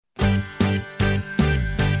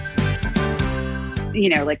you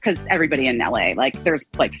know, like, because everybody in LA, like, there's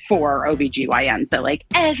like 4 OBGYNs that like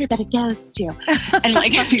everybody goes to. And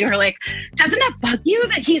like, you're like, doesn't that bug you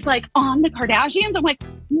that he's like on the Kardashians? I'm like,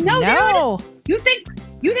 no. Dude.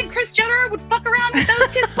 You think Kris Jenner would fuck around with those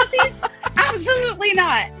kids' pussies? Absolutely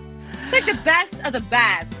not. It's like the best of the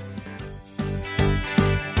best.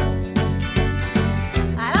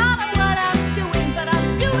 I don't know what I'm doing, but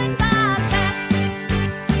I'm doing my best.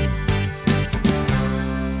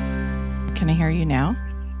 Can I hear you now?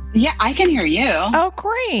 Yeah, I can hear you. Oh,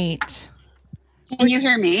 great. Can you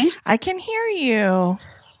hear me? I can hear you.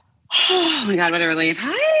 Oh my God, what a relief.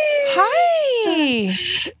 Hi. Hi.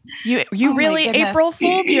 You Oh really my goodness. April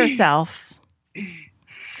fooled yourself.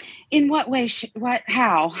 In what way?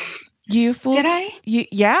 How? You fooled. Did I?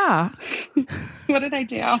 Yeah. What did I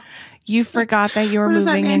do? You forgot that you were What does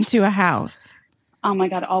that moving mean? into a house. Oh my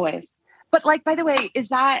God, always. But like, by the way,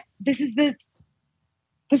 this is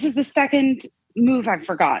the second move I've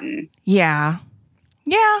forgotten. Yeah.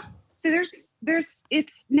 Yeah. So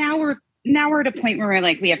now we're at a point where we're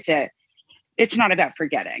like, it's not about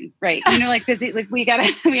forgetting, right? You know, like busy, like we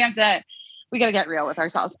gotta get real with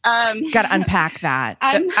ourselves. Got to unpack that.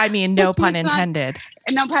 I mean, no pun intended.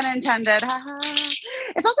 No pun intended.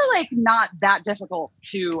 It's also like not that difficult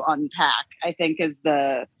to unpack, I think, is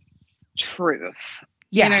the truth.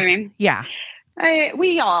 Yeah. You know what I mean? Yeah.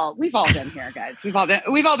 We've all been here, guys. We've all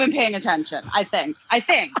been paying attention. I think.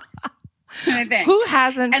 Who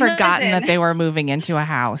hasn't And forgotten listen. that they were moving into a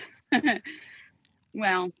house?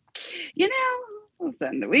 Well, you know,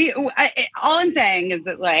 listen. All I'm saying is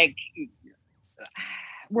that, like,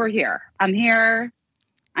 we're here. I'm here.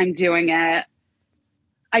 I'm doing it.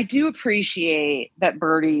 I do appreciate that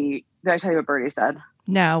Birdie. Did I tell you what Birdie said?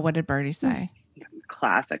 No. What did Birdie say?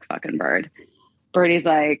 Classic fucking Bird. Birdie's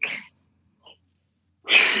like,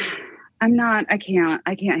 I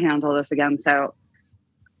can't handle this again. So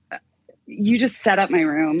you just set up my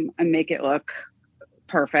room and make it look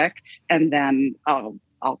perfect. And then I'll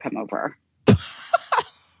come over.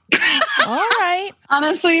 All right.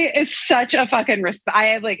 Honestly, it's such a fucking respect.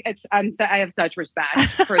 I have such respect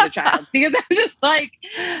for the child because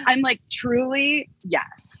I'm like, truly,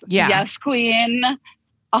 yes. Yeah. Yes, queen,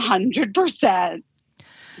 100%.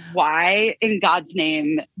 Why in God's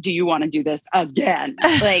name do you want to do this again?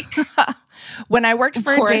 Like, when I worked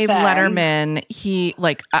for Poor Dave thing. Letterman, he,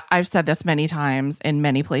 like, I've said this many times in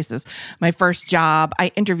many places. My first job,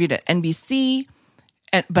 I interviewed at NBC,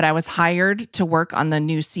 but I was hired to work on the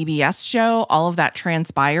new CBS show. All of that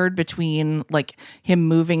transpired between, like, him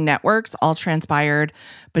moving networks, all transpired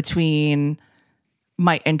between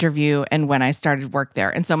my interview and when I started work there.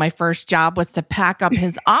 And so my first job was to pack up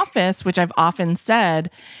his office, which I've often said,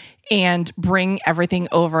 and bring everything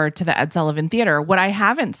over to the Ed Sullivan Theater. What I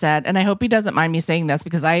haven't said, and I hope he doesn't mind me saying this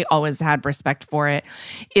because I always had respect for it,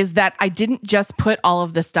 is that I didn't just put all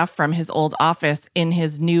of the stuff from his old office in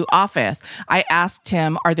his new office. I asked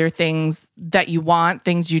him, are there things that you want,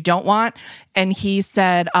 things you don't want? And he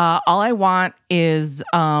said, all I want is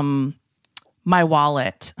my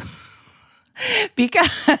wallet.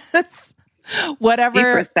 Because whatever,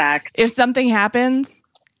 deep respect. if something happens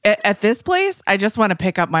at this place, I just want to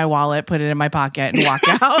pick up my wallet, put it in my pocket, and walk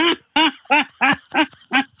out.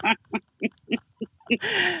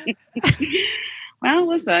 Well,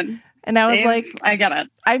 listen. And I was Dave, like, I get it.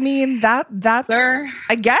 I mean, that's, Sir,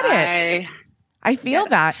 I get it. I feel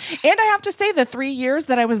that. And I have to say, the 3 years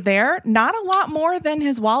that I was there, not a lot more than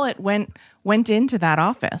his wallet went into that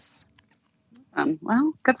office.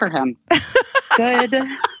 Well, good for him. Good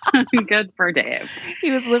for Dave. He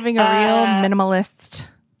was living a real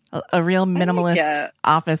minimalist,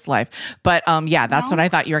 office life. But yeah, that's what I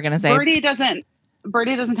thought you were going to say. Birdie doesn't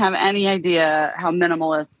have any idea how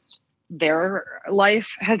minimalist their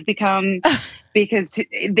life has become because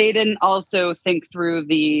they didn't also think through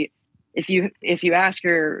if you ask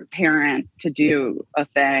your parent to do a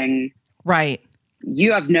thing, right,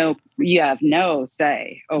 you have no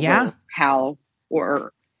say over how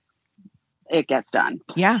or it gets done.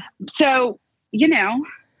 Yeah. So, you know,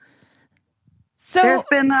 there's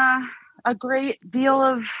been a great deal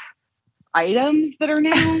of items that are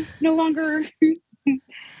now no longer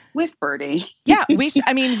with Birdie. Yeah,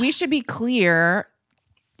 we should be clear,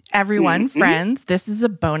 everyone, friends, this is a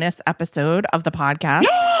bonus episode of the podcast.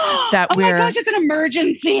 Oh my gosh, it's an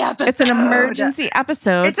emergency episode. It's an emergency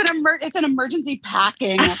episode. It's an emergency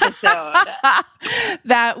packing episode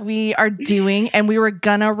that we are doing, and we were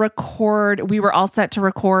gonna record. We were all set to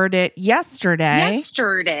record it yesterday.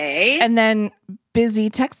 Yesterday, and then Busy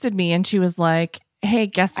texted me, and she was like, hey,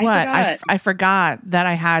 guess what? I forgot that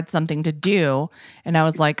I had something to do. And I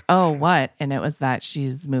was like, oh, what? And it was that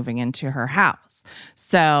she's moving into her house.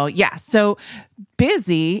 So, yeah. So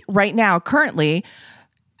busy right now, currently.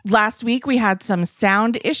 Last week, we had some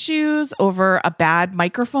sound issues over a bad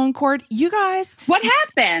microphone cord. You guys. What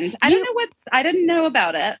happened? I didn't know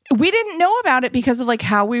about it. We didn't know about it because of like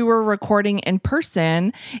how we were recording in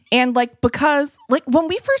person. And like, because like when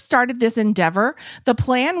we first started this endeavor, the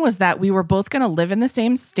plan was that we were both going to live in the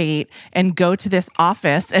same state and go to this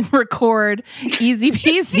office and record easy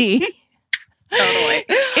peasy. Totally.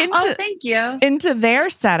 Thank you. Into their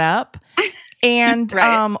setup. And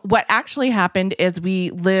right. What actually happened is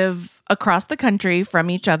we live across the country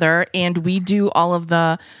from each other, and we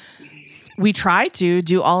try to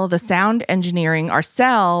do all of the sound engineering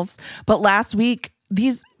ourselves. But last week,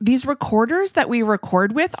 these recorders that we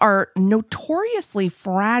record with are notoriously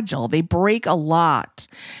fragile. They break a lot.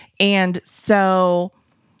 And so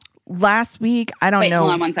last week, I don't know.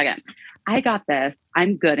 Hold on 1 second. I got this.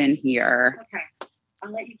 I'm good in here. Okay.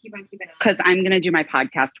 I'll let you keep on keeping on. Because I'm going to do my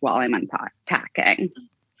podcast while I'm unpacking.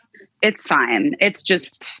 It's fine. It's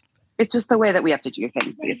just the way that we have to do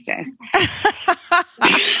things these days.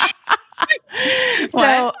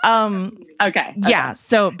 So, okay. Yeah.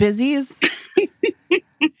 So busy's.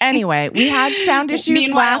 Anyway, we had sound issues.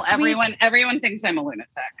 Meanwhile, last week. everyone thinks I'm a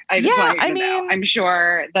lunatic. I just want you to know. I'm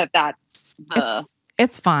sure that's the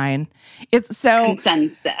it's fine. It's so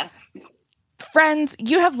consensus. Friends,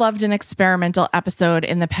 you have loved an experimental episode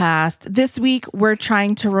in the past. This week, we're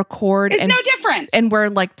trying to record. It's no different. And we're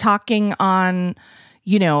like talking on,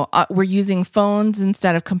 we're using phones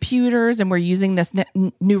instead of computers, and we're using this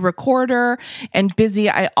new recorder. And busy,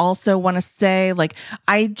 I also want to say, like,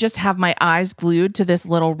 I just have my eyes glued to this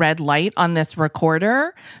little red light on this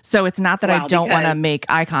recorder. So it's not that I don't want to make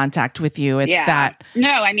eye contact with you. It's that.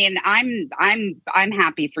 No, I mean, I'm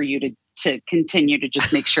happy for you to continue to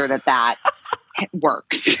just make sure that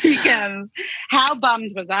works, because how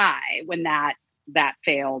bummed was I when that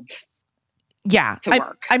failed? Yeah, to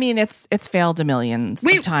work. I mean, it's failed a millions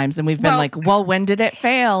of times, and we've been like, well, when did it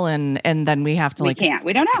fail? And then we have to we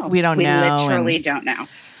don't know. We literally don't know.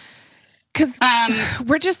 Because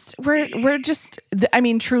we're just. I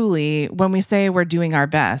mean, truly, when we say we're doing our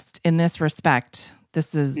best in this respect,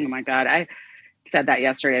 this is. Oh my God, I said that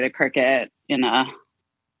yesterday to Cricket in a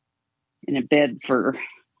bid for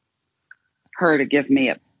her to give me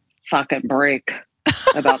a fucking break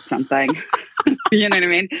about something. You know what I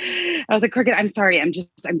mean? I was like, Cricket, I'm sorry. I'm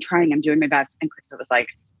trying. I'm doing my best. And Cricket was like,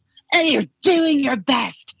 hey, you're doing your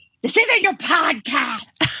best. This isn't your podcast.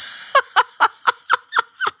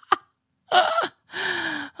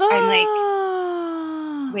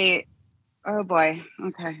 I'm like, wait. Oh boy.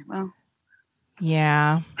 Okay. Well.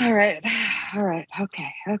 Yeah. All right.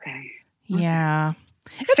 Okay. Yeah.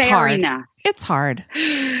 It's fair hard. enough. It's hard.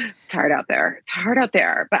 It's hard out there.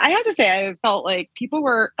 But I have to say, I felt like people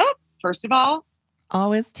were, first of all,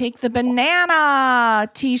 always take the banana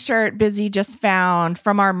t-shirt Busy just found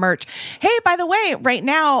from our merch. Hey, by the way, right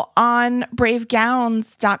now on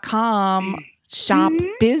bravegowns.com shop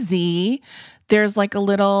Busy, there's like a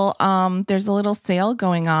little sale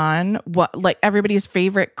going on. Like everybody's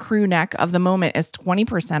favorite crew neck of the moment is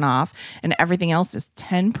 20% off, and everything else is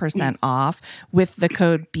 10% off with the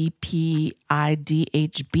code BPIDHB,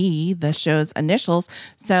 the show's initials.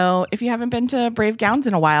 So if you haven't been to Brave Gowns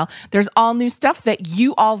in a while, there's all new stuff that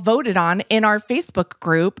you all voted on in our Facebook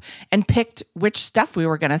group and picked which stuff we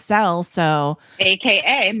were going to sell. So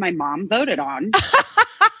AKA my mom voted on.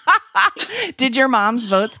 Did your mom's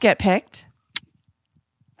votes get picked?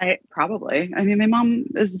 Probably. I mean, my mom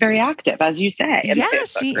is very active, as you say. Yeah,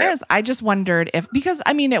 she is. I just wondered because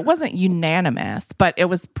it wasn't unanimous, but it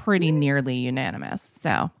was pretty nearly unanimous.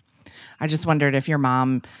 So I just wondered if your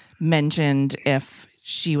mom mentioned if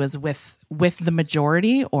she was with the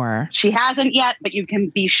majority or. She hasn't yet, but you can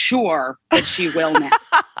be sure that she will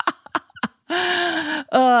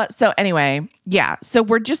now. So anyway, yeah. So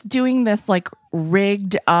we're just doing this like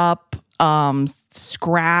rigged up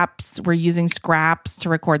scraps. We're using scraps to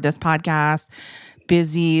record this podcast.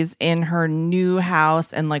 Busy's in her new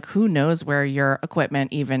house, and like who knows where your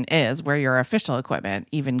equipment even is, where your official equipment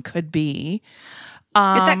even could be.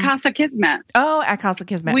 It's at Casa Kismet. Oh, at Casa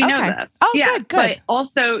Kismet. We know this. Oh, yeah, good. But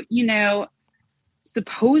also,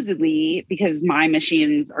 supposedly because my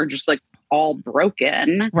machines are just like all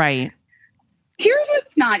broken. Right. Here's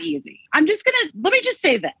what's not easy. Let me just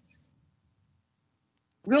say this.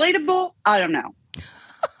 Relatable? I don't know.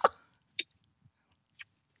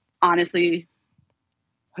 Honestly,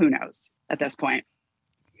 who knows at this point?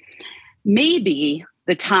 Maybe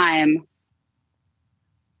the time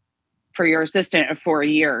for your assistant of 4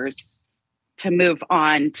 years to move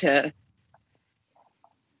on to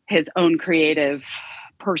his own creative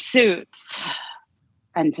pursuits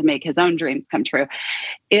and to make his own dreams come true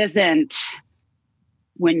isn't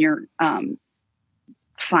when you're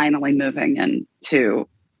finally moving into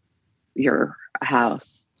your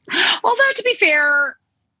house. Although, to be fair,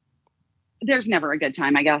 there's never a good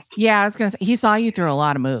time, I guess. Yeah, I was going to say, he saw you through a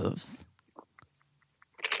lot of moves.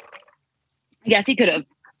 I guess he could have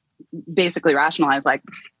basically rationalized, like,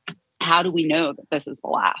 how do we know that this is the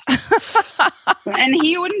last? And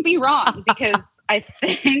he wouldn't be wrong, because I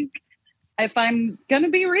think if I'm going to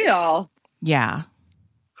be real. Yeah.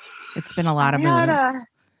 It's been a lot of moves.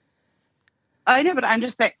 I know, but I'm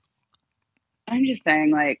just saying,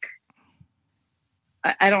 like,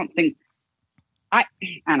 I don't think, I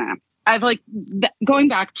don't know. I've like, going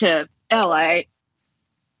back to LA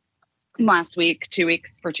last week, 2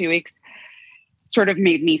 weeks, sort of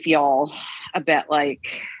made me feel a bit like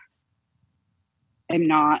I'm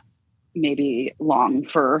not maybe long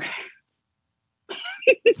for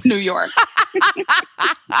New York.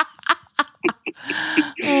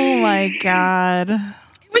 Oh my God. It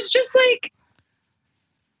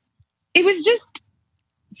was just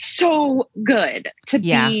so good to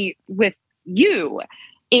be with you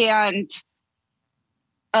and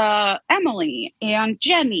Emily and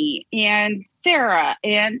Jenny and Sarah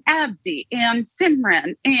and Abdi and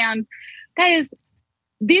Simran. And guys,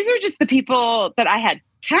 these are just the people that I had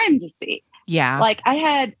time to see. Yeah.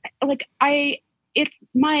 It's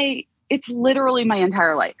literally my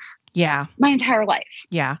entire life. Yeah. My entire life.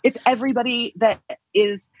 Yeah. It's everybody that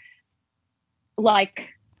is like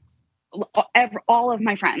all of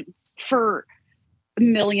my friends for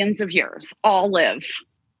millions of years all live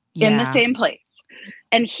in the same place.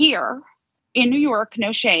 And here in New York,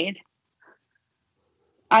 no shade,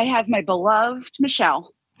 I have my beloved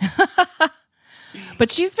Michelle.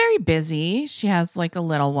 But she's very busy. She has like a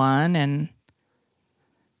little one and.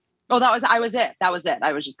 Oh, I was it. I was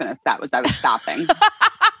stopping.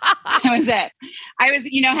 That was it.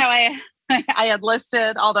 You know how I had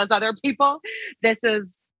listed all those other people. This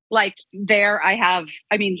is like here I have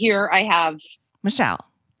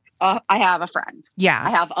Michelle. I have a friend.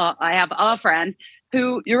 Yeah. I have a friend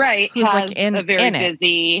who, you're right, who's has like a very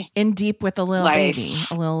busy, in deep with a little life. baby,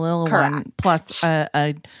 a little Correct. one, plus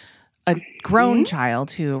a grown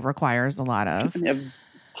child who requires a lot of.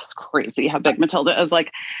 It's crazy how big Matilda is.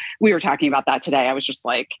 Like, we were talking about that today. I was just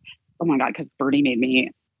like, oh my God, because Birdie made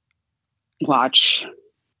me watch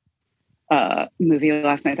a movie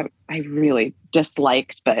last night that I really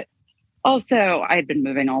disliked, but also I had been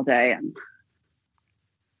moving all day and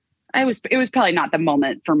it was probably not the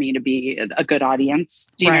moment for me to be a good audience.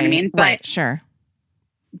 Do you know what I mean? Right, sure.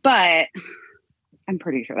 But I'm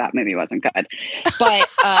pretty sure that movie wasn't good. But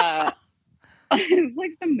it was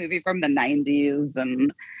like some movie from the 90s,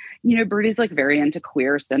 and Birdie's like very into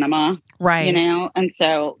queer cinema. Right. And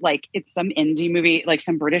so like it's some indie movie, like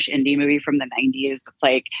some British indie movie from the 90s. It's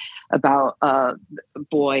like about a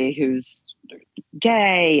boy who's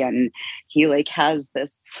gay and he like has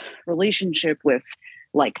this relationship with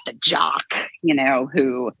like the jock,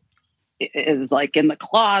 who is like in the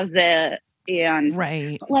closet, and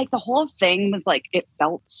like the whole thing was like, it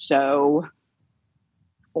felt so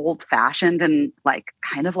old fashioned and like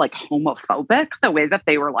kind of like homophobic, the way that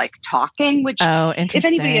they were like talking, which interesting. If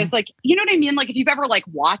anybody is like, you know what I mean? Like if you've ever like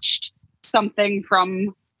watched something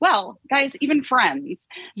from, well, guys, even Friends,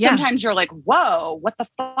 sometimes you're like, whoa, what the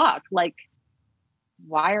fuck? Like,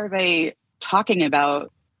 why are they talking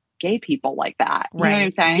about gay people like that? You know what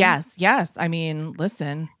I'm saying? Yes. I mean,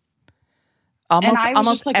 listen,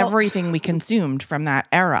 almost like, everything we consumed from that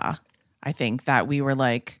era, I think that we were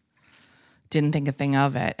like, didn't think a thing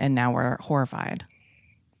of it, and now we're horrified.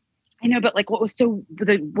 I know, but like what was so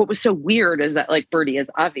weird is that like Birdie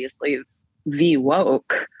is obviously the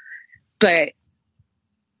woke, but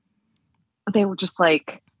they were just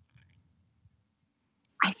like,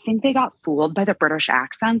 I think they got fooled by the British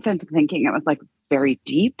accents into thinking it was like very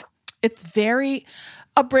deep. It's a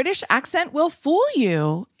British accent will fool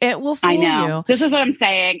you. It will fool you. This is what I'm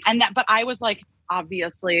saying. But I was like,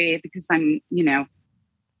 obviously, because I'm,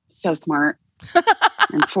 so smart. And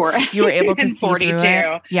you were able to see 42. through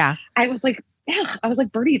it. Yeah. I was like,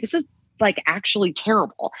 Birdie, this is like actually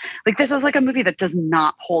terrible. Like this is like a movie that does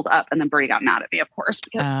not hold up. And then Birdie got mad at me, of course,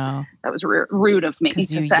 because that was rude of me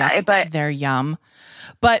to say. But they're yum.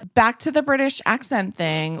 But back to the British accent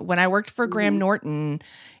thing. When I worked for Graham Norton,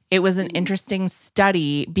 it was an interesting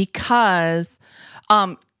study because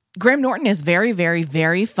Graham Norton is very, very,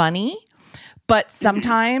 very funny, but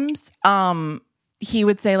sometimes he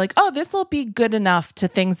would say like, oh, this will be good enough to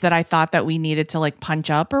things that I thought that we needed to like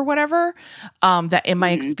punch up or whatever. That in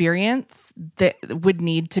my experience that would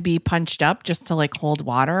need to be punched up just to like hold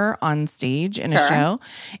water on stage in a show.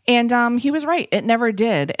 And he was right. It never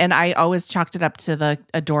did. And I always chalked it up to the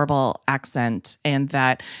adorable accent and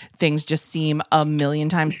that things just seem a million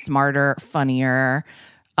times smarter, funnier,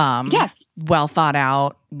 well thought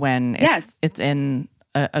out when it's in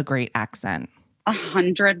a great accent.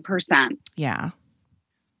 100%. Yeah.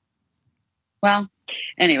 Well,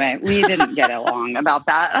 anyway, we didn't get along about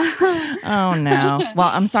that. Oh no. Well,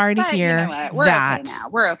 I'm sorry to hear you know what? We're that. okay now.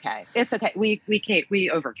 We're okay. It's okay. We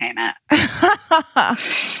overcame it.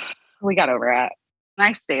 We got over it. And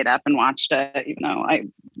I stayed up and watched it, even though I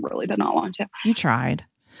really did not want to. You tried.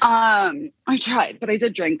 I tried, but I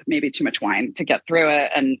did drink maybe too much wine to get through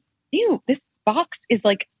it. And ew, this box is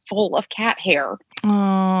like full of cat hair.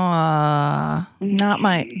 Oh, not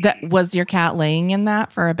my. That was your cat laying in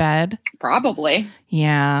that for a bed? Probably.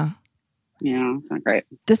 Yeah. Yeah, it's not great.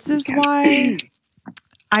 This is why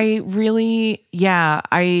I really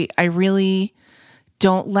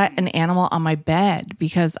don't let an animal on my bed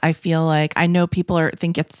because I feel like I know people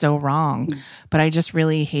think it's so wrong, but I just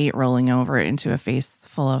really hate rolling over into a face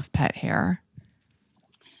full of pet hair.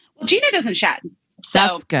 Well, Gina doesn't shed. So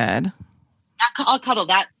that's good. I'll cuddle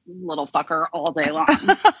that little fucker all day long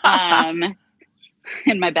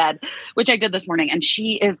in my bed, which I did this morning. And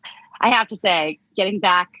she is, I have to say, getting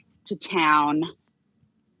back to town,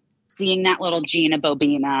 seeing that little Gina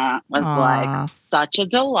Bobina was like such a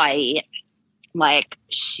delight. Like,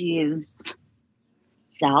 she's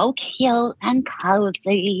so cute and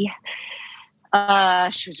cozy.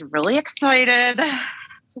 She was really excited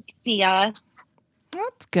to see us.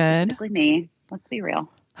 That's good. Basically me. Let's be real.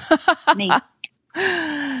 Me.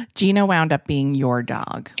 Gina wound up being your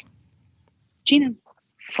dog. Gina's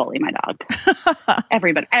fully my dog.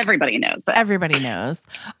 Everybody knows. Everybody knows.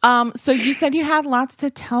 So you said you had lots to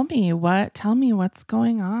tell me. Tell me what's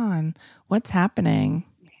going on. What's happening?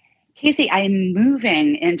 Casey, I'm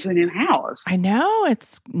moving into a new house. I know.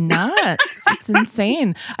 It's nuts. It's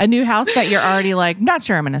insane. A new house that you're already like, not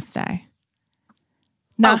sure I'm going to stay.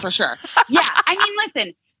 No, for sure. Yeah. I mean,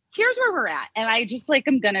 listen, here's where we're at. And I just like,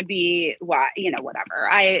 I'm going to be, whatever.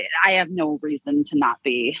 I have no reason to not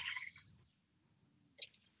be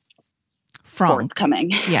forthcoming.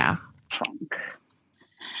 Yeah. Frank.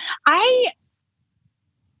 I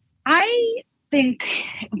think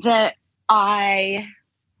that I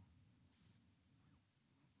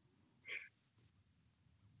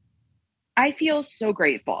feel so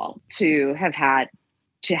grateful to have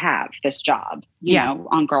this job, you know,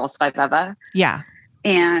 on Girls Five Eva. Yeah.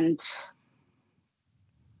 And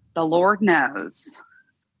the Lord knows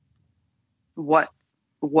what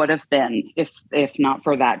would have been if not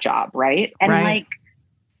for that job. Right. And I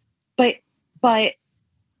think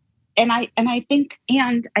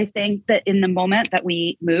that in the moment that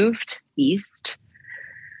we moved east,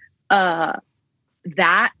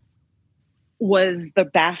 that was the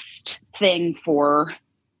best thing for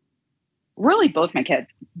really both my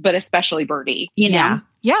kids, but especially Birdie, you know?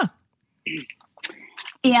 Yeah.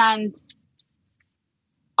 And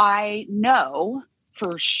I know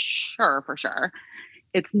for sure,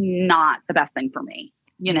 it's not the best thing for me,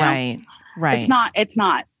 you know? Right. It's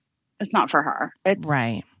not for her. It's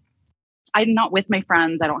right. I'm not with my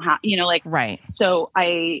friends. I don't have, right. So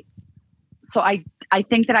I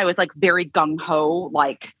think that I was like very gung ho,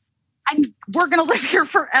 like we're going to live here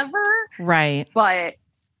forever. Right. But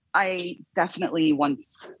I definitely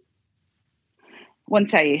once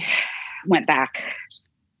I went back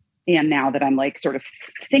and now that I'm like sort of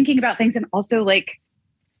thinking about things and also like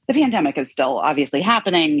the pandemic is still obviously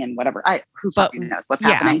happening and whatever. Who fucking knows what's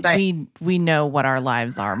happening? But we know what our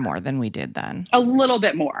lives are more than we did then. A little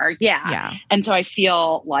bit more. Yeah. Yeah. And so I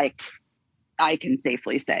feel like I can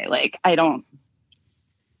safely say like, I don't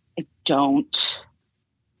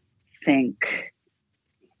think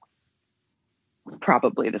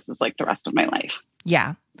probably this is like the rest of my life.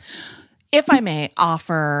 Yeah. If I may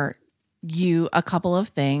offer you a couple of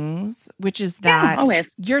things, which is that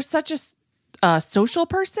you're such a social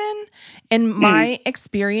person. In my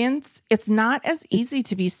experience, it's not as easy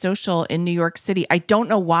to be social in New York City. I don't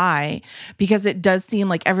know why, because it does seem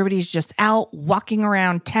like everybody's just out walking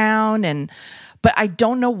around town but I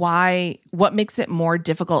don't know why, what makes it more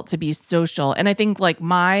difficult to be social. And I think like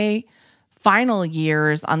my final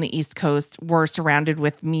years on the East Coast were surrounded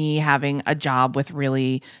with me having a job with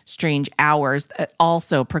really strange hours that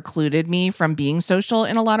also precluded me from being social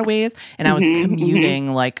in a lot of ways. And I was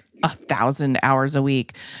commuting like 1,000 hours a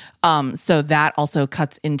week. So that also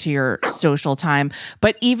cuts into your social time.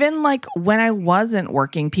 But even like when I wasn't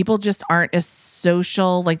working, people just aren't as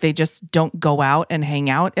social. Like they just don't go out and hang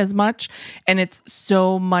out as much. And it's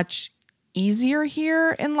so much easier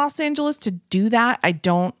here in Los Angeles to do that. I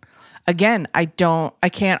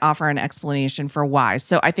can't offer an explanation for why.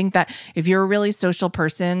 So I think that if you're a really social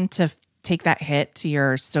person, to take that hit to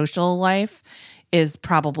your social life is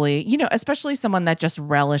probably, especially someone that just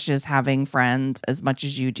relishes having friends as much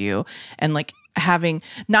as you do, and like having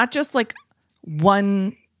not just like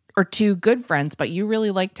one or two good friends, but you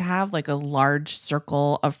really like to have like a large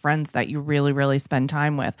circle of friends that you really, really spend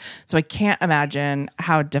time with. So I can't imagine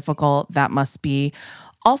how difficult that must be.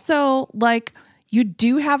 Also, like you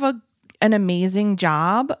do have an amazing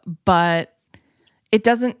job, but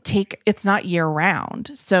it's not year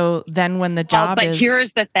round. So then when the job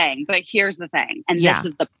here's the thing. And Yeah.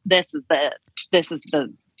 this is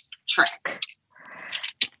the trick.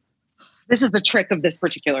 This is the trick of this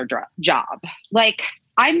particular job. Like,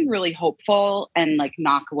 I'm really hopeful and like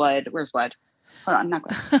knock wood. Where's wood? Hold on, knock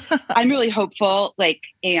wood. I'm really hopeful, like,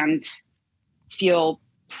 and feel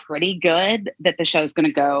pretty good that the show's going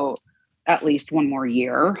to go at least one more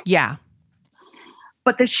year. Yeah.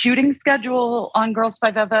 But the shooting schedule on Girls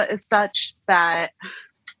Five Eva is such that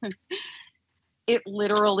it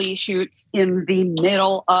literally shoots in the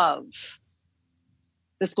middle of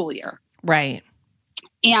the school year. Right.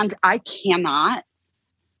 And I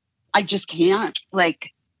just can't like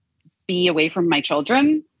be away from my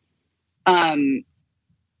children. But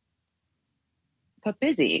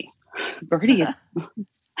busy. Birdie is,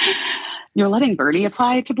 you're letting Birdie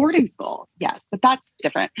apply to boarding school. Yes, but that's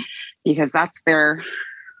different because that's their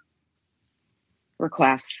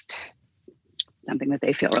request, something that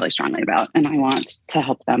they feel really strongly about. And I want to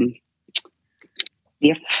help them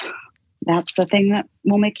see if that's the thing that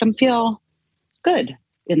will make them feel good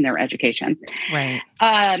in their education. Right.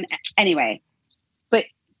 Anyway, but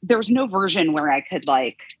there's no version where I could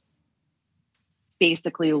like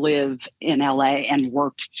basically live in LA and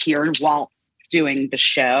work here while doing the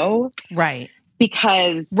show. Right.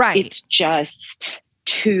 Because it's just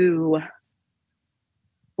too,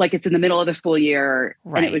 like it's in the middle of the school year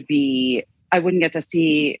and it would be, I wouldn't get to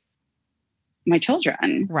see my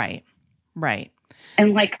children. Right. Right.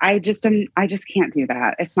 And like, I just can't do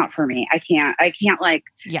that. It's not for me. I can't like,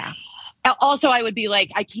 yeah. Also, I would be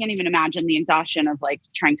like, I can't even imagine the exhaustion of like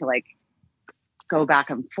trying to like go back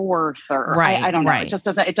and forth or I don't know. It just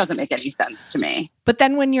doesn't make any sense to me. But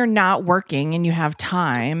then when you're not working and you have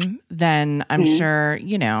time, then I'm sure,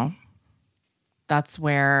 that's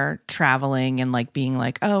where traveling and like being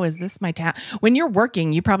like, oh, is this my town? When you're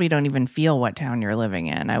working, you probably don't even feel what town you're living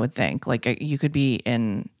in, I would think. Like you could be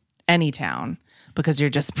in any town because you're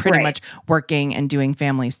just pretty much working and doing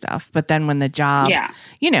family stuff. But then when the job,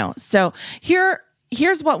 so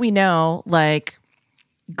here's what we know, like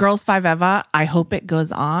Girls Five Eva, I hope it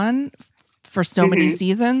goes on for so many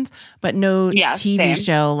seasons, but no TV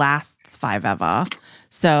show lasts Five Eva.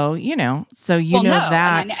 So,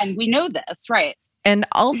 that. And we know this, right? And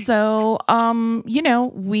also,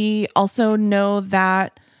 we also know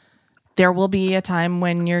that there will be a time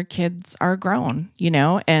when your kids are grown,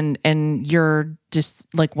 and you're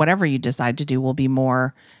just like whatever you decide to do will be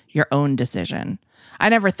more your own decision. I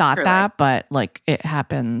never thought that, but like it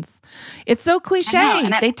happens. It's so cliche.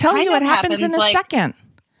 They tell you it happens in a second.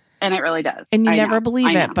 And it really does. And you never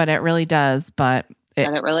believe it, but it really does. But it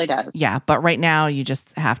really does. Yeah. But right now you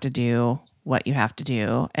just have to do what you have to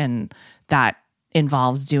do. And that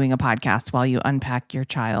involves doing a podcast while you unpack your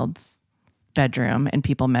child's bedroom and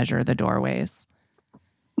people measure the doorways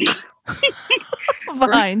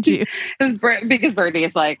behind you. Because Birdie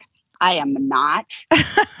is like, I am not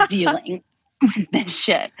dealing with this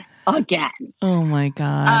shit again. Oh my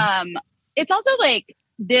God. It's also like,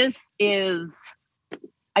 this is,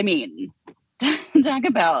 I mean, talk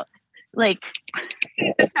about like,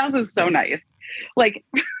 this house is so nice. Like,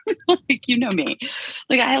 like, you know me,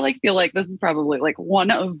 like, I like feel like this is probably like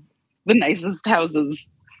one of the nicest houses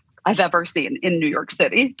I've ever seen in New York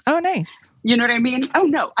City. Oh, nice. You know what I mean? Oh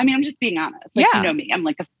no. I mean, I'm just being honest. Like, you know me, I'm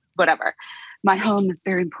like, whatever. My home is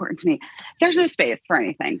very important to me. There's no space for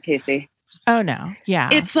anything, Casey. Oh no. Yeah.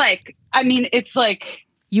 It's like, I mean, it's like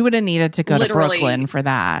you would have needed to go to Brooklyn for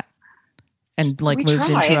that and like moved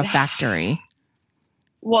into a factory.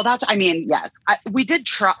 Well, I mean, yes, we did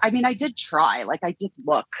try. I mean, I did try, like I did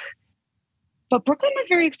look, but Brooklyn was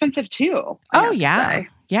very expensive too. Oh yeah.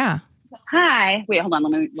 Yeah. Hi. Wait, hold on.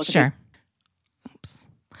 Let me look at Oops.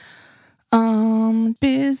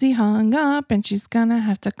 Busy hung up and she's gonna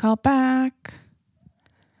have to call back.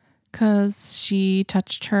 because she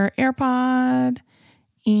touched her AirPod,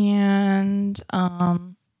 and I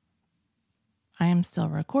am still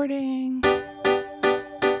recording.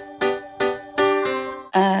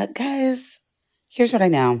 Guys, here's what I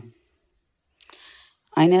know.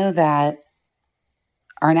 I know that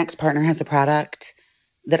our next partner has a product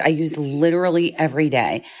that I use literally every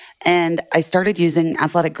day. And I started using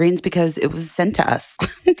Athletic Greens because it was sent to us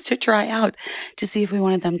to try out to see if we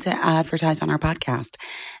wanted them to advertise on our podcast.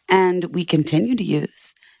 And we continue to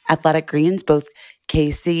use Athletic Greens, both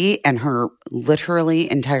Casey and her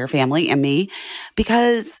literally entire family and me,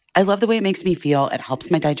 because I love the way it makes me feel. It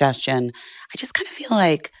helps my digestion. I just kind of feel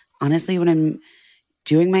like, honestly, when I'm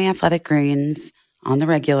doing my Athletic Greens on the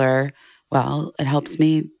regular, well, it helps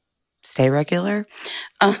me stay regular.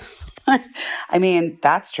 I mean,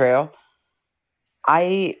 that's true.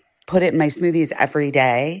 I put it in my smoothies every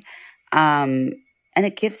day. And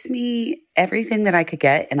it gives me everything that I could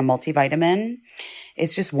get in a multivitamin.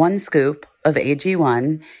 It's just one scoop of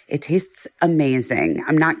AG1. It tastes amazing.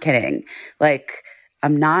 I'm not kidding. Like,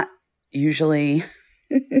 I'm not usually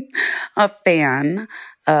a fan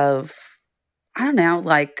of, I don't know,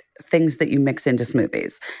 like things that you mix into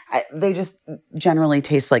smoothies. They just generally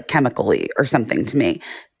taste like chemically or something to me.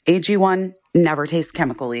 AG1 never tastes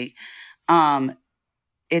chemically.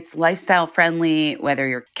 It's lifestyle friendly, whether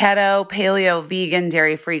you're keto, paleo, vegan,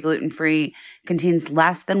 dairy-free, gluten-free, contains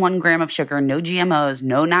less than 1 gram of sugar, no GMOs,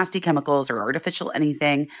 no nasty chemicals or artificial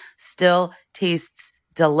anything, still tastes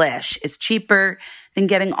delish. It's cheaper than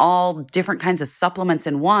getting all different kinds of supplements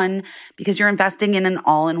in one because you're investing in an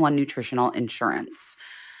all-in-one nutritional insurance.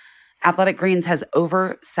 Athletic Greens has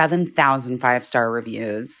over 7,000 5-star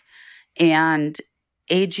reviews, and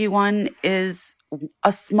AG1 is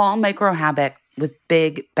a small micro habit with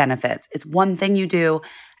big benefits. It's one thing you do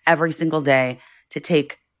every single day to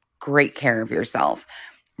take great care of yourself.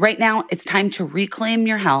 Right now, it's time to reclaim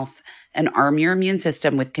your health and arm your immune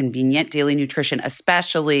system with convenient daily nutrition,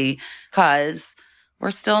 especially because we're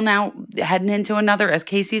still now heading into another, as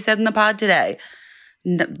Casey said in the pod today,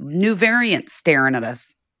 new variant staring at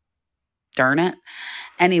us. Darn it.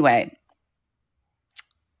 Anyway,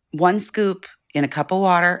 1 scoop in a cup of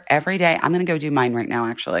water every day. I'm going to go do mine right now,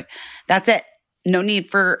 actually. That's it. No need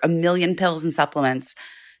for a million pills and supplements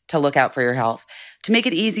to look out for your health. To make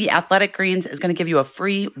it easy, Athletic Greens is going to give you a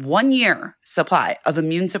free 1-year supply of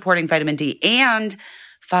immune-supporting vitamin D and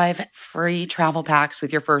 5 free travel packs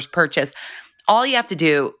with your first purchase. All you have to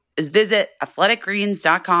do is visit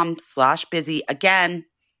athleticgreens.com/busy. Again,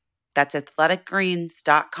 that's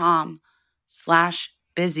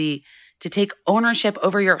athleticgreens.com/busy to take ownership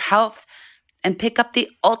over your health and pick up the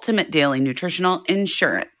ultimate daily nutritional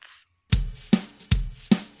insurance.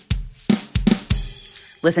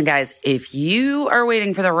 Listen, guys, if you are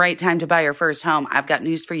waiting for the right time to buy your first home, I've got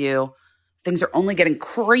news for you. Things are only getting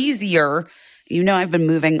crazier. You know, I've been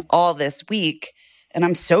moving all this week, and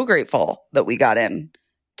I'm so grateful that we got in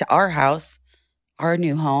to our house, our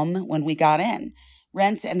new home, when we got in.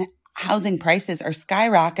 Rents and housing prices are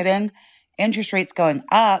skyrocketing, interest rates going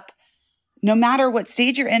up. No matter what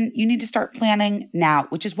stage you're in, you need to start planning now,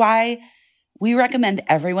 which is why we recommend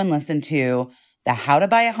everyone listen to the How to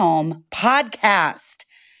Buy a Home podcast.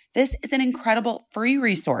 This is an incredible free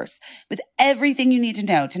resource with everything you need to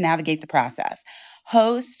know to navigate the process.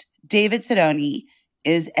 Host David Sidoni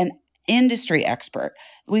is an industry expert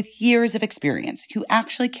with years of experience who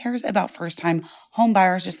actually cares about first-time home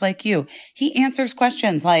buyers just like you. He answers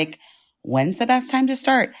questions like, when's the best time to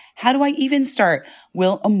start? How do I even start?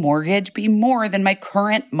 Will a mortgage be more than my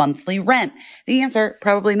current monthly rent? The answer,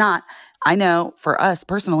 probably not. I know for us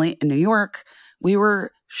personally in New York, we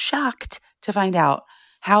were shocked to find out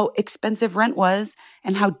how expensive rent was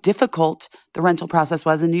and how difficult the rental process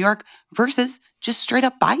was in New York versus just straight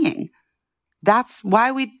up buying. That's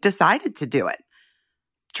why we decided to do it.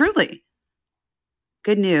 Truly.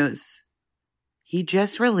 Good news. He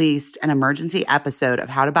just released an emergency episode of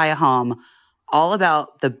How to Buy a Home, all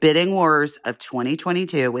about the bidding wars of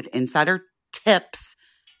 2022 with insider tips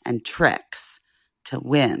and tricks to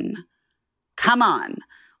win. Come on,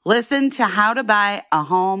 listen to How to Buy a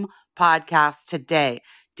Home podcast today.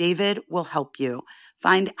 David will help you.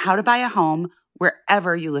 Find How to Buy a Home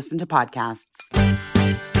wherever you listen to podcasts.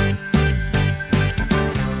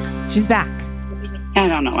 She's back. I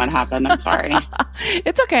don't know what happened. I'm sorry.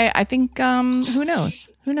 It's okay. I think, who knows?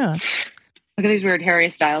 Who knows? Look at these weird Harry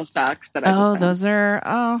Styles socks that I just found.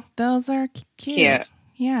 Those are cute. Cute.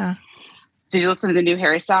 Yeah. Did you listen to the new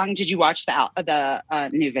Harry song? Did you watch the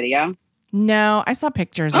new video? No, I saw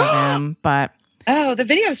pictures of him, but Oh, the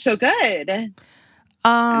video is so good.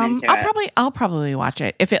 into it. I'll probably watch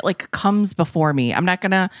it if it like comes before me. I'm not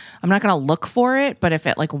gonna look for it, but if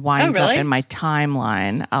it like winds up really? in my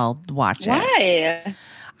timeline, I'll watch it. Why?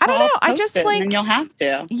 I don't Well, know. I post just it, like, and then you'll have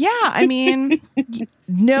to. yeah, I mean,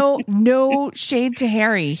 no shade to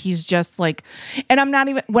Harry. He's just like, and I'm not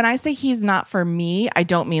even, when I say he's not for me, I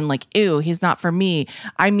don't mean like, ew, he's not for me.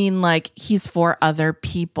 I mean like he's for other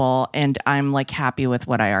people and I'm like happy with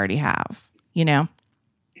what I already have, you know?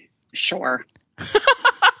 Sure.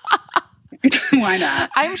 Why not?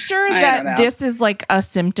 I'm sure I don't that know. this is like a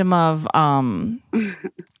symptom of,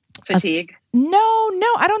 Fatigue. no,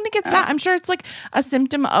 I don't think it's that. I'm sure it's like a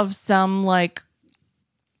symptom of some like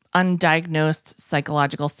undiagnosed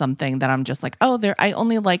psychological something that I'm just like, oh, I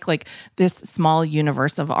only like this small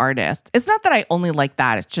universe of artists. It's not that I only like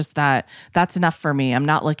that. It's just that that's enough for me. I'm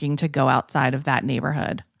not looking to go outside of that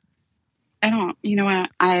neighborhood. I don't, you know what?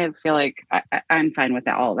 I feel like I'm fine with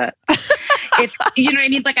all of it. It's, you know what I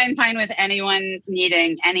mean? Like I'm fine with anyone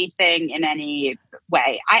needing anything in any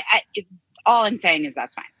way. All I'm saying is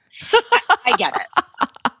that's fine. I get it.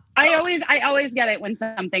 I always get it when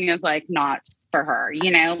something is like not for her,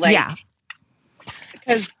 you know, like, yeah,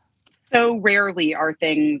 because so rarely are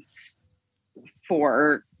things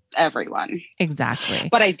for everyone. exactly.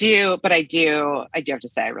 But I do have to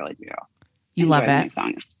say, I really do. You love enjoy the it. new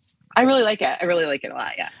songs. I really like it. I really like it a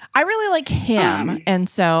lot. Yeah. I really like him. And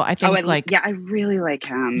so I think I really like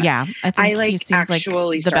him. yeah, I think I he seems like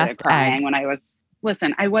actually the started best crying egg. when I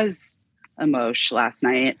was emotional last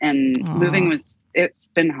night, and Aw. moving it's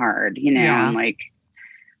been hard, you know. Yeah. I'm like,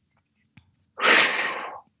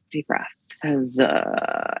 deep breath, because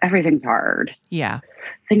everything's hard. Yeah.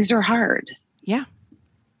 Things are hard, Yeah.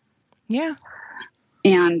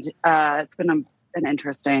 and it's been an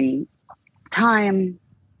interesting time.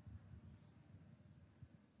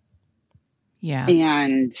 Yeah.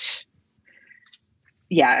 And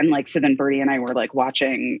yeah, and like, so then Birdie and I were like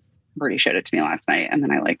watching, Birdie showed it to me last night, and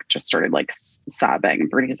then I like just started like sobbing, and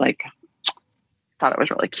Birdie's like, thought it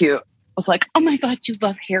was really cute. I was like, oh my God, you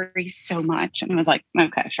love Harry so much. And I was like,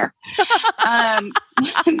 okay, sure.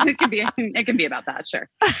 It can be about that. Sure,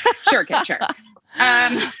 kid, sure.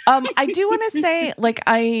 I do want to say, like,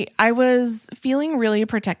 I was feeling really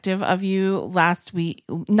protective of you last week,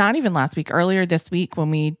 not even last week, earlier this week when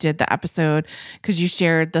we did the episode, because you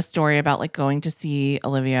shared the story about like going to see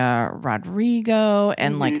Olivia Rodrigo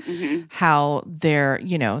and like how there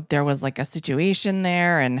was like a situation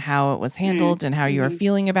there and how it was handled and how you were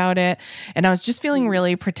feeling about it. And I was just feeling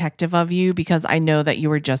really protective of you because I know that you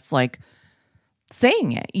were just like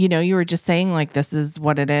saying it, you were just saying like, this is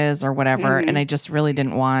what it is or whatever. And I just really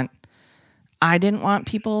didn't want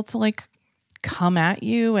people to like come at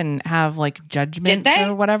you and have like judgments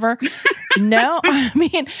or whatever. No, I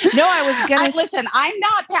mean, no, I was going to listen,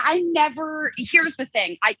 here's the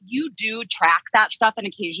thing. You do track that stuff, and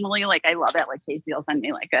occasionally, like, I love it. Like Casey will send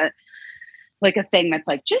me like a thing that's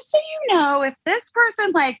like, just so you know, if this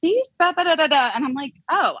person like these, and I'm like,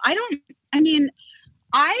 oh, I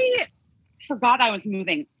forgot I was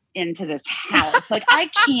moving into this house. Like I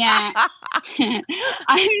can't,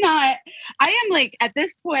 I am like, at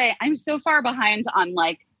this point, I'm so far behind on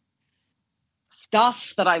like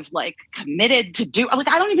stuff that I've like committed to do. Like,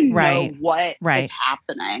 I don't even know what is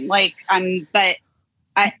happening. Like, but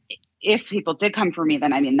if people did come for me,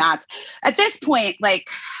 then that's at this point, like,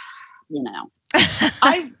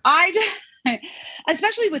 I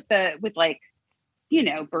especially with like,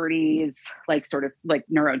 Birdie's like sort of like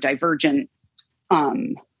neurodivergent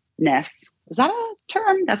ness. Is that a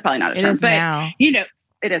term? That's probably not a term. It is but, now.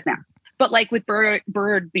 It is now. But like with Bird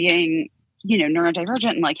being, neurodivergent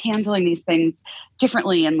and like handling these things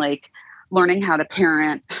differently and like learning how to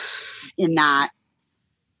parent in that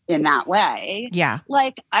way. Yeah.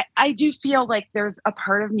 Like I do feel like there's a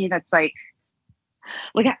part of me that's like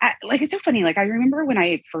it's so funny. Like I remember when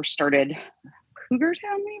I first started Cougar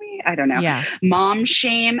Town, maybe? I don't know. Yeah. Mom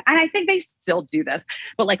shame. And I think they still do this,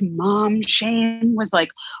 but like mom shame was like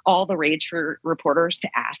all the rage for reporters to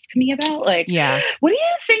ask me about. Like, what do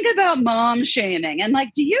you think about mom shaming? And like,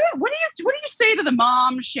 what do you say to the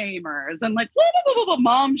mom shamers? And like, blah, blah, blah, blah, blah,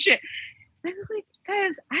 mom shame. I was like,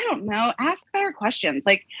 guys, I don't know. Ask better questions.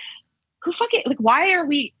 Like, who fucking, like, why are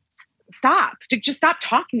we just stop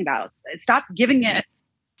talking about it. Stop giving it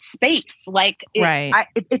space. Like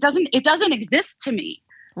it doesn't exist to me.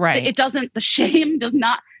 Right. It doesn't, the shame does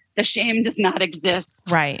not exist.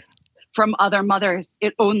 Right. From other mothers.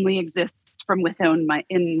 It only exists from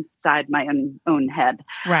inside my own head.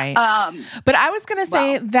 Right. But I was going to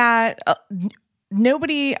say that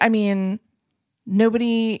nobody,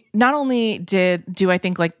 not only do I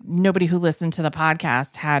think like nobody who listened to the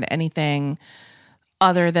podcast had anything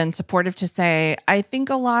other than supportive to say, I think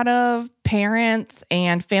a lot of parents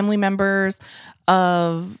and family members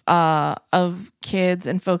of kids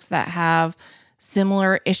and folks that have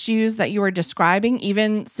similar issues that you were describing,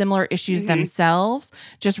 even similar issues themselves,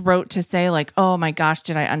 just wrote to say like, oh my gosh,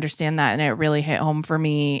 did I understand that? And it really hit home for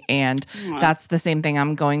me. And that's the same thing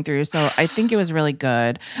I'm going through. So I think it was really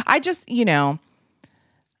good. I just,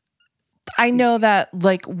 I know that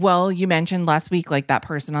like, well, you mentioned last week, like that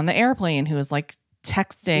person on the airplane who was like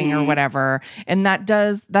texting or whatever. And that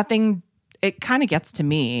thing, it kind of gets to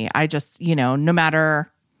me. I just, no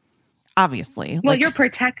matter, obviously. Well, you're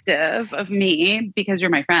protective of me because you're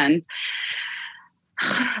my friend.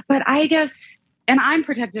 But I guess, and I'm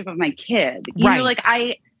protective of my kid.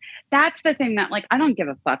 That's the thing that like, I don't give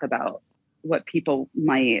a fuck about what people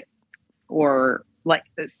might or like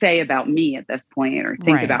say about me at this point or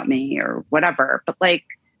think about me or whatever. But like,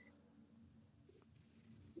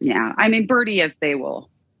 yeah, I mean, Birdie, as they will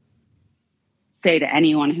say to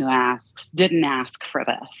anyone who asks, didn't ask for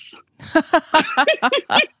this.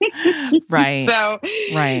 Right.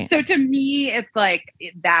 So to me, it's like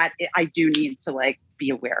that I do need to like be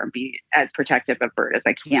aware and be as protective of Bird as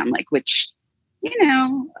I can, like, which,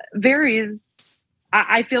 varies.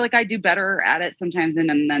 I feel like I do better at it sometimes. And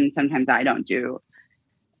then sometimes I don't do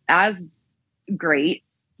as great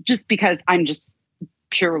just because I'm just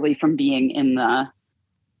purely from being in the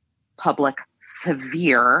public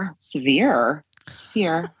severe sphere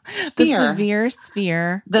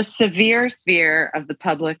of the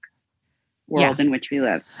public world in which we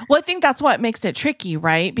live. Well, I think that's what makes it tricky,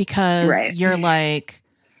 right? Because you're like,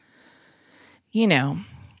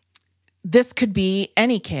 this could be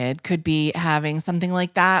any kid could be having something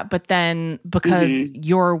like that. But then because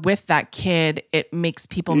you're with that kid, it makes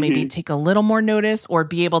people maybe take a little more notice or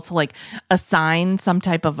be able to like assign some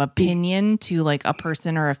type of opinion to like a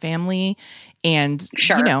person or a family and,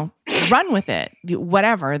 run with it,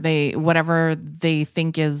 whatever they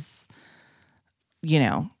think is,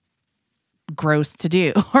 gross to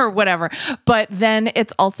do or whatever. But then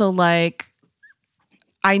it's also like,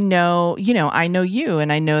 I know you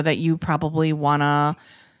and I know that you probably want to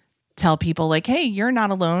tell people like, hey, you're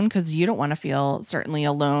not alone because you don't want to feel certainly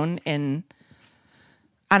alone. And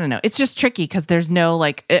I don't know. It's just tricky because there's no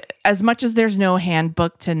like, as much as there's no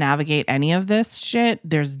handbook to navigate any of this shit,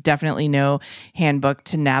 there's definitely no handbook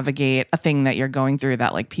to navigate a thing that you're going through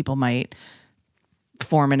that like people might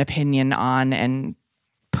form an opinion on and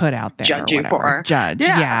put out there. Judge or you whatever. for. Judge.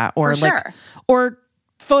 Yeah. Or like, or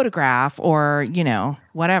photograph or,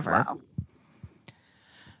 whatever. Wow.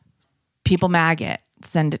 People mag it.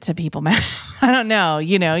 Send it to people mag. I don't know.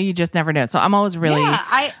 You just never know. So I'm always really,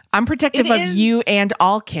 I'm protective of you and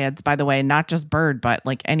all kids, by the way, not just Bird, but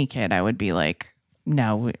like any kid. I would be like,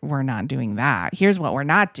 no, we're not doing that. Here's what we're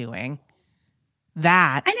not doing.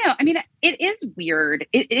 That. I know. I mean, it is weird.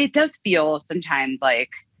 It does feel sometimes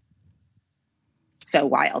like so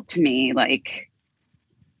wild to me. Like,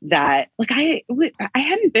 that like I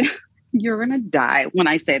hadn't been you're gonna die when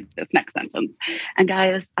I say this next sentence. And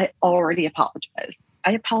guys, I already apologize.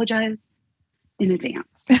 I apologize in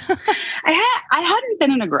advance. I hadn't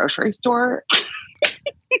been in a grocery store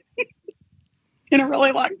in a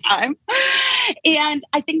really long time. And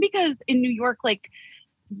I think because in New York, like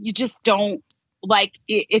you just don't like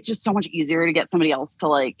it's just so much easier to get somebody else to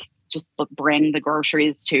like just bring the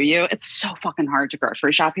groceries to you. It's so fucking hard to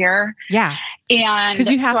grocery shop here. Yeah. And because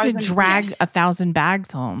you have to drag 1,000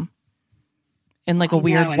 bags home in like a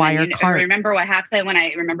weird wire cart. I remember what happened when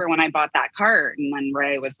I bought that cart and when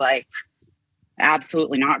Ray was like,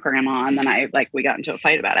 absolutely not, Grandma. And then we got into a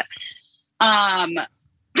fight about it.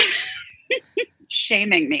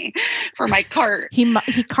 Shaming me for my cart. He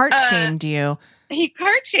cart shamed you. He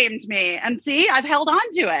cart shamed me. And see, I've held on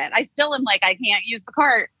to it. I still am like, I can't use the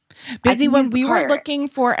cart. Busy, when we were looking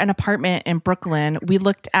for an apartment in Brooklyn, we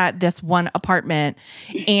looked at this one apartment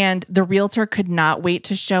and the realtor could not wait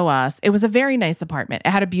to show us. It was a very nice apartment. It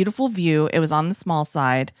had a beautiful view. It was on the small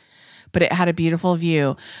side, but it had a beautiful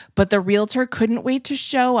view. But the realtor couldn't wait to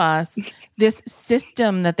show us this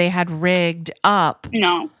system that they had rigged up.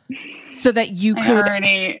 No. So that you could,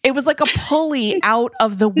 it was like a pulley out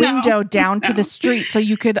of the window down to the street. So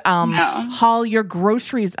you could haul your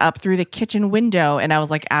groceries up through the kitchen window. And I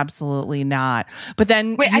was like, absolutely not. But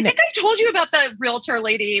then. Wait, I think I told you about the realtor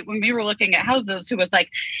lady when we were looking at houses who was like,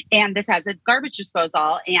 and this has a garbage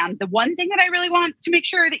disposal. And the one thing that I really want to make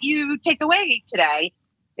sure that you take away today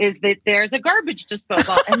is that there's a garbage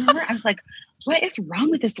disposal. And I was like, what is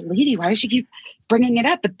wrong with this lady? Why does she keep bringing it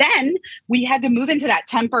up? But then we had to move into that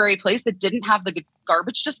temporary place that didn't have the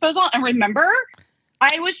garbage disposal. And remember,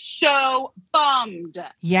 I was so bummed.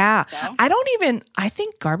 Yeah. So? I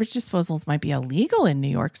think garbage disposals might be illegal in New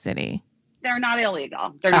York City. They're not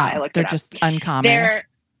illegal. They're not. I looked They're it up. just uncommon.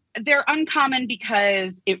 They're uncommon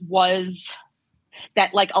because it was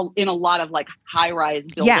that like in a lot of like high-rise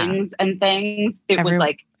buildings and things, it was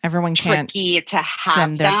like everyone can't tricky to have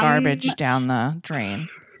send their them. garbage down the drain.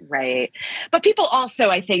 Right. But people also,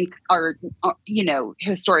 I think, are, you know,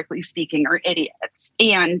 historically speaking, are idiots.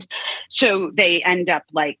 And so they end up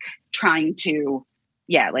like trying to,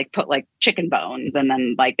 like put like chicken bones and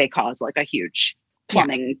then like they cause like a huge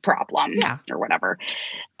plumbing problem or whatever.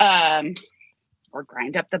 Or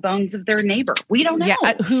grind up the bones of their neighbor. We don't know. Yeah,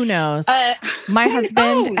 who knows? My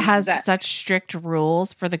husband has knows? such strict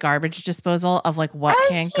rules for the garbage disposal of like what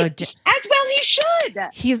can't go down. As well he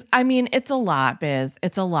should. It's a lot, Biz.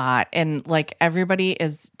 It's a lot. And like everybody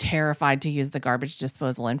is terrified to use the garbage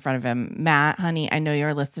disposal in front of him. Matt, honey, I know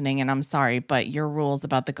you're listening and I'm sorry, but your rules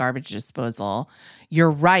about the garbage disposal,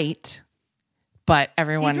 you're right. But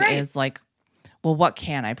everyone is like, well, what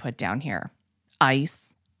can I put down here? Ice.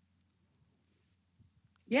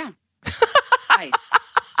 Yeah. Nice.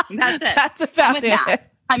 That's it. That's about it.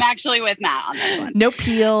 Matt. I'm actually with Matt on this one. No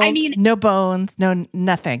peels. No bones. No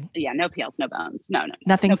nothing. Yeah, no peels, no bones. No.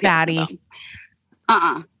 Nothing no peels, fatty.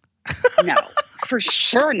 No, no, for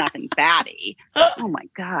sure nothing fatty. Oh my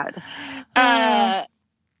God.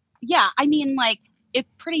 Yeah, I mean, like,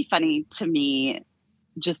 it's pretty funny to me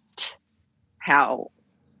just how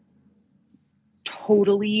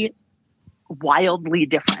totally wildly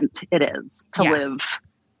different it is to live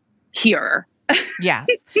here. Yes.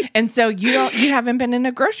 And so you haven't been in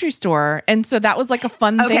a grocery store. And so that was like a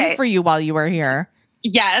fun thing for you while you were here.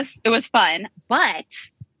 Yes, it was fun, but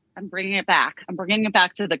I'm bringing it back. I'm bringing it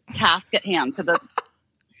back to the task at hand, to the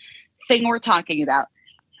thing we're talking about.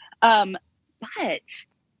 But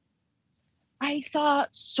I saw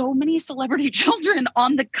so many celebrity children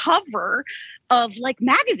on the cover of like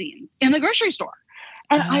magazines in the grocery store.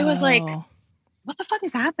 And I was like, what the fuck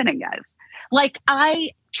is happening, guys? Like,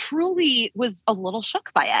 I truly was a little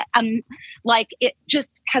shook by it. Like, it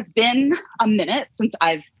just has been a minute since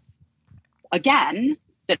I've been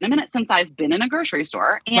in a grocery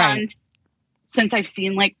store. And since I've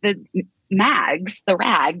seen like the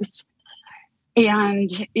rags.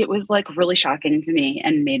 And it was like really shocking to me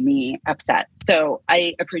and made me upset. So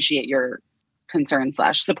I appreciate your concern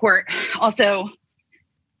 / support. Also,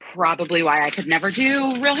 probably why I could never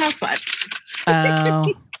do Real Housewives.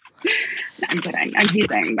 Oh. No, I'm kidding. I'm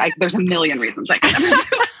teasing. There's a million reasons I could never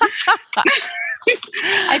do.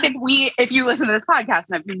 I think if you listen to this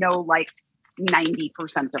podcast, and I know like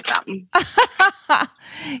 90% of them.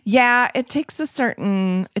 Yeah, it takes a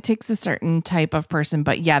certain type of person,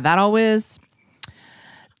 but yeah, I always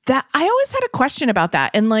had a question about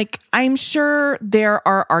that. And like, I'm sure there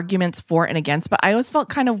are arguments for and against, but I always felt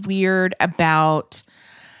kind of weird about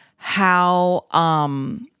how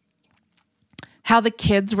the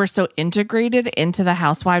kids were so integrated into the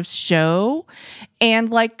Housewives show. And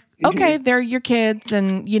like, okay, they're your kids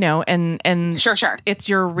and, you know, and sure. It's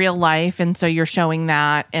your real life. And so you're showing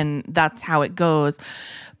that and that's how it goes.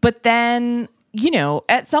 But then, you know,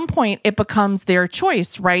 at some point it becomes their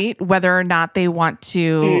choice, right? Whether or not they want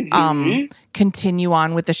to continue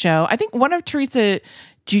on with the show. I think one of Teresa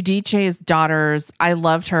Giudice's daughters, I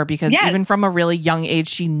loved her because even from a really young age,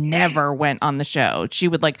 she never went on the show. She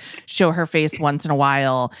would like show her face once in a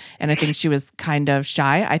while. And I think she was kind of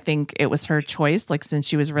shy. I think it was her choice, like since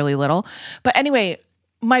she was really little. But anyway,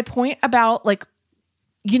 my point about like,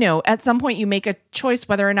 you know, at some point you make a choice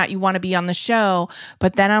whether or not you want to be on the show.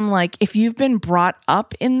 But then I'm like, if you've been brought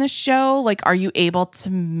up in the show, like, are you able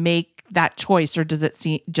to make that choice or does it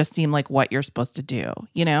just seem like what you're supposed to do,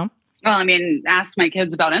 you know? Well, I mean, ask my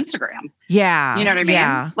kids about Instagram. Yeah. You know what I mean?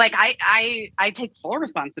 Yeah. Like, I take full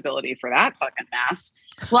responsibility for that fucking mess.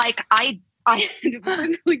 Like, I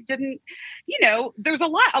personally didn't, you know, there's a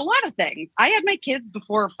lot of things. I had my kids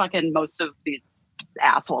before fucking most of these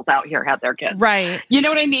assholes out here had their kids. Right. You know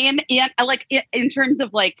what I mean? And like, in terms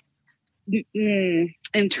of like, in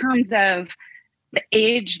terms of the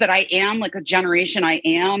age that I am, like a generation I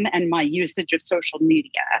am, and my usage of social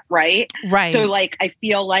media, right? Right. So like, I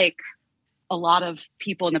feel like a lot of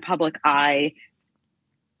people in the public eye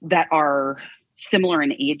that are similar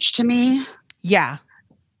in age to me,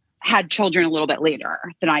 had children a little bit later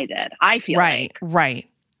than I did. I feel like. Right.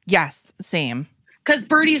 Yes. Same. Because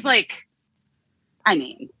Birdie's like, I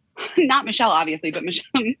mean, not Michelle, obviously, but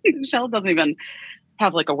Michelle doesn't even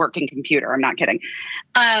have like a working computer. I'm not kidding.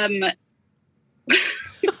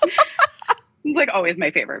 It's like always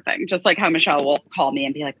my favorite thing. Just like how Michelle will call me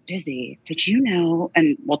and be like, Busy, did you know?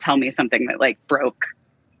 And will tell me something that like broke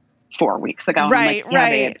 4 weeks ago. And I'm Right, like, yeah,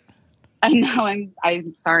 right. babe. I know.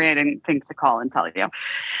 I'm sorry. I didn't think to call and tell you.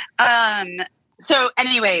 So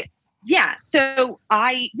anyway, yeah. So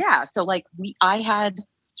I had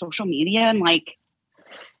social media and like,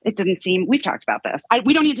 it didn't seem, we've talked about this.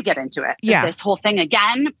 We don't need to get into it. Yeah. This whole thing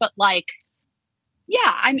again, but like,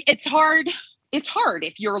 yeah, it's hard. It's hard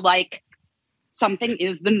if you're like, something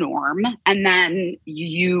is the norm. And then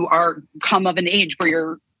you are come of an age where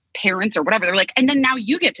your parents or whatever, they're like, and then now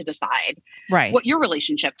you get to decide Right. what your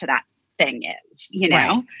relationship to that thing is, you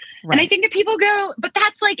know? Right. And I think that people go, but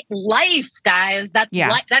that's like life, guys. That's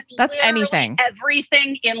Yeah. that's That's literally anything.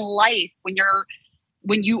 everything in life.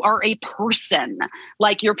 When you are a person,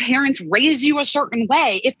 like your parents raise you a certain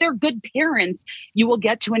way. If they're good parents, you will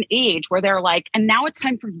get to an age where they're like, and now it's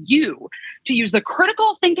time for you to use the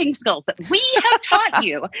critical thinking skills that we have taught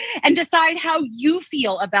you and decide how you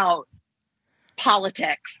feel about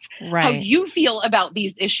politics, how Right. you feel about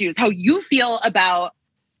these issues, how you feel about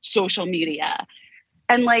social media.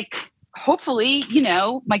 And like, hopefully, you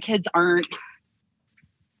know, my kids aren't,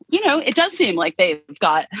 you know, it does seem like they've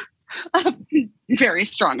got very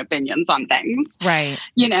strong opinions on things, Right.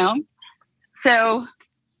 you know? So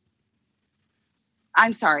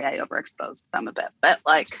I'm sorry I overexposed them a bit, but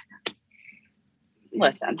like,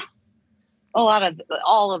 listen, all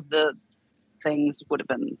of the things would have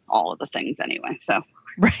been all of the things anyway. So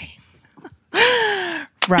Right.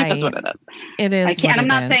 that's Right. what it is. It is. I can't, what I'm it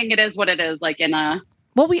not is. saying it is what it is, like in a,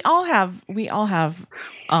 Well, we all have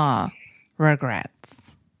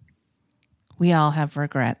regrets. We all have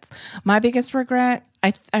regrets. My biggest regret,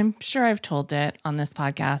 I'm sure I've told it on this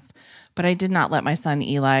podcast, but I did not let my son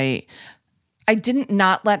Eli, I didn't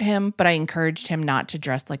not let him, but I encouraged him not to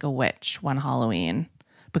dress like a witch one Halloween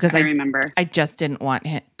because I I remember. I just didn't want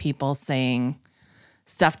people saying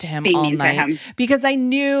stuff to him Being all mean to night him. because I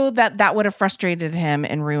knew that would have frustrated him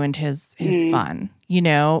and ruined his fun, you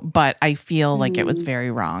know, but I feel like it was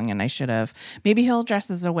very wrong and I should have. Maybe he'll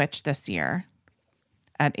dress as a witch this year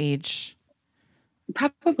at age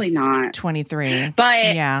Probably not. 23.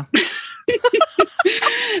 But Yeah.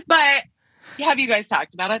 but have you guys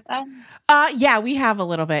talked about it though? Yeah, we have a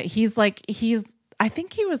little bit. I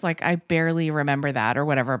think he was like, I barely remember that or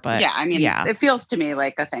whatever, but Yeah, I mean, yeah. it feels to me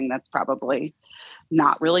like a thing that's probably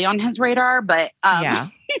not really on his radar, but Yeah.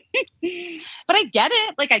 but I get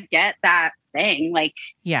it. Like I get that thing. Like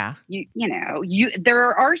Yeah. you know,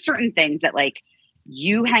 there are certain things that like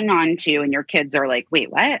you hang on to and your kids are like,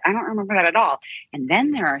 wait, what? I don't remember that at all. And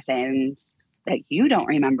then there are things that you don't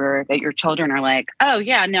remember that your children are like, oh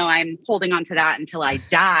yeah, no, I'm holding on to that until I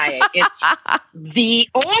die. It's the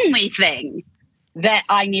only thing that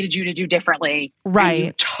I needed you to do differently. And Right.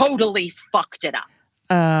 you totally fucked it up.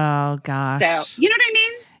 Oh gosh. So, you know what I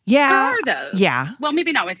mean? yeah. There are those. Yeah. Well,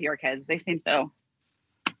 maybe not with your kids. They seem so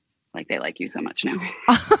like they like you so much now.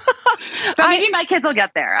 But maybe my kids will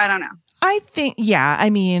get there. I don't know. I think, yeah,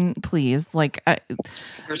 I mean, please, like,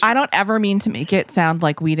 I don't ever mean to make it sound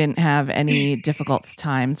like we didn't have any difficult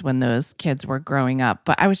times when those kids were growing up.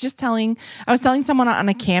 But I was telling someone on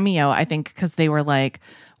a Cameo, I think, because they were like,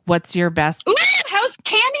 what's your best? Ooh, how's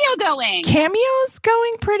Cameo going? Cameo's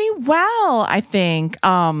going pretty well, I think.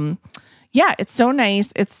 Yeah, it's so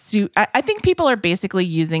nice. I think people are basically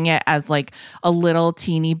using it as like a little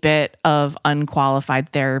teeny bit of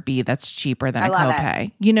unqualified therapy that's cheaper than I a love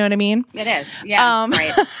copay. You know what I mean? It is. Yeah.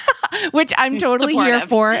 Right. Which I'm totally here Supportive.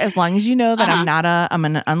 for, as long as you know that Uh-huh. I'm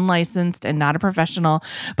an unlicensed and not a professional.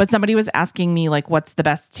 But somebody was asking me like, what's the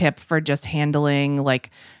best tip for just handling like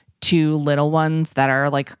 2 little ones that are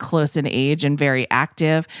like close in age and very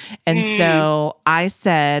active. And so I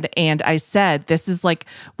said, this is like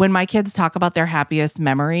when my kids talk about their happiest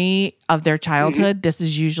memory of their childhood, this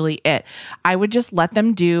is usually it. I would just let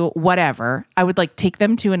them do whatever. I would like take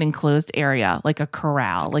them to an enclosed area, like a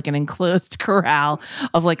corral, like an enclosed corral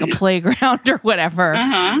of like a playground or whatever,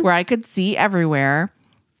 where I could see everywhere.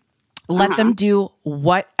 Let them do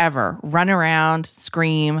whatever, run around,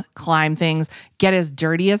 scream, climb things, get as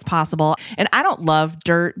dirty as possible. And I don't love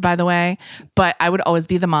dirt, by the way, but I would always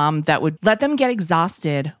be the mom that would let them get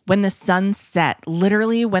exhausted when the sun set.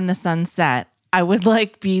 Literally when the sun set, I would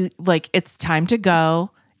like be like, it's time to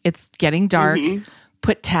go. It's getting dark.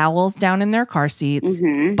 Put towels down in their car seats,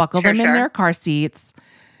 buckle them in their car seats.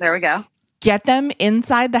 There we go. Get them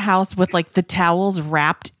inside the house with like the towels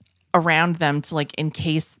wrapped around them to like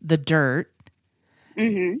encase the dirt.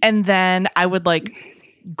 And then I would like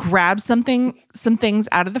grab some things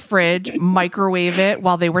out of the fridge, microwave it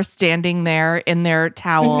while they were standing there in their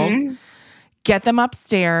towels, get them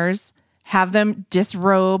upstairs, have them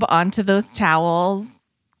disrobe onto those towels,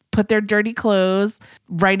 put their dirty clothes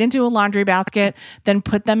right into a laundry basket, then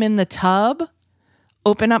put them in the tub,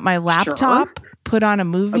 open up my laptop, put on a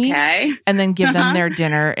movie, and then give them their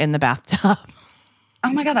dinner in the bathtub.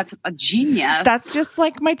 Oh my God, that's a genius. That's just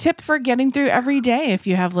like my tip for getting through every day if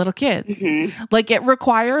you have little kids. Mm-hmm. Like it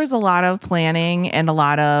requires a lot of planning and a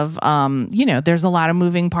lot of, there's a lot of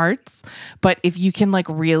moving parts. But if you can like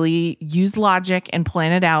really use logic and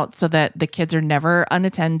plan it out so that the kids are never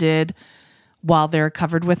unattended while they're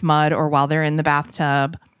covered with mud or while they're in the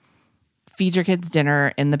bathtub, feed your kids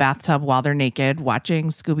dinner in the bathtub while they're naked, watching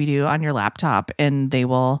Scooby-Doo on your laptop, and they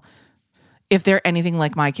will... If they're anything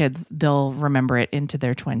like my kids, they'll remember it into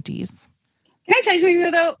their 20s. Can I tell you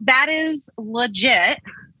something, though? That is legit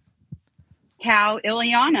how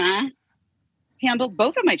Ileana handled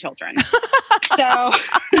both of my children. So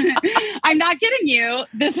I'm not kidding you.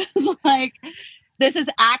 This is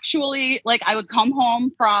actually like I would come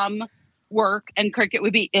home from work and Cricket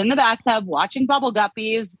would be in the bathtub watching Bubble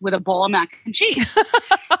Guppies with a bowl of mac and cheese.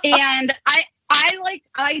 And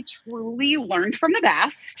I truly learned from the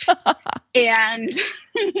best, and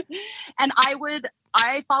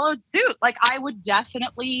I followed suit. Like I would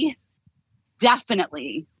definitely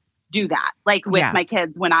do that. Like with my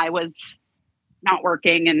kids when I was not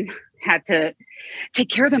working and had to take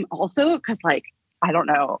care of them also. Cause like, I don't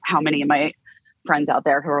know how many of my friends out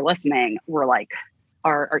there who are listening were like,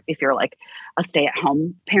 or if you're like a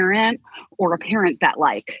stay-at-home parent or a parent that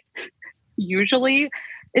like usually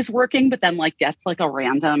is working, but then like gets like a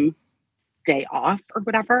random day off or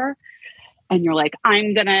whatever. And you're like,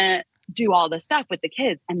 I'm going to do all this stuff with the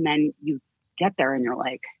kids. And then you get there and you're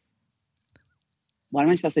like, what am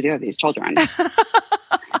I supposed to do with these children?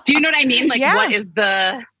 Do you know what I mean? Like, what is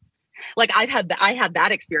like, I had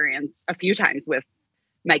that experience a few times with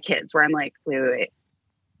my kids where I'm like, wait.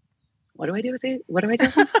 What do I do with these? What do I do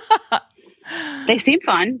with them? They seem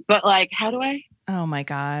fun, but like, Oh my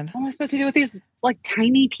God. What am I supposed to do with these like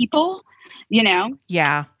tiny people, you know?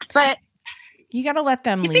 Yeah. But you got to let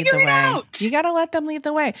them lead the way. You got to let them lead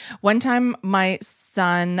the way. One time my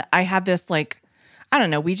son, I had this like, I don't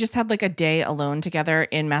know, we just had like a day alone together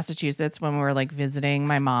in Massachusetts when we were like visiting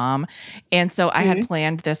my mom. And so I had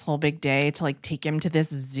planned this whole big day to like take him to this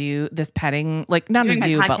zoo, this petting, like not a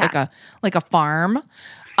zoo, but like a farm.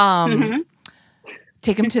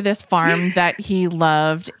 Take him to this farm that he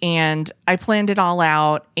loved, and I planned it all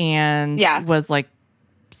out and was like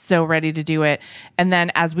so ready to do it. And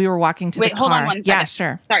then as we were walking to the car, hold on one second. Yeah,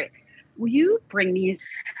 sure. Sorry. Will you bring these?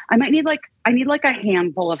 I need like a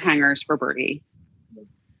handful of hangers for Birdie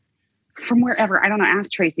from wherever. I don't know.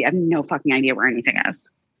 Ask Tracy. I have no fucking idea where anything is.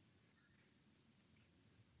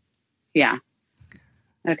 Yeah.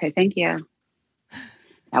 Okay. Thank you.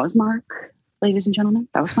 That was Mark. Ladies and gentlemen,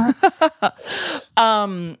 that was Mark.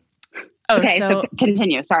 Okay, so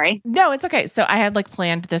continue. Sorry. No, it's okay. So I had like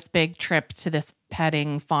planned this big trip to this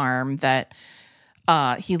petting farm that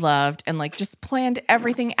he loved, and like just planned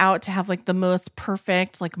everything out to have like the most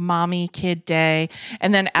perfect like mommy kid day.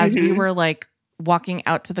 And then as we were like walking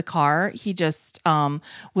out to the car, he just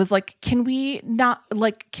was like, can we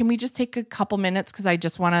just take a couple minutes because I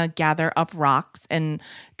just want to gather up rocks and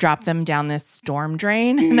drop them down this storm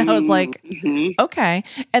drain? And I was like, okay.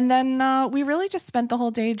 And then we really just spent the whole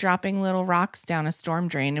day dropping little rocks down a storm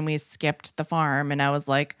drain, and we skipped the farm. And I was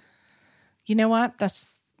like, you know what?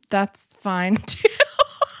 That's fine too.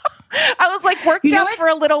 I was like worked up for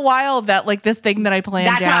a little while that like this thing that I planned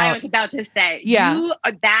out. That's what I was about to say. Yeah.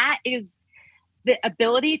 That is the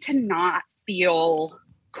ability to not feel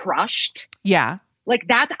crushed. Yeah. Like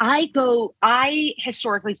that, I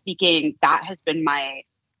historically speaking, that has been my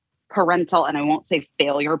parental, and I won't say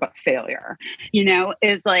failure, but failure,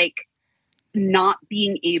 is like not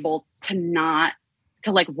being able to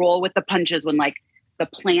like roll with the punches when like the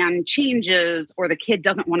plan changes or the kid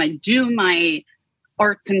doesn't want to do my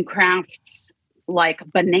arts and crafts like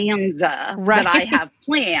bonanza that I have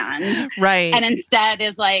planned. Right. And instead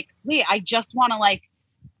is like, wait, I just want to like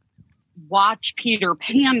watch Peter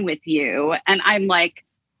Pan with you. And I'm like,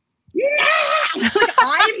 no, like,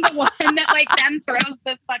 I'm the one that like then throws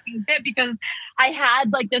this fucking fit because I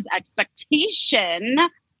had like this expectation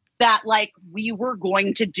that like we were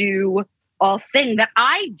going to do a thing that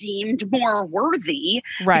I deemed more worthy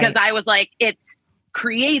because I was like, it's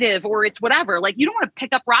creative or it's whatever. Like you don't want to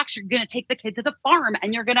pick up rocks. You're going to take the kid to the farm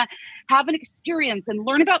and you're going to have an experience and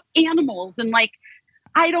learn about animals and like,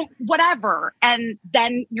 whatever. And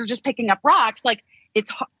then you're just picking up rocks. Like it's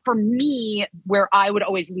for me where I would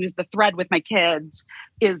always lose the thread with my kids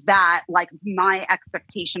is that like my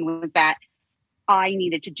expectation was that I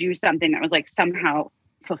needed to do something that was like somehow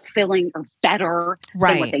fulfilling or better than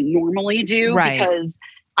Right. what they normally do Right. because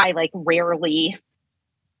I like rarely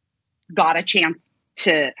got a chance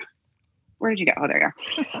to. Where'd you go? Oh, there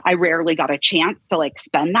you are. I rarely got a chance to like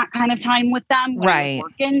spend that kind of time with them when I Right.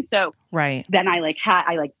 was working. So Right. then I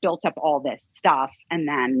built up all this stuff, and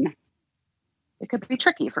then it could be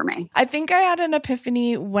tricky for me. I think I had an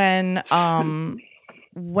epiphany when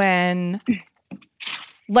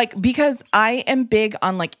like, because I am big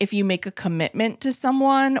on like, if you make a commitment to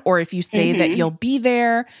someone or if you say that you'll be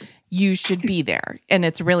there, you should be there. And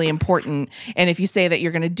it's really important. And if you say that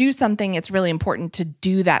you're going to do something, it's really important to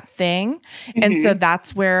do that thing. And so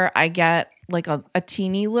that's where I get like a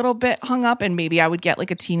teeny little bit hung up, and maybe I would get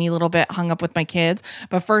like a teeny little bit hung up with my kids.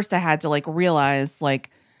 But first I had to like realize like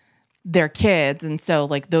they're kids. And so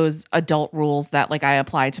like those adult rules that like I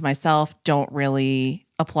apply to myself don't really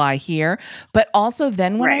apply here. But also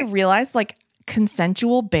then when I realized like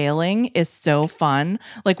consensual bailing is so fun.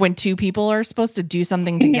 Like when two people are supposed to do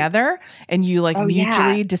something together and you like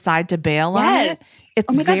mutually decide to bail on it. It's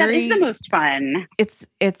oh my God, that very, is the most fun.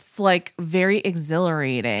 it's like very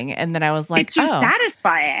exhilarating. And then I was like, It's so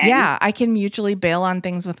satisfying. yeah, I can mutually bail on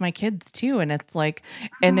things with my kids too. And it's like,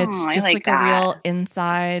 and it's I just like that. a real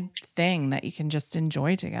inside thing that you can just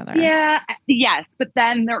enjoy together. Yeah. Yes. But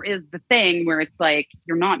then there is the thing where it's like,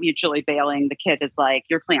 you're not mutually bailing. The kid is like,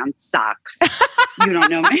 your plan sucks. You don't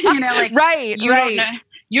know me. You know, like,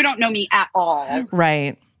 you don't know me at all.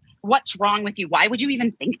 Right. What's wrong with you? Why would you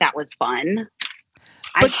even think that was fun?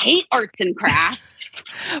 I hate arts and crafts.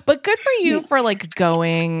 But good for you for like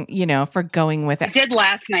going, for going with I it. did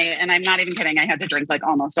last night, and I'm not even kidding. I had to drink like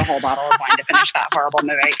almost a whole bottle of wine to finish that horrible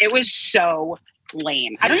movie. It was so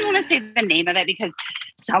lame. I don't even want to say the name of it because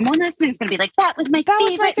someone listening is going to be like, that was my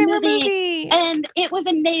favorite movie. And it was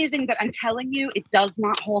amazing. But I'm telling you, it does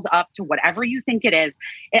not hold up to whatever you think it is.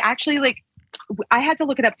 It actually, like, I had to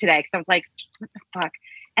look it up today because I was like, what the fuck?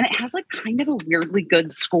 And it has like kind of a weirdly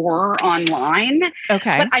good score online.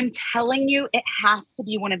 Okay. But I'm telling you, it has to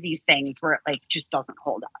be one of these things where it like just doesn't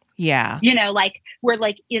hold up. Yeah. Like we're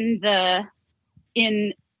like at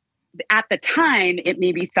the time, it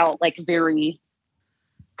maybe felt like very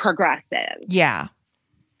progressive. Yeah.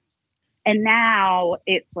 And now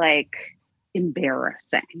it's like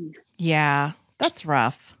embarrassing. Yeah. That's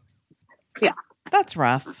rough. Yeah. That's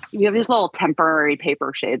rough. We have these little temporary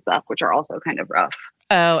paper shades up, which are also kind of rough.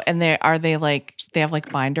 Oh, and they have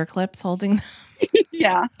like binder clips holding them?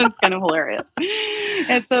 Yeah, it's kind of hilarious.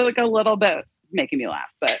 It's like a little bit making me laugh,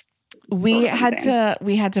 but we had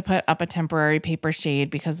to put up a temporary paper shade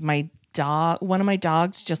because one of my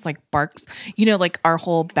dogs just like barks, like our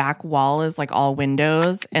whole back wall is like all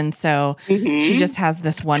windows. And so she just has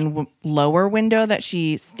this one lower window that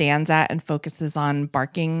she stands at and focuses on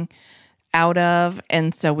barking out of.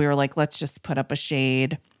 And so we were like, let's just put up a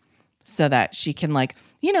shade so that she can like,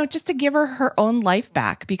 just to give her own life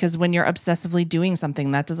back, because when you're obsessively doing something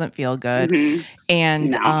that doesn't feel good.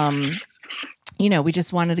 And, we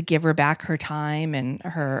just wanted to give her back her time and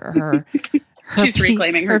her she's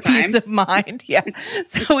reclaiming her time. Peace of mind. Yeah.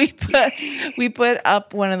 So we put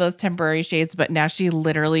up one of those temporary shades, but now she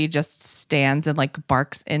literally just stands and like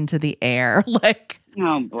barks into the air. Like,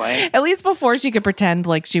 oh boy. At least before she could pretend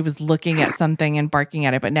like she was looking at something and barking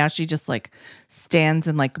at it, but now she just like stands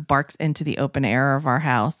and like barks into the open air of our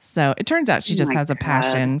house. So it turns out she just has a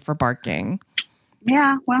passion for barking.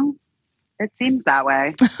 Yeah, well, it seems that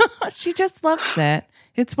way. She just loves it.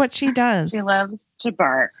 It's what she does. She loves to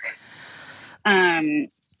bark.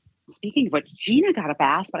 Speaking of which, Gina got a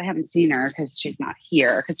bath, but I haven't seen her because she's not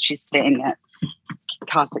here because she's staying at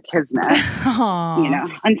Casa Kismet.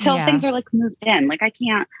 Until things are like moved in. Like I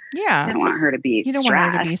can't. Yeah, I don't want her to be. You don't stressed.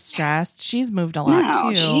 want her to be stressed. She's moved a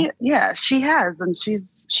lot too. She has, and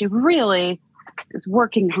she really is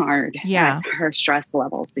working hard. At her stress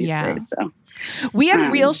levels these days. So. We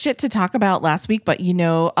had real shit to talk about last week, but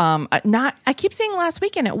I keep saying last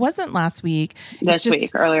week and it wasn't last week.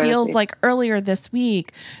 Earlier this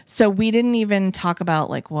week. So we didn't even talk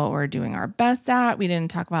about like what we're doing our best at. We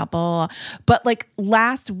didn't talk about blah. But like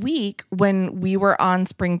last week when we were on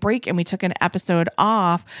spring break and we took an episode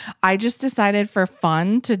off, I just decided for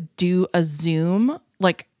fun to do a Zoom.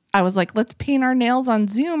 Like I was like, let's paint our nails on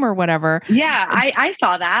Zoom or whatever. Yeah, I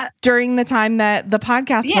saw that. During the time that the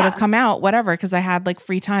podcast would have come out, whatever, because I had like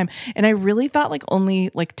free time. And I really thought like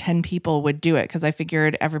only like 10 people would do it because I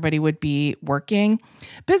figured everybody would be working.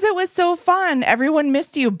 Because it was so fun. Everyone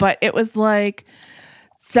missed you. But it was like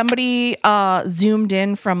somebody Zoomed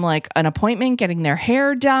in from like an appointment getting their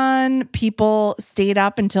hair done. People stayed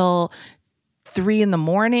up until 3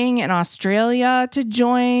 a.m. in Australia to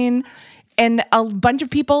join. and a bunch of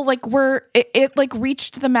people like it like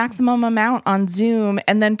reached the maximum amount on Zoom,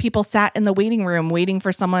 and then people sat in the waiting room waiting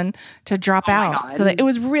for someone to drop out. God. So that it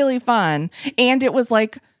was really fun, and it was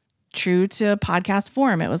like true to podcast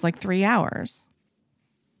form. It was like 3 hours.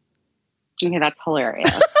 Okay, that's hilarious.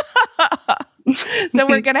 So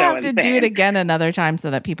we're gonna So have to do insane. it again another time so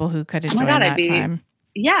that people who couldn't join God, that time.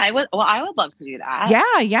 Yeah, I would. Well, I would love to do that.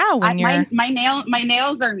 Yeah. When you're my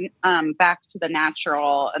nails are back to the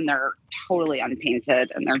natural, and they're totally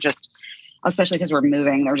unpainted, and they're just, especially because we're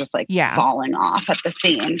moving, they're just like falling off at the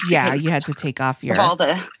seams. yeah, because you had to take off of your all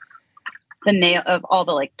the nail of all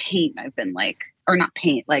the like paint I've been like, or not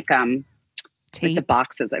paint, like like tape. the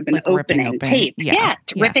boxes I've been Like ripping opening open. tape. Yeah.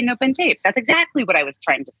 Ripping open tape. That's exactly what I was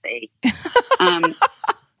trying to say.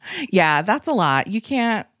 Yeah, that's a lot. You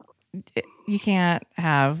can't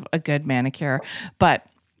have a good manicure, but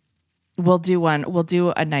we'll do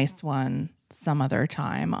a nice one some other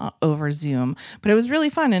time over Zoom. But it was really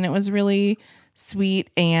fun, and it was really sweet.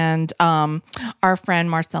 And our friend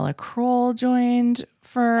Marcella Kroll joined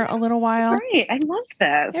for a little while. Great. I love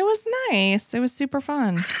this. It was nice. It was super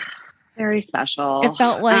fun. Very special. It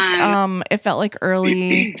felt like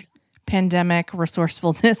early pandemic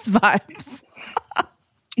resourcefulness vibes.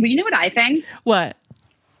 Well, you know what I think? What?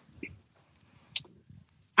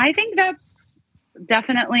 I think that's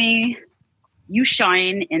definitely, you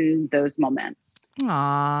shine in those moments.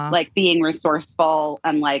 Aw. Like being resourceful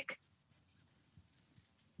and like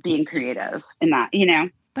being creative in that, you know?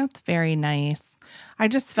 That's very nice. I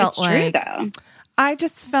just felt It's true, like though. I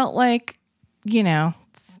just felt like, you know,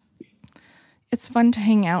 it's fun to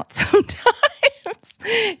hang out sometimes.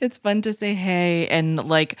 It's fun to say hey, and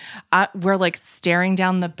like we're like staring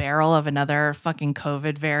down the barrel of another fucking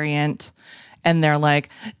COVID variant, and they're like,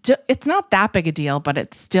 it's not that big a deal, but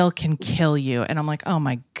it still can kill you. And I'm like, oh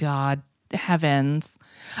my God, heavens.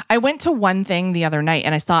 I went to one thing the other night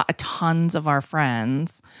and I saw tons of our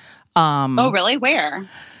friends. Oh, really? Where?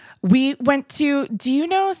 We went to, do you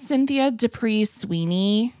know Cynthia Dupree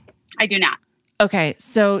Sweeney? I do not. Okay,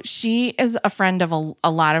 so she is a friend of a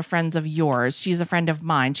lot of friends of yours. She's a friend of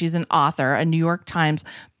mine. She's an author, a New York Times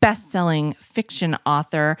best-selling fiction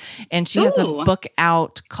author, and she has a book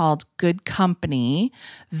out called Good Company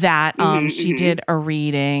that she did a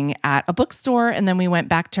reading at a bookstore, and then we went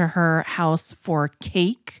back to her house for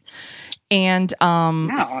cake. And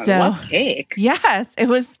I love cake. Yes, it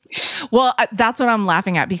was. Well, that's what I'm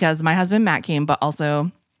laughing at, because my husband Matt came, but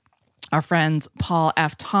also our friends Paul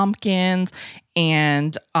F. Tompkins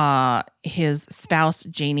and his spouse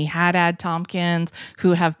Janie Haddad Tompkins,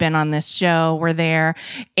 who have been on this show, were there.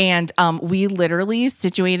 And we literally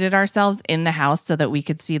situated ourselves in the house so that we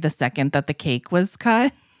could see the second that the cake was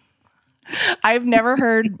cut. I've never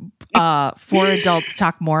heard 4 adults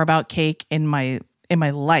talk more about cake in my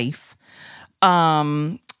life.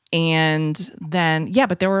 And then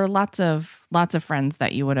but there were lots of friends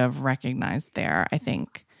that you would have recognized there, I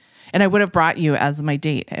think. And I would have brought you as my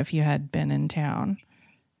date if you had been in town.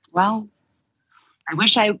 Well, I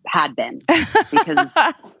wish I had been, because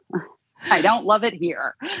I don't love it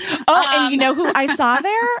here. Oh, and you know who I saw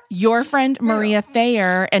there? Your friend Maria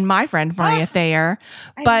Thayer and my friend Maria Thayer.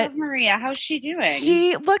 I But love Maria. How's she doing?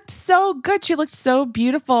 she looked so good. She looked so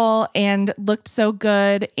beautiful and looked so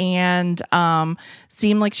good, and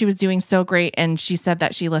seemed like she was doing so great. And she said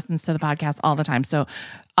that she listens to the podcast all the time. So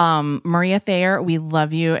Maria Thayer, we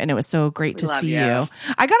love you, and it was so great to see you.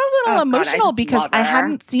 I got a little emotional because I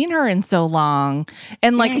hadn't seen her in so long.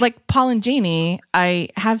 And like Paul and Janie, I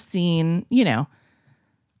have seen, you know,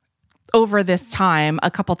 over this time a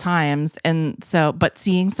couple times. And so, but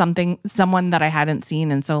seeing someone that I hadn't seen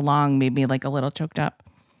in so long made me like a little choked up.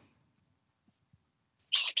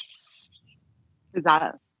 Is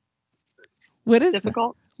that What is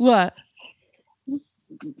difficult? What?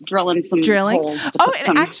 Drilling some holes. To Oh, put and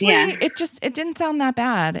some, actually, it didn't sound that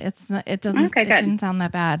bad. It didn't sound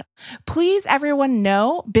that bad. Please, everyone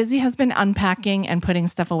know, Busy has been unpacking and putting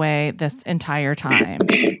stuff away this entire time.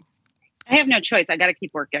 I have no choice. I got to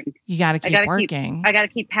keep working. You got to keep working. I got to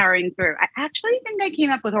keep powering through. I actually think I came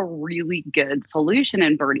up with a really good solution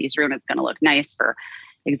in Birdie's room. It's going to look nice for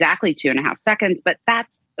exactly 2.5 seconds, but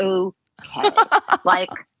that's okay. Like,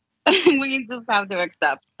 we just have to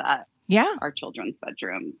accept that. Yeah. Our children's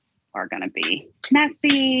bedrooms are going to be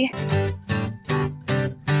messy.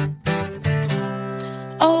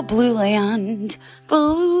 Oh, Blue Land,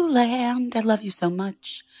 I love you so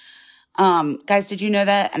much. Guys, did you know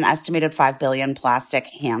that an estimated 5 billion plastic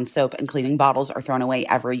hand soap and cleaning bottles are thrown away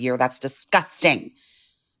every year? That's disgusting.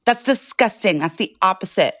 That's disgusting. That's the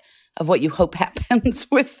opposite of what you hope happens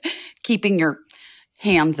with keeping your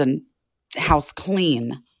hands and house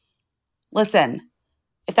clean. Listen,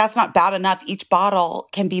 if that's not bad enough, each bottle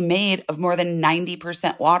can be made of more than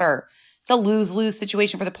 90% water. It's a lose-lose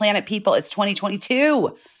situation for the planet, people. It's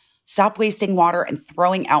 2022. Stop wasting water and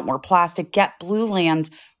throwing out more plastic. Get Blue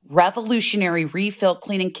Land's revolutionary refill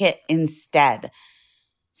cleaning kit instead.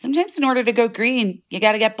 Sometimes in order to go green, you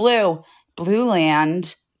got to get blue. Blue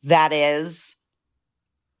Land, that is.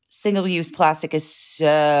 Single-use plastic is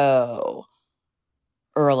so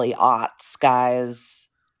early aughts, guys.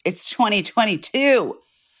 It's 2022.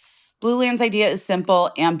 Blue Land's idea is simple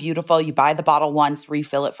and beautiful. You buy the bottle once,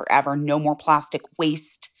 refill it forever. No more plastic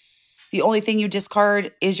waste. The only thing you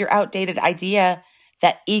discard is your outdated idea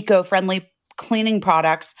that eco-friendly cleaning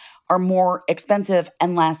products are more expensive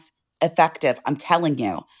and less effective. I'm telling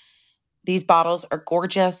you. These bottles are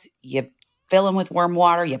gorgeous. You fill them with warm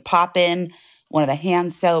water. You pop in one of the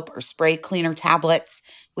hand soap or spray cleaner tablets.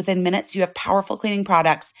 Within minutes, you have powerful cleaning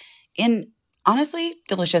products in, honestly,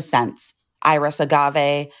 delicious scents. Iris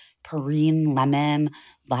agave, perrine lemon,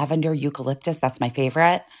 lavender eucalyptus. That's my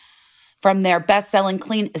favorite. From their best-selling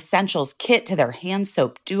Clean Essentials kit to their hand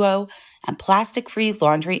soap duo and plastic-free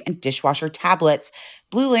laundry and dishwasher tablets,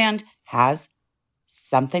 Blue Land has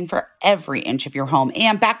something for every inch of your home.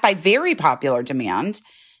 And backed by very popular demand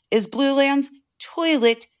is Blue Land's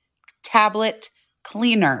toilet tablet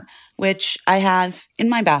cleaner, which I have in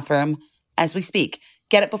my bathroom as we speak.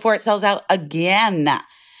 Get it before it sells out again.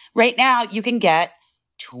 Right now, you can get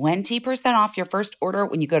 20% off your first order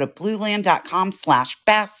when you go to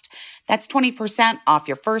blueland.com/best. That's 20% off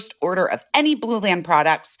your first order of any Blue Land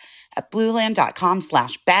products at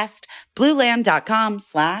blueland.com/best.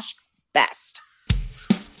 Blueland.com/best.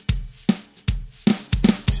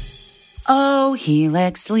 Oh,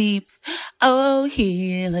 Helix Sleep. Oh,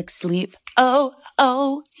 Helix Sleep.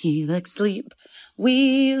 Oh, Helix Sleep.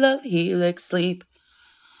 We love Helix Sleep.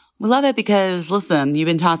 We love it because, listen, you've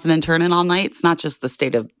been tossing and turning all night. It's not just the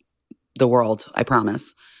state of the world, I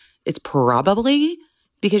promise. It's probably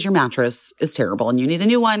because your mattress is terrible and you need a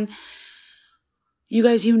new one. You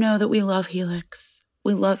guys, you know that we love Helix.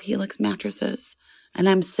 We love Helix mattresses. And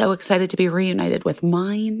I'm so excited to be reunited with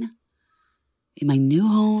mine in my new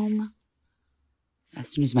home. As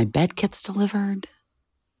soon as my bed gets delivered,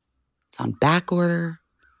 it's on back order.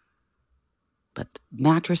 But the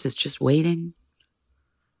mattress is just waiting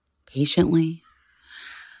patiently.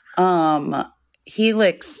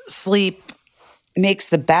 Helix Sleep makes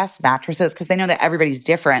the best mattresses because they know that everybody's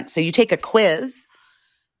different. So you take a quiz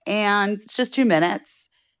and it's just 2 minutes.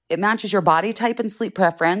 It matches your body type and sleep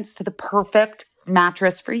preference to the perfect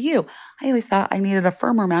mattress for you. I always thought I needed a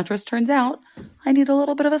firmer mattress. Turns out I need a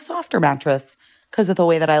little bit of a softer mattress because of the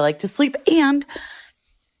way that I like to sleep. And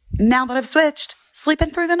now that I've switched, sleeping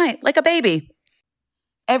through the night like a baby.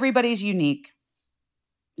 Everybody's unique.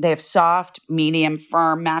 They have soft, medium,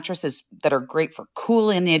 firm mattresses that are great for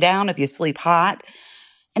cooling you down if you sleep hot.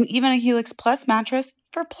 And even a Helix Plus mattress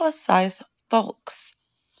for plus size folks.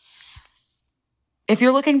 If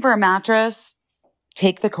you're looking for a mattress,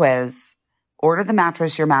 take the quiz. Order the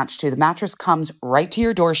mattress you're matched to. The mattress comes right to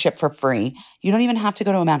your door, shipped for free. You don't even have to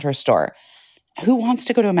go to a mattress store. Who wants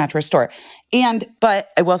to go to a mattress store? But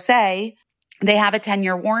I will say, they have a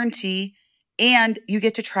 10-year warranty and you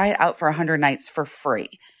get to try it out for 100 nights for free.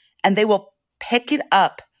 And they will pick it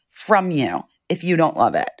up from you if you don't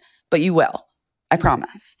love it. But you will. I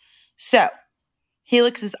promise. So,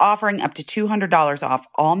 Helix is offering up to $200 off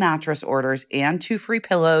all mattress orders and 2 free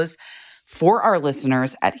pillows for our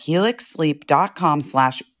listeners at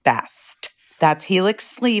helixsleep.com/best. That's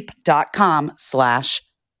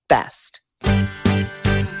helixsleep.com/best.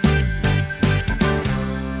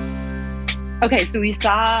 Okay, so we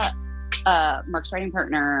saw Mark's writing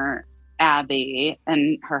partner, Abby,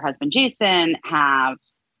 and her husband, Jason, have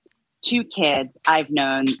 2 kids. I've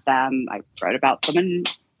known them. I wrote about them in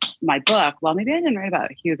my book. Well, maybe I didn't write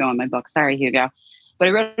about Hugo in my book. Sorry, Hugo. But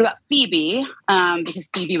I wrote about Phoebe because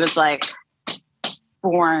Phoebe was like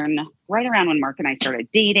born right around when Mark and I started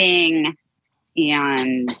dating.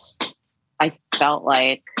 And I felt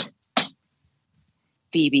like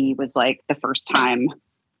Phoebe was like the first time.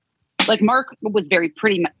 Like Mark was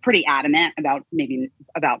pretty adamant about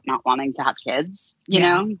not wanting to have kids, you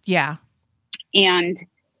know? Yeah. And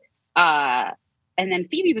then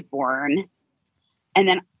Phoebe was born and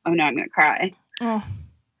then, oh no, I'm going to cry. Oh.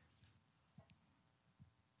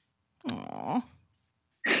 Aww.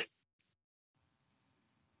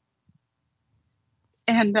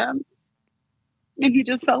 And he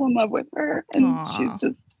just fell in love with her and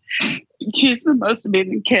Aww. she's the most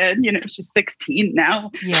amazing kid. You know, she's 16 now.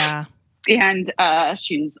 Yeah. And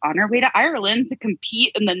she's on her way to Ireland to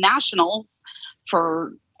compete in the nationals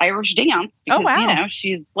for Irish dance Oh, because, wow. you know,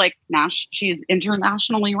 she's like, she's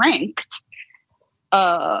internationally ranked.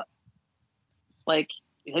 It's like,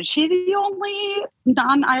 is she the only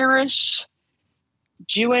non-Irish,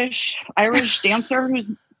 Jewish, Irish dancer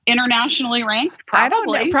who's internationally ranked? Probably. I don't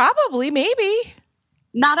know. Probably, maybe.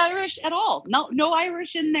 Not Irish at all. No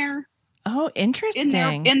Irish in their Oh,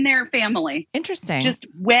 interesting. in their family. Interesting. Just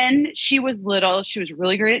when she was little, she was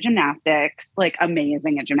really great at gymnastics, like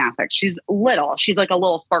amazing at gymnastics. She's little. She's like a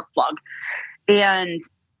little spark plug. And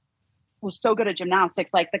was so good at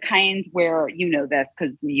gymnastics, like the kind where, you know this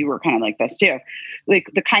because you were kind of like this too,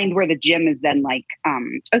 like the kind where the gym is then like,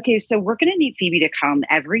 okay, so we're going to need Phoebe to come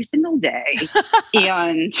every single day.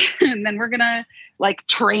 and then we're going to like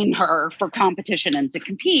train her for competition and to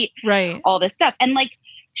compete, right. all this stuff. And like,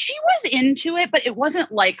 she was into it, but it wasn't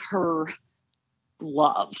like her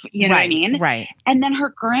love, you know what I mean? Right. And then her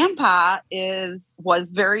grandpa was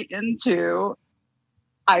very into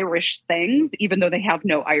Irish things, even though they have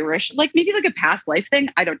no Irish, like maybe like a past life thing.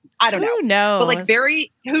 I don't know. Who knows? But like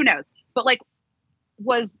who knows? But like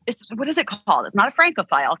what is it called? It's not a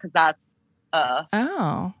Francophile because that's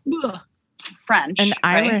French. An right?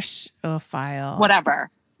 Irish-ophile. Whatever.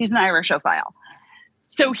 He's an Irish-ophile.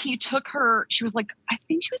 So he took her, she was like, I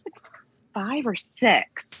think she was like 5 or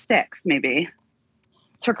 6 maybe.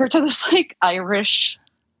 Took her to this like Irish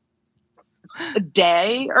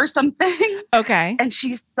day or something. Okay. And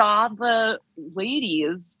she saw the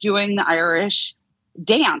ladies doing the Irish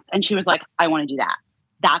dance. And she was like, I want to do that.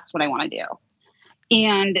 That's what I want to do.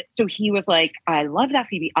 And so he was like, I love that,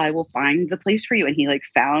 Phoebe. I will find the place for you. And he like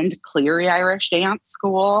found Cleary Irish Dance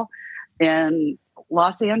School in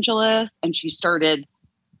Los Angeles. And she started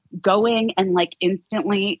going, and like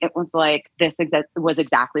instantly it was like, this was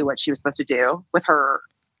exactly what she was supposed to do with her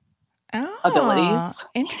abilities.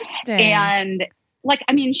 Interesting. And like,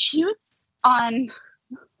 I mean, she was on,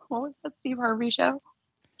 what was the Steve Harvey show?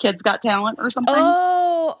 Kids Got Talent or something.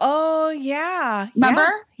 Oh, yeah. Remember?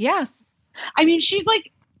 Yeah. Yes. I mean, she's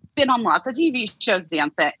like been on lots of TV shows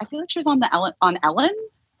dancing. I feel like she was on Ellen.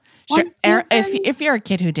 Sure. once dancing. If you're a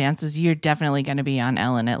kid who dances, you're definitely going to be on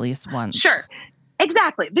Ellen at least once. Sure.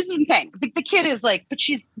 Exactly. This is what I'm saying. The kid is like,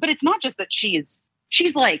 but it's not just that she's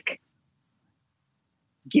like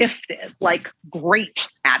gifted, like great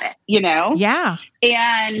at it, you know? Yeah.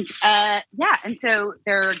 And and so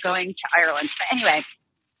they're going to Ireland. But anyway,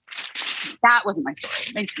 that wasn't my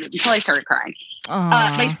story until I started crying.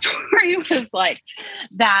 My story was like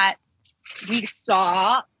that we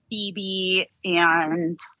saw Phoebe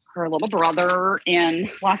and her little brother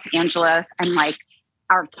in Los Angeles, and like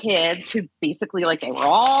our kids who basically like they were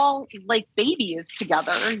all like babies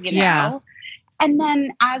together, you know? Yeah. And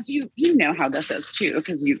then as you know how this is too,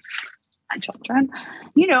 because you've had children,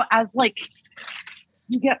 you know, as like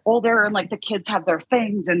you get older and like the kids have their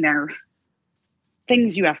things and their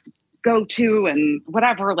things you have to go to and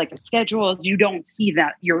whatever, like the schedules, you don't see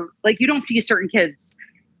that you don't see certain kids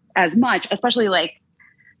as much, especially like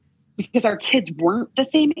because our kids weren't the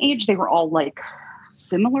same age. They were all like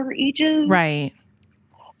similar ages. Right.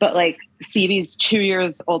 But like Phoebe's 2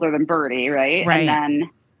 years older than Birdie, right? Right. And then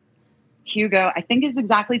Hugo, I think, is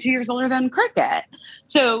exactly 2 years older than Cricket.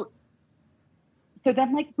 So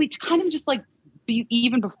then like we kind of just like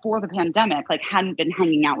even before the pandemic, like hadn't been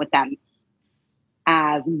hanging out with them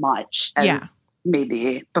as much as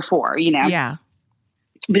maybe before, you know? Yeah.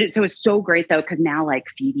 But so it's so great though, because now like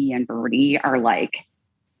Phoebe and Birdie are like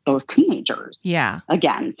both teenagers. Yeah.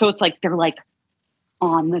 Again. So it's like they're like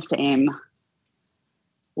on the same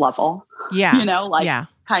level. Yeah. You know, like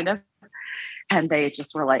kind of. And they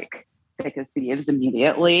just were like thick as thieves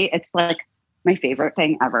immediately. It's like my favorite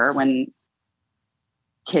thing ever when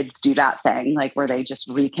kids do that thing, like where they just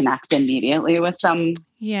reconnect immediately with some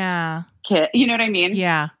kid. You know what I mean?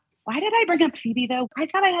 Yeah. Why did I bring up Phoebe though? I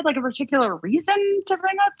thought I had like a particular reason to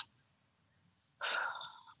bring up.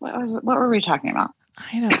 What were we talking about?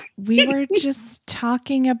 We were just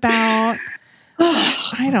talking about,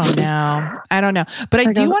 I don't know. But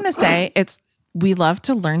I do want to say we love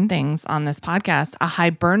to learn things on this podcast. A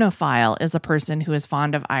hibernophile is a person who is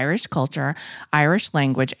fond of Irish culture, Irish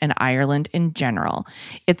language, and Ireland in general.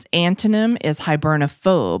 Its antonym is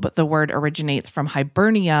hibernophobe. The word originates from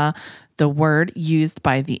Hibernia, the word used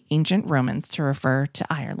by the ancient Romans to refer to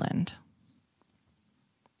Ireland.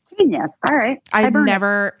 Genius. All right. I've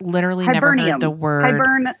never heard the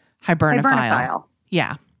word hibernophile.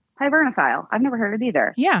 Yeah. Hibernophile. I've never heard it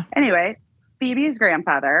either. Yeah. Anyway, Phoebe's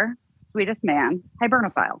grandfather, sweetest man,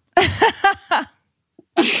 hibernophile.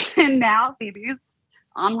 And now Phoebe's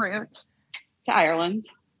en route to Ireland.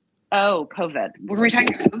 Oh, COVID. Were we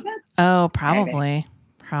talking about COVID? Oh, probably.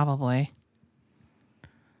 Probably.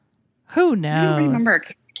 Who knows? I don't remember.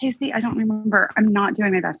 Casey, I don't remember. I'm not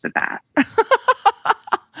doing my best at that.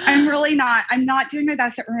 I'm really not. I'm not doing my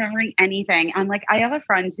best at remembering anything. And like, I have a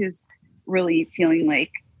friend who's really feeling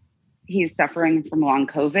like he's suffering from long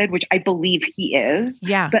COVID, which I believe he is.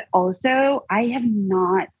 Yeah. But also, I have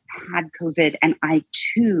not had COVID, and I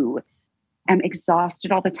too am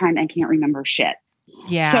exhausted all the time and can't remember shit.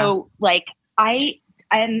 Yeah. So like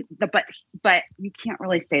but you can't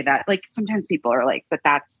really say that. Like sometimes people are like, but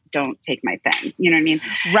don't take my thing. You know what I mean?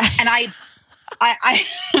 Right.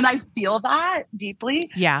 And I feel that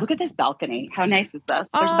deeply. Yeah. Look at this balcony. How nice is this?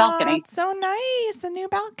 There's a balcony. It's so nice. A new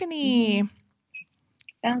balcony.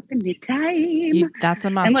 Balcony time. That's a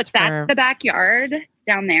must. And look, that's the backyard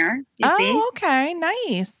down there. You see? Okay.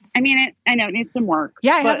 Nice. I mean, I know it needs some work.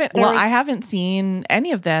 Yeah, I but haven't. Well, I haven't seen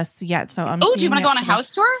any of this yet, so I'm. Oh, do you want to go on a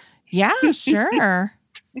house tour? Yeah, sure.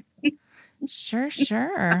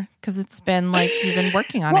 Sure. Because it's been like you've been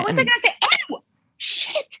working on it. What was I going to say? Oh,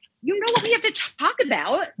 shit. You know what we have to talk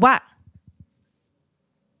about? What?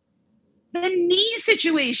 The knee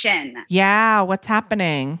situation. Yeah, what's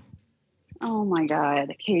happening? Oh my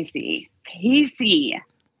God, Casey.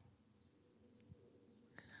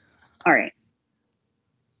 All right.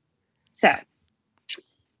 So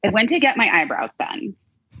I went to get my eyebrows done.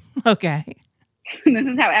 Okay. This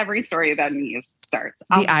is how every story about knees starts.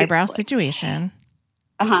 The eyebrow obviously. situation.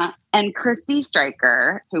 And Christy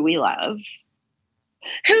Stryker, who we love,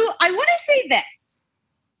 who I want to say this,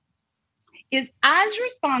 is as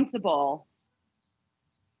responsible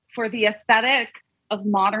for the aesthetic of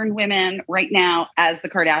modern women right now as the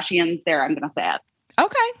Kardashians there. I'm going to say it.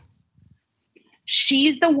 Okay.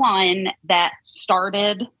 She's the one that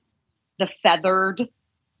started the feathered,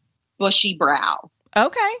 bushy brow.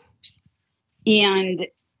 Okay. And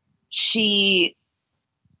she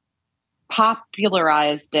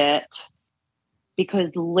popularized it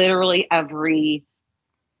because literally every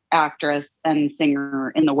actress and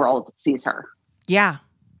singer in the world sees her. Yeah.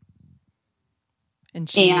 And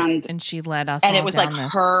she led us and all it was down like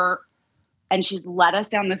this. her, and she's led us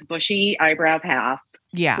down this bushy eyebrow path.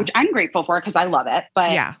 Yeah. Which I'm grateful for because I love it.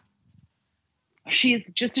 But yeah.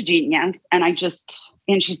 she's just a genius. And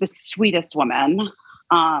she's the sweetest woman.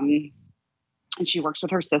 And she works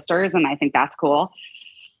with her sisters, and I think that's cool.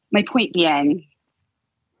 My point being,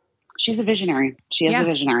 she's a visionary. She is a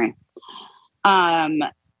visionary. And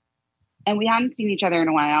we hadn't seen each other in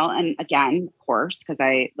a while. And again, of course, because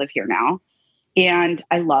I live here now. And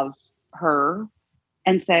I love her.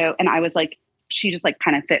 And I was like, she just like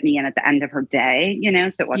kind of fit me in at the end of her day, you know?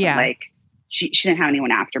 So it wasn't like she didn't have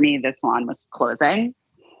anyone after me. The salon was closing.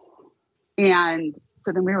 And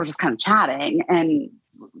so then we were just kind of chatting and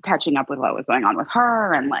catching up with what was going on with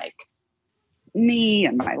her and like me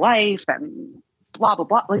and my life and blah, blah,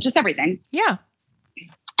 blah, like just everything. Yeah.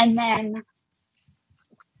 And then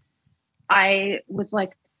I was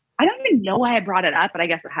like, I don't even know why I brought it up, but I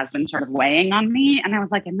guess it has been sort of weighing on me. And I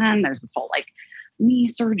was like, and then there's this whole like knee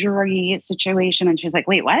surgery situation. And she was like,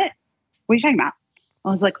 wait, what? What are you talking about?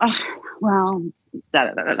 I was like, oh, well, da,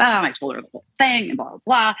 da, da, da, da. And I told her the whole thing and blah, blah,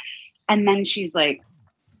 blah. And then she's like,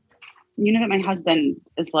 you know that my husband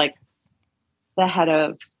is like the head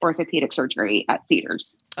of orthopedic surgery at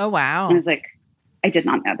Cedars. Oh, wow. And I was like, I did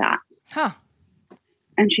not know that. Huh.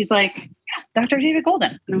 And she's like, yeah, Dr. David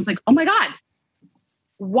Golden. And I was like, oh my God,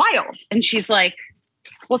 wild. And she's like,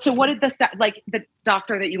 well, so what did the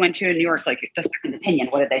doctor that you went to in New York, like the second opinion,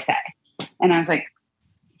 what did they say? And I was like,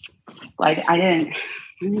 well, I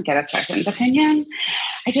didn't get a second opinion.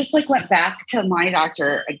 I just like went back to my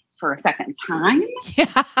doctor for a second time.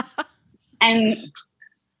 Yeah. And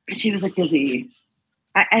she was like, Izzy,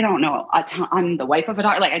 I don't know a ton. I'm the wife of a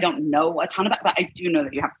doctor. Like, I don't know a ton about, but I do know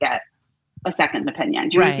that you have to get a second opinion.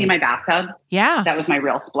 Do you want to see my bathtub? Yeah. That was my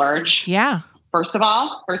real splurge. Yeah. First of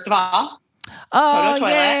all. Oh, toilet.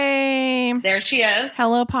 yay. There she is.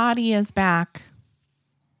 Hello Potty is back.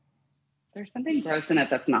 There's something gross in it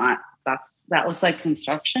that looks like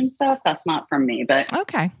construction stuff. That's not from me, but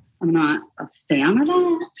Okay. I'm not a fan of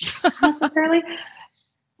that necessarily.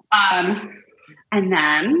 And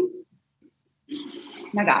then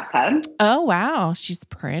my bathtub. Oh, wow. She's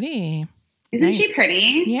pretty. Isn't she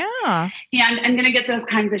pretty? Yeah. And I'm going to get those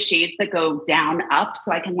kinds of shades that go down up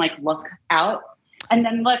so I can like look out. And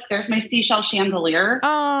then look, there's my seashell chandelier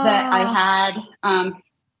that I had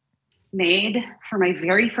made for my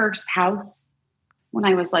very first house when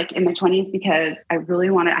I was like in my 20s, because I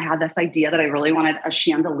had this idea that I really wanted a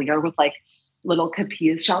chandelier with like little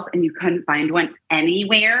capiz shells, and you couldn't find one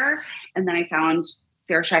anywhere. And then I found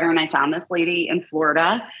Sarah Schreider and I found this lady in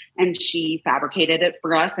Florida, and she fabricated it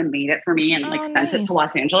for us and made it for me and sent it to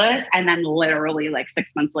Los Angeles. And then literally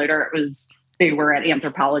 6 months later, they were at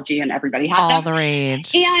Anthropology and everybody had all them. the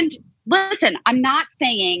rage. And listen, I'm not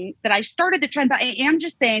saying that I started the trend, but I am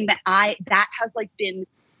just saying that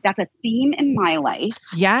that's a theme in my life.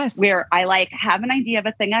 Yes. Where I have an idea of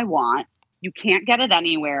a thing I want. You can't get it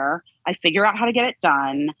anywhere. I figure out how to get it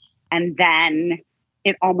done. And then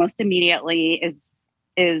it almost immediately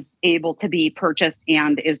is able to be purchased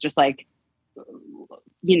and is just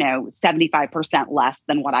 75% less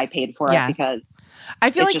than what I paid for it, because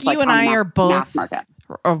I feel like you and I are both mass market.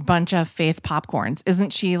 A bunch of Faith Popcorns.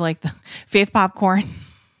 Isn't she the Faith Popcorn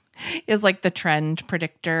is the trend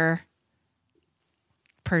predictor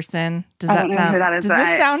person? Does I don't know who that is, does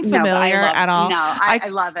this sound familiar at all? No, I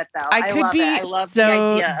love it though. I could be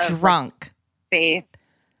so the idea of drunk.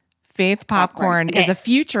 Faith Popcorn is a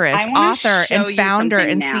futurist, author, and founder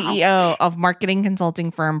and CEO of marketing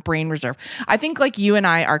consulting firm Brain Reserve. I think you and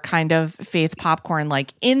I are kind of Faith Popcorn,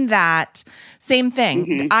 in that same thing.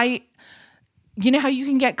 Mm-hmm. You know how you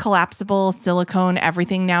can get collapsible silicone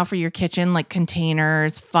everything now for your kitchen,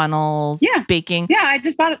 containers, funnels, baking. Yeah, I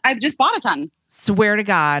just bought a ton. Swear to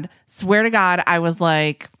God, I was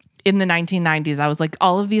in the 1990s, I was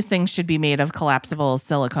all of these things should be made of collapsible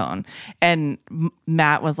silicone. And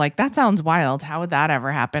Matt was that sounds wild. How would that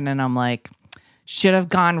ever happen? And I'm should have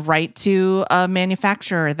gone right to a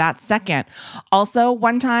manufacturer that second. Also,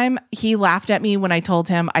 one time he laughed at me when I told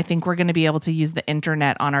him, I think we're going to be able to use the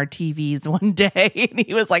internet on our TVs one day. And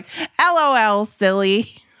he was LOL, silly.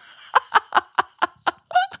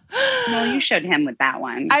 No, you showed him with that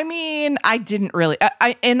one. I mean, I didn't really.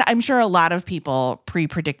 And I'm sure a lot of people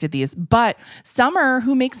pre-predicted these, but Summer,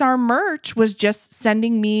 who makes our merch, was just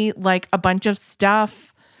sending me a bunch of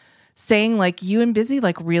stuff saying you and Busy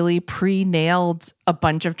really pre-nailed a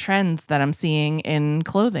bunch of trends that I'm seeing in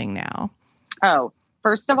clothing now. Oh,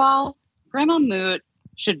 first of all, Grandma Moot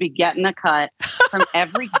should be getting a cut from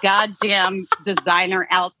every goddamn designer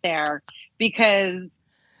out there, because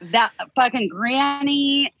that fucking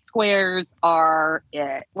granny squares are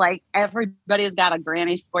it. Everybody's got a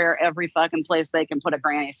granny square every fucking place they can put a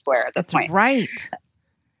granny square at this That's point. Right.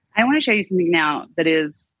 I want to show you something now that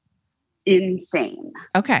is insane.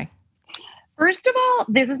 Okay. First of all,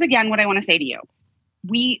 this is again what I want to say to you.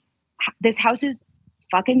 This house is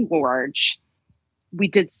fucking gorge. We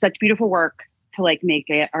did such beautiful work to make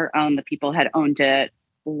it our own. The people had owned it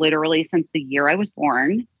literally since the year I was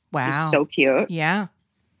born. Wow. It was so cute. Yeah.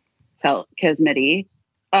 Felt kismety.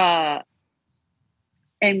 And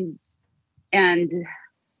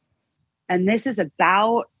this is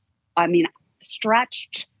about,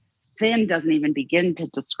 stretched thin doesn't even begin to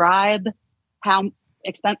describe how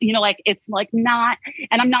expensive, it's not,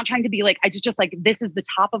 and I'm not trying to be I just this is the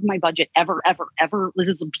top of my budget ever. This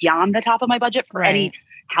is beyond the top of my budget for any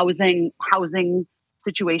housing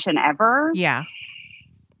situation ever. Yeah.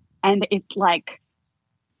 And it's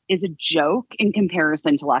is a joke in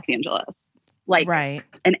comparison to Los Angeles.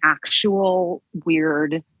 An actual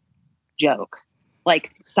weird joke.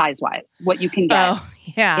 Size-wise, what you can get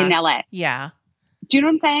in LA. Yeah. Do you know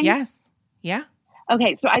what I'm saying? Yes. Yeah.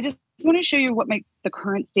 Okay, so I just want to show you what the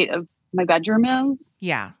current state of my bedroom is.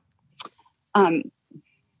 Yeah.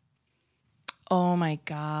 Oh my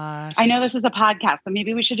gosh. I know this is a podcast, so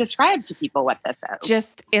maybe we should describe to people what this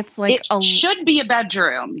is. It's it should be a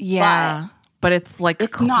bedroom. Yeah. But it's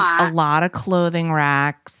a lot of clothing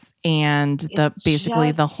racks, and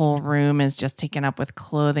the whole room is just taken up with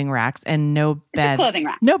clothing racks and no bed. Just clothing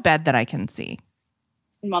racks. No bed that I can see.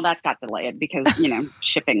 Well, that got delayed because,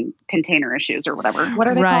 shipping container issues or whatever. What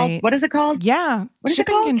are they called? What is it called? Yeah. What is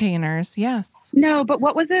shipping it called? Containers. Yes. No, but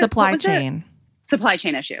what was it? Supply chain. Supply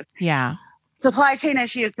chain issues. Yeah. Supply chain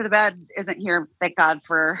issues. So the bed isn't here. Thank God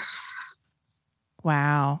for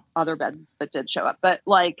other beds that did show up. But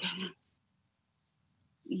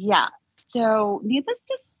yeah. So needless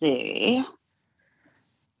to say,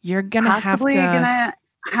 you're going to have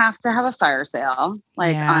to have a fire sale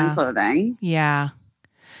on clothing. Yeah.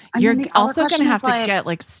 You're also going to have to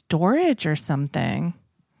get storage or something.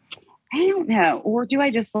 I don't know. Or do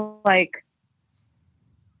I just I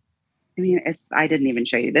didn't even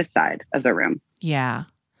show you this side of the room. Yeah.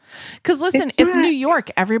 Because listen, it's New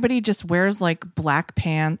York. Everybody just wears black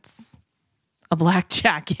pants, a black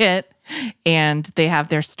jacket, and they have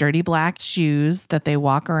their sturdy black shoes that they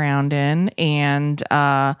walk around in, and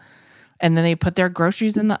then they put their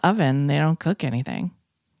groceries in the oven. They don't cook anything.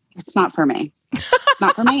 It's not for me. It's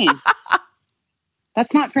not for me.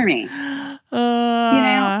 That's not for me.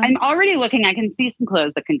 I'm already looking. I can see some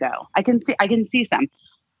clothes that can go. I can see some.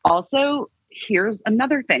 Also, here's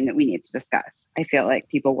another thing that we need to discuss. I feel like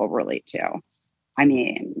people will relate to. I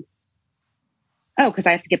mean, because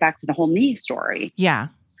I have to get back to the whole knee story. Yeah.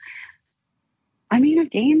 I mean,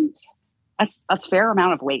 I've gained a fair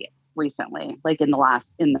amount of weight recently, like in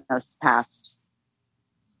this past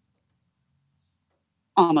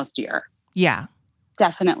almost year. Yeah.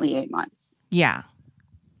 Definitely 8 months. Yeah.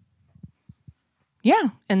 Yeah.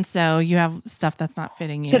 And so you have stuff that's not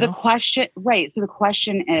fitting you. So the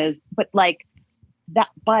question is, but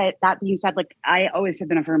that being said, like, I always have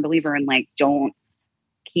been a firm believer in, like, don't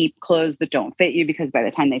keep clothes that don't fit you, because by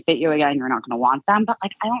the time they fit you again, you're not going to want them. But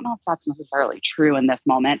like, I don't know if that's necessarily true in this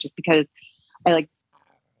moment, just because I like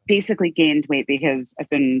basically gained weight because I've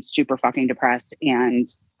been super fucking depressed and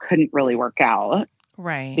couldn't really work out.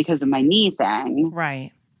 Right. Because of my knee thing.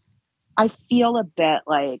 Right. I feel a bit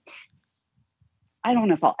like, I don't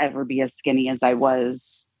know if I'll ever be as skinny as I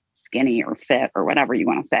was skinny or fit or whatever you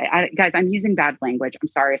want to say. Guys, I'm using bad language. I'm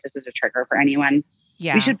sorry if this is a trigger for anyone.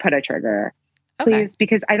 Yeah. We should put a trigger, please, Okay.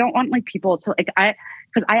 because I don't want like people to like,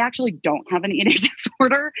 because I actually don't have an eating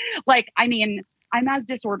disorder. Like, I mean, I'm as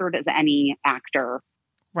disordered as any actor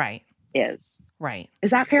Right. is. Right.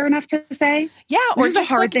 Is that fair enough to say? Yeah. Or Or is a just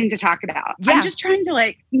hard like, thing to talk about. Yeah. I'm just trying to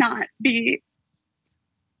like not be.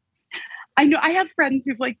 I know I have friends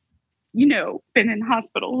who've like, you know, been in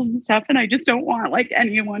hospitals and stuff, and I just don't want like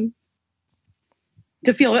anyone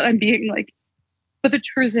to feel that I'm being like. But the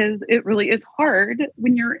truth is, it really is hard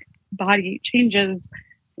when your body changes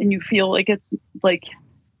and you feel like it's like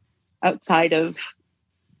outside of.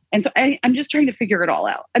 And so I'm just trying to figure it all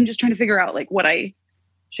out. I'm just trying to figure out like what I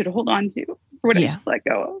should hold on to or what I should let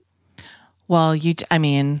go of. well, I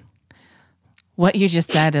mean, what you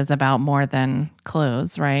just said is about more than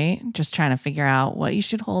clothes, right? Just trying to figure out what you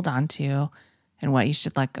should hold on to and what you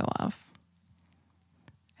should let go of.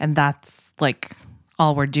 And that's like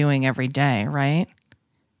all we're doing every day, right?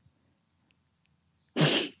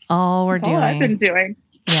 All we're doing. All I've been doing.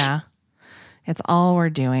 Yeah. It's all we're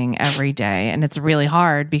doing every day. And it's really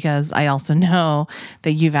hard because I also know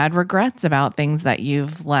that you've had regrets about things that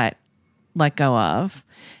you've let go of.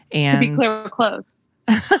 And To be clear, clothes.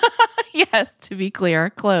 yes, to be clear,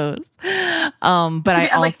 clothes. But I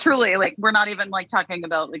also like truly, like we're not even like talking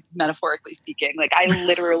about like metaphorically speaking. Like I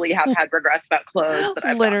literally have had regrets about clothes that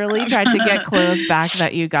I've literally tried to get clothes back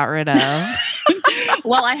that you got rid of.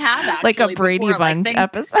 Well, I have actually, like a Brady before, Bunch like,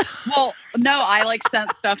 episode. Well, no, I like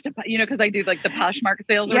sent stuff to, you know, because I do like the Poshmark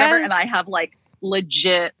sales or whatever. And I have like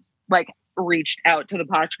legit like reached out to the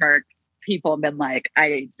Poshmark people and been like,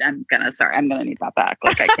 I'm gonna need that back.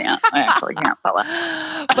 Like I actually can't sell it.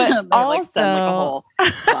 But They, also, like, send, like, a whole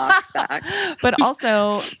box back. But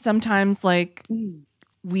also sometimes like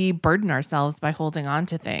we burden ourselves by holding on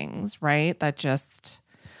to things, right? That just,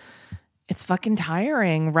 it's fucking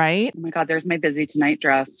tiring, right? Oh my God, there's my Busy Tonight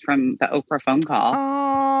dress from the Oprah phone call.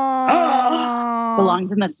 Oh,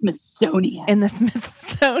 Belongs in the Smithsonian. in the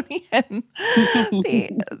Smithsonian.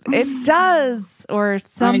 It does, or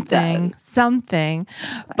something.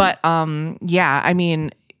 But yeah, I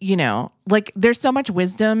mean, you know, like there's so much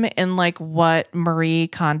wisdom in like what Marie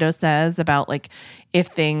Kondo says about like if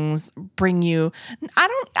things bring you,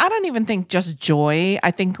 I don't even think just joy.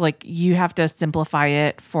 I think like you have to simplify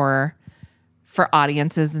it for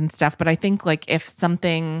audiences and stuff. But I think like if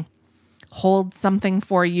something holds something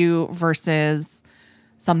for you versus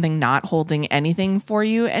something not holding anything for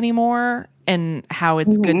you anymore, and how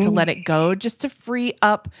it's good to let it go just to free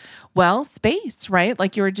up, well, space, right?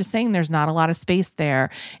 Like you were just saying, there's not a lot of space there,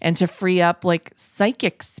 and to free up like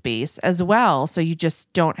psychic space as well. So you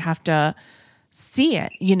just don't have to see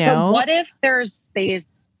it, you know? But what if there's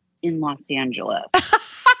space in Los Angeles?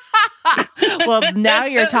 Well, now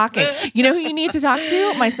you're talking. You know who you need to talk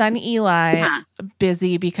to? My son Eli,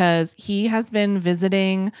 Busy, because he has been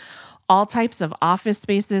visiting all types of office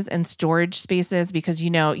spaces and storage spaces because you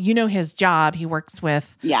know his job. He works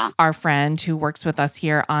with our friend who works with us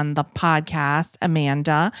here on the podcast,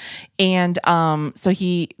 Amanda. And so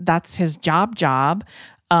that's his job,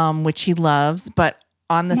 which he loves. But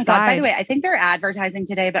on the side, God, by the way, I think they're advertising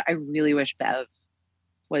today, but I really wish Bev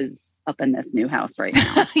was up in this new house right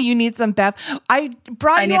now. You need some Bev. I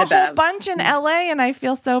brought you a whole Bev. bunch in LA, and I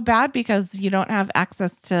feel so bad because you don't have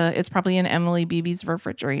access to. It's probably in Emily Beebe's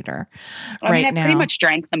refrigerator right now. I pretty much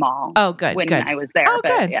drank them all. Oh, good. When good. I was there. Oh,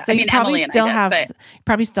 but, good. Yeah. So you probably Emily still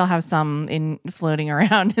have some floating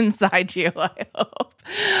around inside you. I hope.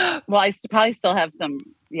 Well, I probably still have some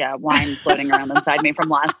wine floating around inside me from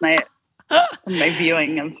last night. From my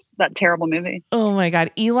viewing of that terrible movie. Oh my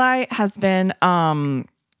God. Eli has been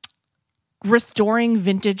restoring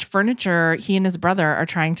vintage furniture. He and his brother are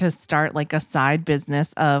trying to start like a side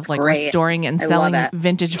business of like Great. restoring and I selling love it.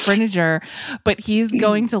 vintage furniture. But he's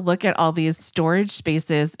going to look at all these storage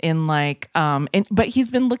spaces in like, but he's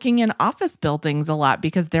been looking in office buildings a lot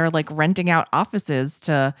because they're like renting out offices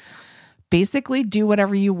to basically do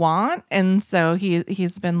whatever you want. And so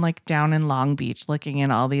he's been like down in Long Beach looking in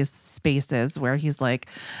all these spaces where he's like,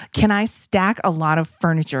 can I stack a lot of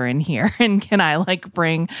furniture in here? And can I like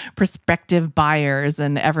bring prospective buyers?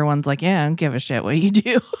 And everyone's like, yeah, I don't give a shit what you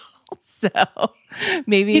do. So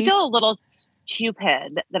maybe I feel a little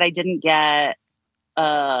stupid that I didn't get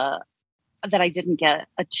a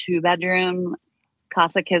 2-bedroom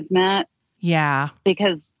Casa Kismet, yeah.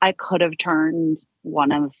 because I could have turned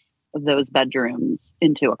one of those bedrooms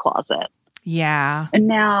into a closet. Yeah. And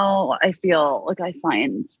now I feel like I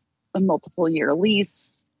signed a multiple year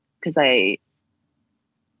lease because I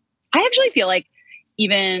actually feel like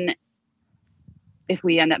even if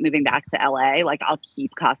we end up moving back to LA, like I'll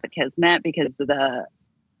keep Casa Kismet because the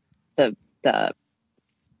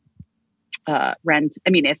rent. I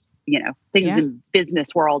mean, if things in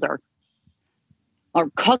business world are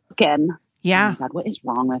cooking. Yeah. Oh my God, what is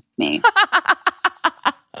wrong with me?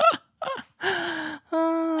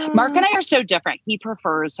 Mark and I are so different. He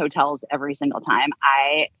prefers hotels every single time.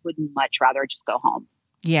 I would much rather just go home.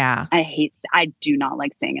 Yeah. I do not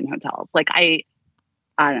like staying in hotels. Like I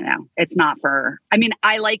don't know. It's not for, I mean,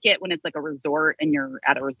 I like it when it's like a resort and you're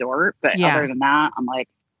at a resort, but other than that, I'm like,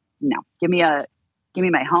 no, give me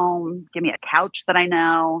my home, give me a couch that I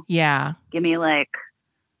know. Yeah. Give me like,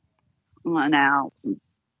 I don't know, some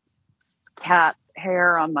cat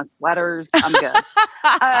hair on my sweaters. I'm good.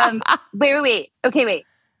 Wait. Okay, wait.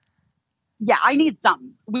 Yeah, I need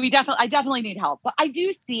something. I definitely need help. But I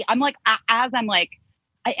do see, I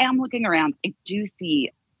am looking around, I do see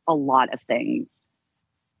a lot of things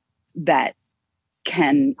that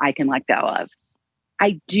I can let go of.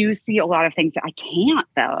 I do see a lot of things that I can't,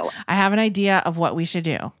 though. I have an idea of what we should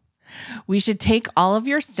do. We should take all of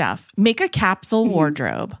your stuff, make a capsule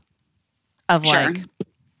wardrobe of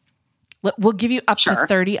we'll give you up to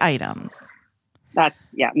 30 items.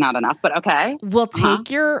 That's not enough, but okay. We'll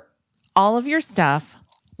take all of your stuff,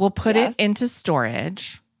 we'll put it into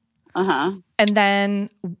storage. And then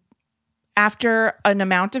after an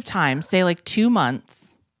amount of time, say like 2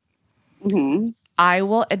 months, I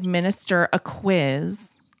will administer a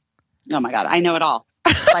quiz. Oh my God, I know it all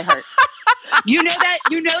by heart. You know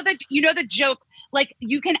the joke. Like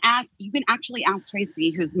you can actually ask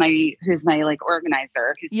Tracy, who's my like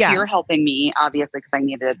organizer, who's here helping me, obviously, because I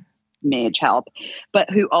needed mage help, but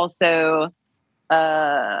who also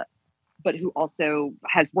has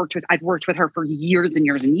I've worked with her for years and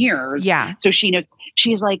years and years. Yeah. So she knows,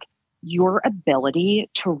 she's like, your ability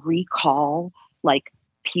to recall like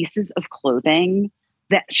pieces of clothing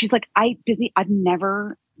that she's like, I've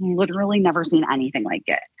literally never seen anything like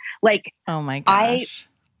it. Like, oh my gosh.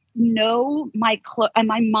 Know my and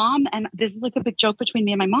my mom, and this is like a big joke between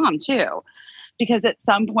me and my mom too, because at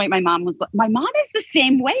some point my mom is the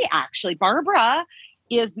same way actually. Barbara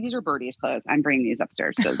is, these are Birdie's clothes. I'm bringing these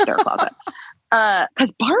upstairs to their closet.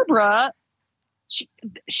 Because Barbara,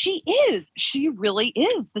 she really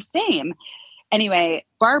is the same. Anyway,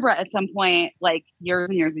 Barbara at some point, like years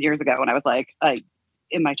and years and years ago, when I was like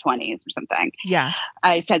in my 20s or something. Yeah.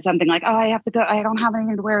 I said something like, oh, I have to go. I don't have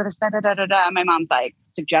anything to wear this. My mom's like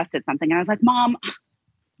suggested something. And I was like, Mom,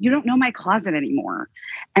 you don't know my closet anymore.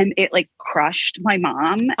 And it like crushed my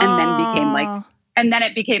mom and then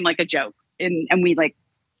it became like a joke. And we like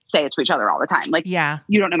say it to each other all the time. Like,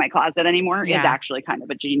 you don't know my closet anymore. It's actually kind of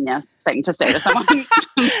a genius thing to say to someone.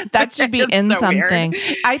 That should be in so something.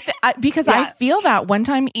 Because I feel that one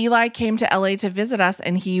time Eli came to LA to visit us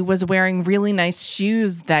and he was wearing really nice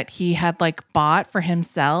shoes that he had like bought for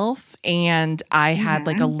himself. And I had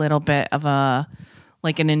like a little bit of an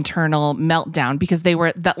internal meltdown because they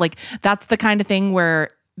were that's the kind of thing where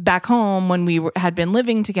back home when we had been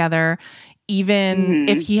living together, even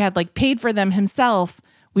if he had like paid for them himself,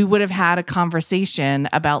 we would have had a conversation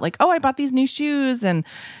about like, oh, I bought these new shoes. And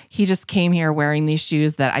he just came here wearing these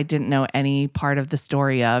shoes that I didn't know any part of the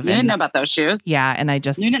story of. You didn't know about those shoes? Yeah. And you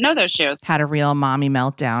didn't know those shoes. Had a real mommy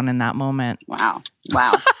meltdown in that moment. Wow.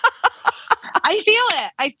 I feel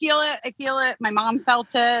it. My mom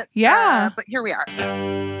felt it. Yeah. But here we are.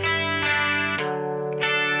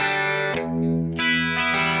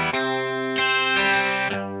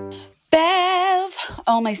 Bev.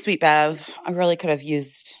 Oh, my sweet Bev. I really could have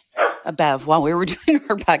used a Bev while we were doing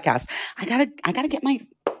our podcast. I gotta get my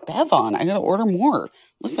Bev on. I gotta order more.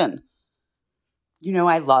 Listen,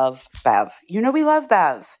 I love Bev. We love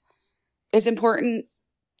Bev. It's important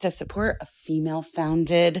to support a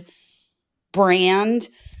female-founded brand.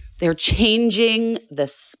 They're changing the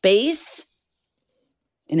space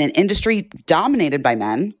in an industry dominated by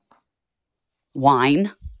men.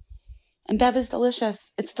 Wine. And Bev is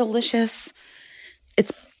delicious. It's delicious.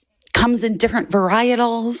 It comes in different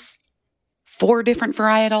varietals. 4 different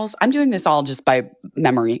varietals. I'm doing this all just by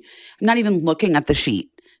memory. I'm not even looking at the sheet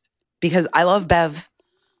because I love Bev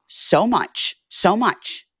so much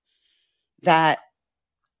that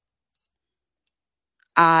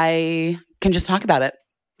I can just talk about it.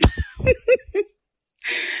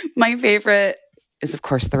 My favorite is, of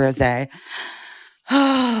course, the rosé.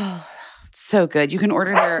 Oh, it's so good. You can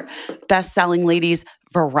order their best-selling ladies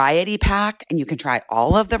variety pack, and you can try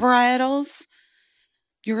all of the varietals.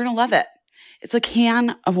 You're going to love it. It's a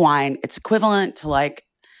can of wine. It's equivalent to like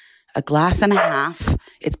a glass and a half.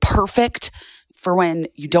 It's perfect for when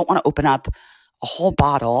you don't want to open up a whole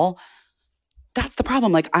bottle. That's the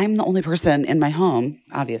problem. Like, I'm the only person in my home,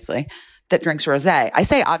 obviously, that drinks rosé. I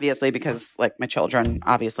say obviously because like my children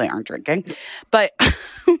obviously aren't drinking, but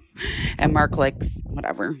and Mark likes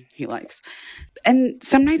whatever he likes. And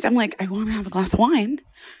some nights I'm like, I want to have a glass of wine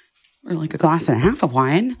or like a glass and a half of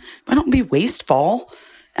wine, but I don't be wasteful.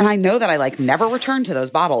 And I know that I like never return to those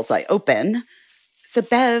bottles I open. So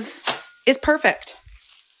Bev is perfect.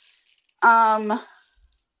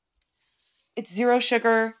 It's 0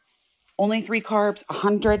 sugar, only 3 carbs,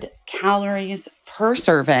 100 calories per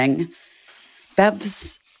serving.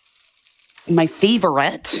 Bev's my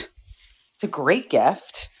favorite. It's a great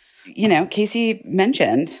gift. You know, Casey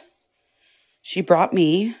mentioned she brought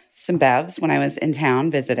me some Bevs when I was in town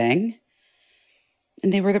visiting.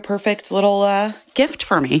 And they were the perfect little gift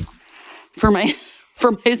for me for my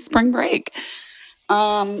spring break.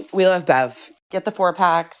 We love Bev. Get the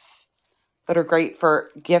 4-packs that are great for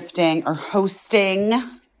gifting or hosting.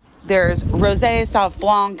 There's Rosé, Sauv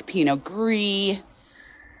Blanc, Pinot Gris.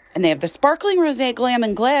 And they have the sparkling Rosé Glam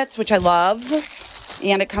and Glitz, which I love.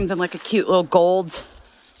 And it comes in like a cute little gold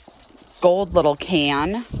little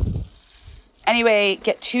can. Anyway,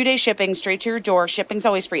 get 2-day shipping straight to your door. Shipping's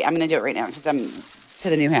always free. I'm going to do it right now because I'm to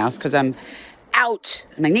the new house because I'm out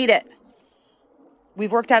and I need it.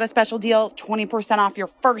 We've worked out a special deal, 20% off your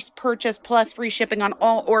first purchase plus free shipping on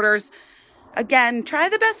all orders. Again, try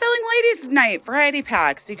the best-selling Ladies Night variety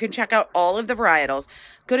pack so you can check out all of the varietals.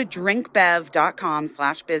 Go to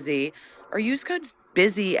drinkbev.com/busy or use code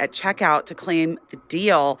BUSY at checkout to claim the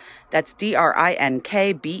deal. That's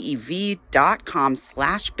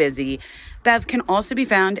drinkbev.com/busy. Bev can also be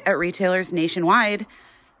found at retailers nationwide,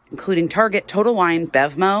 including Target, Total Wine,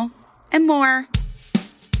 Bevmo, and more.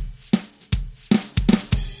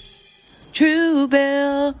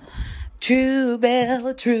 Truebill.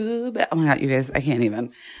 Oh my God, you guys, I can't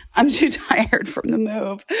even. I'm too tired from the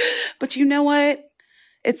move. But you know what?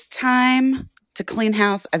 It's time to clean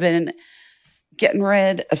house. I've been getting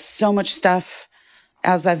rid of so much stuff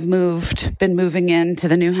as I've been moving into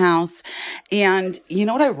the new house. And you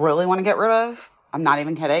know what I really want to get rid of? I'm not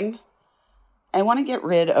even kidding. I want to get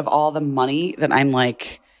rid of all the money that I'm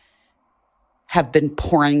like, have been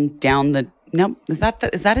pouring down the, no, is that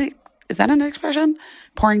an expression?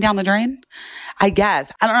 Pouring down the drain? I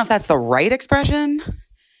guess. I don't know if that's the right expression,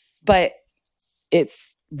 but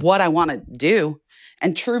it's what I want to do.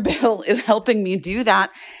 And Truebill is helping me do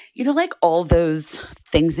that. You know, like all those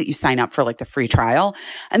things that you sign up for, like the free trial.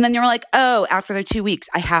 And then you're like, oh, after the 2 weeks,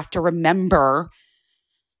 I have to remember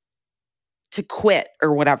to quit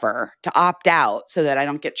or whatever, to opt out so that I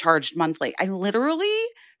don't get charged monthly. I literally,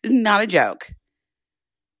 this is not a joke,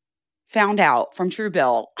 found out from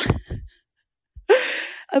Truebill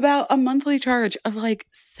about a monthly charge of like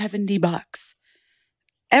 $70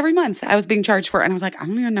 every month I was being charged for. And I was like, I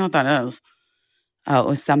don't even know what that is. Oh, it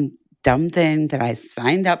was some dumb thing that I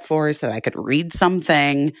signed up for so that I could read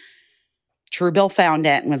something. Truebill found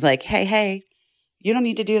it and was like, hey, you don't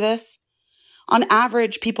need to do this. On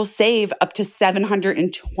average, people save up to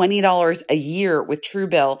 $720 a year with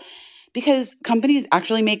Truebill because companies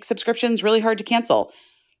actually make subscriptions really hard to cancel.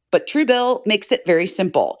 But Truebill makes it very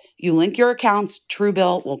simple. You link your accounts,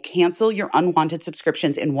 Truebill will cancel your unwanted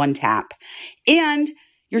subscriptions in one tap. And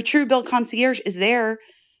your Truebill concierge is there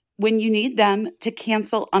when you need them to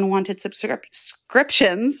cancel unwanted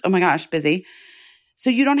subscriptions. Oh my gosh, busy. So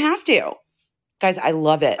you don't have to. Guys, I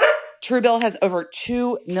love it. Truebill has over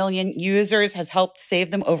 2 million users, has helped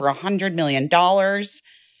save them over $100 million.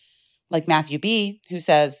 Like Matthew B., who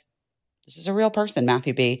says, this is a real person,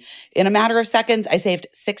 Matthew B. In a matter of seconds, I saved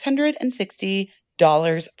 $660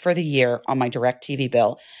 for the year on my DirecTV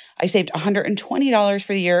bill. I saved $120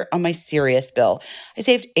 for the year on my Sirius bill. I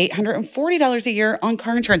saved $840 a year on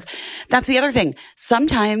car insurance. That's the other thing.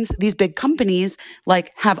 Sometimes these big companies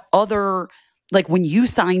like have other, like when you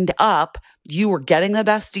signed up, you were getting the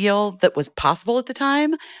best deal that was possible at the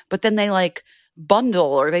time, but then they like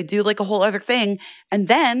bundle or they do like a whole other thing. And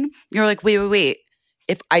then you're like, wait.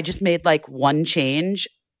 If I just made like one change,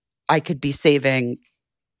 I could be saving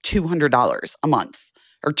 $200 a month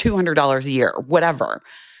or $200 a year or whatever.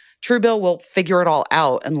 Truebill will figure it all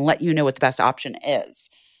out and let you know what the best option is.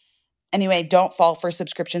 Anyway, don't fall for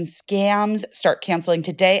subscription scams. Start canceling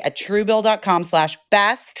today at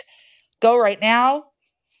truebill.com/best. Go right now.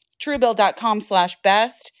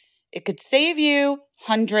 Truebill.com/best. It could save you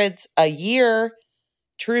hundreds a year.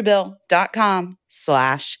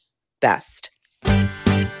 Truebill.com/best.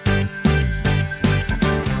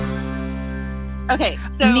 Okay,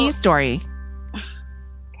 so Knee story.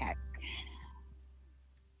 okay.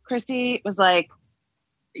 Christy was like,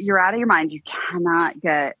 "You're out of your mind. You cannot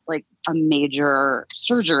get like a major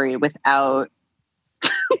surgery without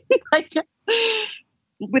like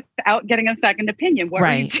without getting a second opinion. What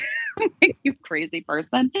are you doing, you crazy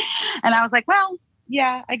person?" And I was like, "Well,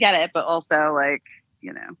 yeah, I get it, but also like,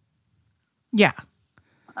 you know, Yeah.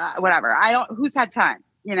 whatever. Who's had time,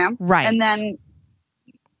 you know?" Right. And then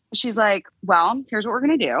she's like, "Well, here's what we're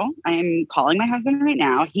going to do. I'm calling my husband right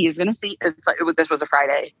now. He's going to see," this was a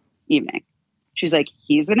Friday evening. She's like,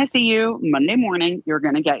 "He's going to see you Monday morning. You're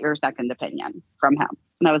going to get your second opinion from him."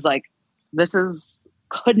 And I was like,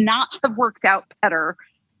 could not have worked out better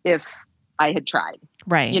if I had tried,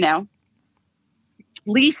 Right. you know,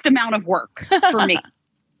 least amount of work for me.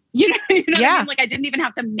 You know what I mean? Like I didn't even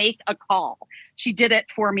have to make a call. She did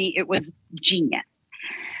it for me. It was genius.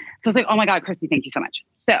 So I was like, "Oh my God, Christy, thank you so much."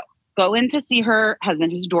 So go in to see her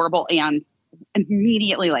husband, who's adorable, and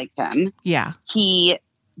immediately liked him. Yeah. He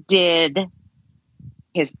did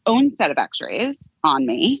his own set of x-rays on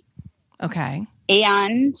me Okay.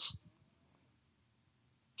 and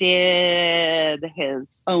did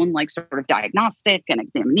his own like sort of diagnostic and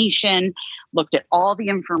examination, looked at all the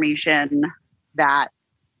information that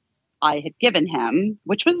I had given him,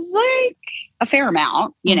 which was like a fair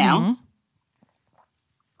amount, you know? Mhm.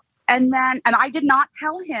 And I did not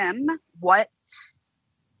tell him what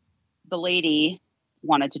the lady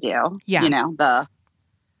wanted to do. Yeah. You know, the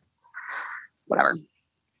whatever,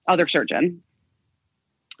 other surgeon.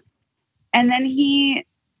 And then he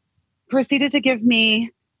proceeded to give me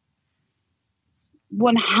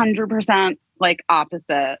 100% like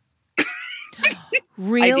opposite.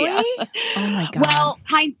 Really? idea. Oh my God. Well,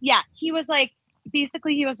 yeah. He was like,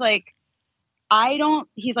 basically, he was like, I don't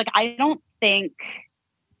think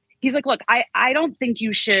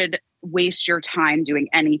you should waste your time doing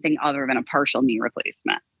anything other than a partial knee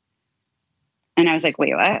replacement. And I was like,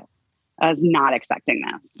 wait, what? I was not expecting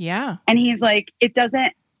this. Yeah. And he's like, it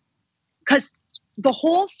doesn't, because the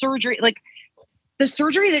whole surgery, like the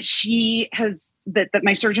surgery that that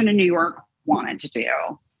my surgeon in New York wanted to do,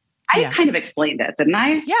 I kind of explained it, didn't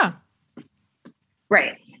I? Yeah.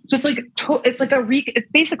 Right. So it's like, it's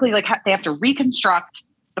basically like they have to reconstruct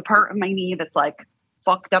the part of my knee that's like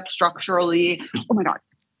fucked up structurally. Oh my God.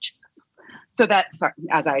 Jesus. So that, sorry,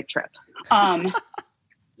 as I trip,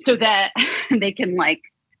 so that they can like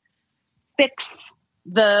fix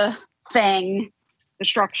the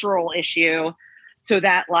structural issue, so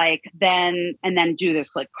that like then do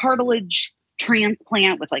this like cartilage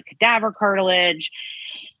transplant with like cadaver cartilage.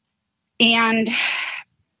 And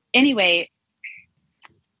anyway,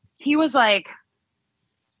 he was like,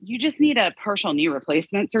 you just need a partial knee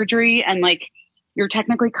replacement surgery. And like, you're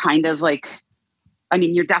technically kind of like, I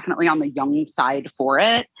mean, you're definitely on the young side for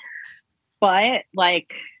it, but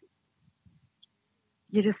like,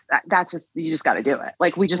 you just got to do it.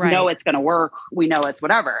 Like, we just know it's going to work. We know it's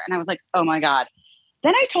whatever. And I was like, oh my God.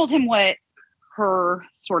 Then I told him what her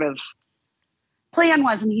sort of plan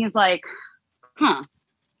was. And he's like,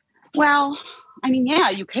 well, I mean, yeah,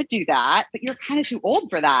 you could do that, but you're kind of too old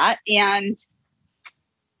for that. And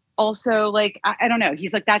also like, I don't know.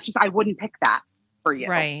 He's like, I wouldn't pick that for you.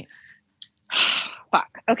 Right. Fuck.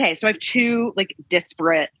 Okay. So I have two like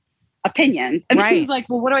disparate opinions. And he's like,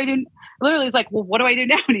 well, what do I do? Literally he's like, well, what do I do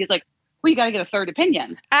now? And he's like, well, you got to get a third opinion.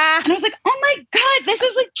 And I was like, oh my God, this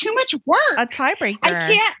is like too much work. A tiebreaker.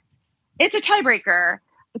 I can't. It's a tiebreaker.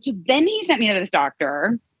 But so then he sent me to this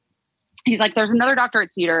doctor. He's like, there's another doctor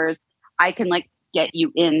at Cedars. I can like get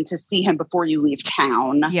you in to see him before you leave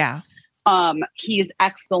town. Yeah. He's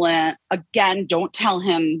excellent. Again, don't tell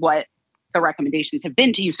him what the recommendations have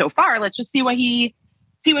been to you so far. Let's just see what he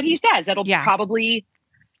says. It'll probably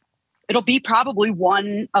it'll be probably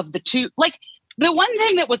one of the two. Like the one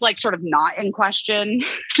thing that was like sort of not in question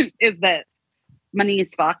is that my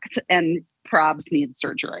knee's fucked and Probs needs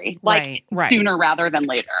surgery. Like Right. sooner rather than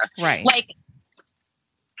later. Right. Like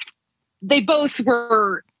they both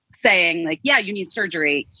were saying like, yeah, you need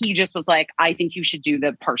surgery. He just was like, I think you should do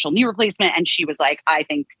the partial knee replacement. And she was like, I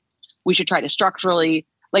think we should try to structurally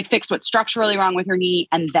like fix what's structurally wrong with your knee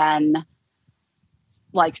and then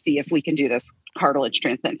like see if we can do this cartilage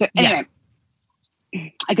transplant. So anyway,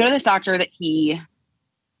 I go to this doctor that he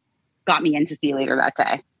got me in to see later that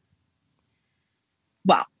day.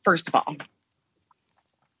 Well, first of all,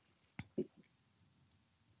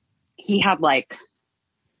 he had like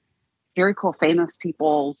very cool famous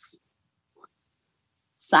people's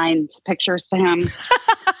signed pictures to him.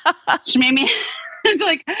 She made me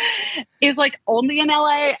like is like only in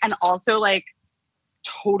LA and also like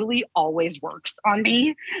totally always works on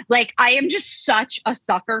me. Like I am just such a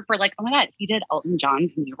sucker for like, oh my God, he did Elton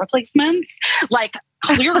John's knee replacements. Like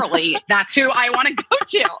clearly that's who I want to go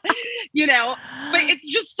to, you know? But it's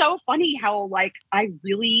just so funny how like, I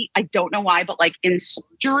don't know why, but like in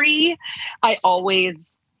surgery, I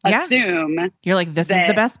always assume you're like, this is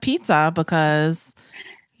the best pizza because,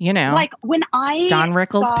 you know, like when Don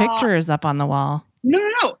Rickles' picture is up on the wall.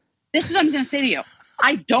 No. This is what I'm going to say to you.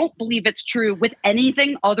 I don't believe it's true with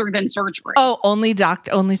anything other than surgery. Oh, only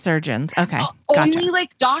surgeons. Okay. Gotcha. Only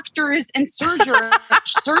like doctors and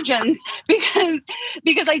surgeons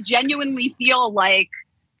because I genuinely feel like,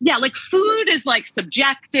 yeah, like food is like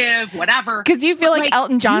subjective, whatever. Because you feel like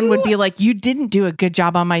Elton John would be like, you didn't do a good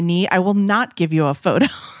job on my knee. I will not give you a photo.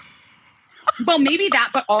 Well, maybe that,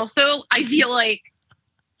 but also I feel like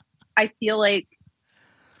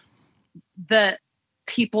the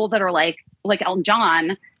people that are like Elton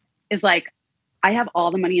John is like, I have all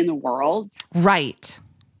the money in the world. Right.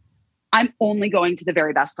 I'm only going to the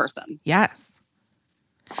very best person. Yes.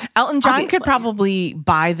 Elton John Obviously. could probably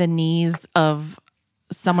buy the knees of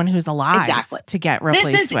someone who's alive to get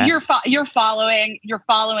replaced with. You're following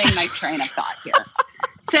my train of thought here.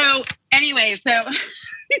 So anyway, so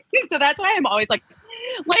that's why I'm always like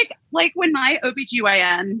when my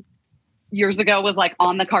OBGYN years ago was like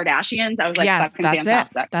on the Kardashians, I was like, yes, fucking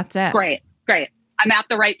fantastic. That's it. Great. I'm at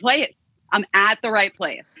the right place.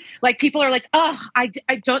 Like people are like, oh, I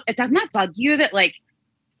don't, it doesn't that bug you that like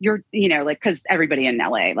you're, you know, like, cause everybody in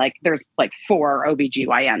LA, like there's like 4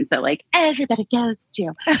 OBGYNs that like everybody goes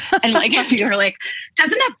to. And like, you're like,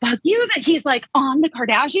 doesn't that bug you that he's like on the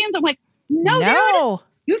Kardashians? I'm like, no.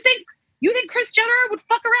 Dude, you think Kris Jenner would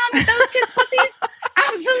fuck around with those kids' pussies?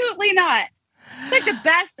 Absolutely not. Like the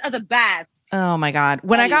best of the best. Oh my God.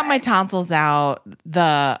 When I got my tonsils out,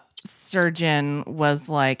 the surgeon was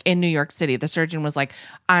like, in New York City, the surgeon was like,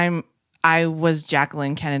 I was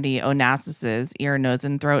Jacqueline Kennedy Onassis's ear, nose,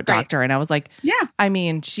 and throat doctor. And I was like, yeah, I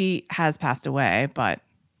mean, she has passed away, but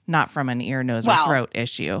not from an ear, nose, or throat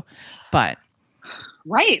issue. But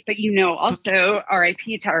right. But you know, also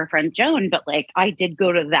RIP to our friend Joan, but like I did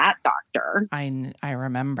go to that doctor. I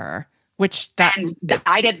remember. I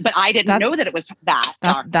didn't know that it was that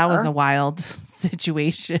doctor. That was a wild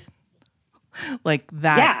situation. Like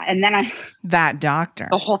that. Yeah. And then that doctor.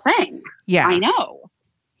 The whole thing. Yeah. I know.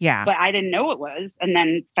 Yeah. But I didn't know it was. And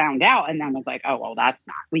then found out. And then was like, oh, well, that's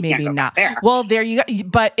not. We Maybe can't go not back there. Well, there you go.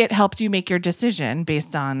 But it helped you make your decision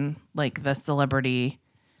based on like the celebrity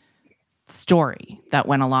story that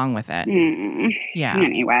went along with it. Yeah.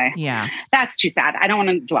 Anyway. Yeah. That's too sad. I don't want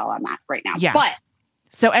to dwell on that right now. Yeah. But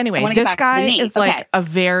so anyway, this guy is like a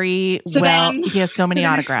very he has so many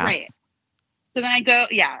autographs. Right. So then I go,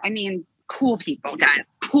 yeah, I mean, cool people, guys.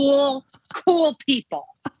 Cool people.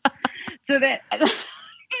 So that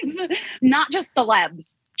not just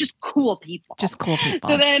celebs, just cool people.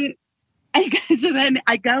 So then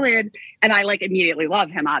I go in and I like immediately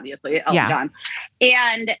love him, obviously, Elton John.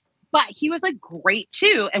 But he was like great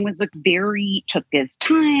too, and was like took his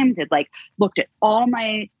time, looked at all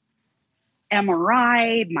my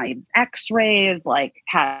MRI, my x-rays,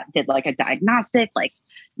 did like a diagnostic,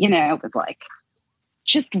 it was like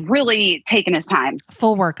just really taking his time.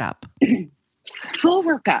 Full workup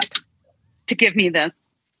to give me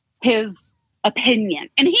his opinion.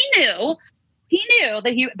 And he knew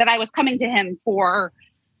that I was coming to him for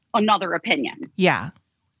another opinion. Yeah.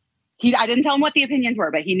 I didn't tell him what the opinions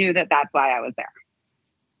were, but he knew that that's why I was there.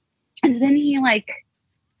 And then he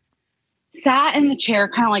sat in the chair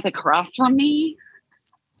kind of across from me.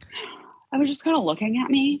 I was just kind of looking at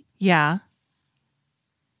me. Yeah.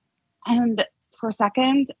 And for a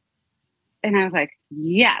second, and I was like,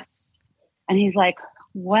 yes. And he's like,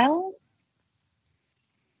 well,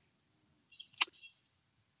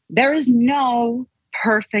 there is no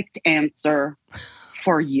perfect answer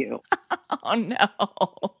for you. Oh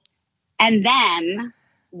no. And then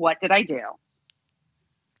what did I do?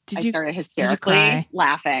 Did I you started cry? hysterically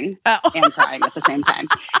laughing Oh. and crying at the same time.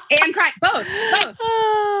 And crying, both.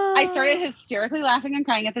 I started hysterically laughing and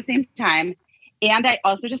crying at the same time. And I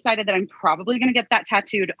also decided that I'm probably going to get that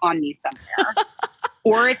tattooed on me somewhere.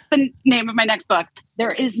 Or it's the name of my next book. There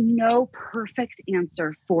is no perfect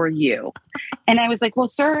answer for you. And I was like, well,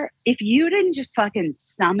 sir, if you didn't just fucking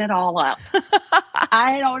sum it all up,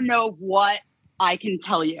 I don't know what I can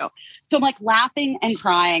tell you. So I'm like laughing and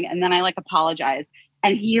crying. And then I like apologize.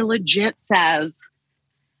 And he legit says,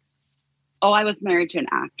 oh, I was married to an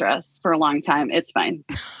actress for a long time. It's fine.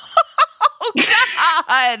 Oh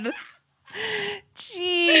God.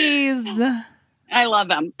 Jeez. I love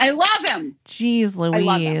him. I love him. Jeez I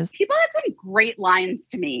love him. Louise. People had some great lines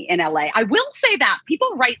to me in LA. I will say that. People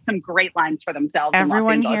write some great lines for themselves.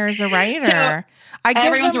 Everyone in Los here Angeles. is a writer. So,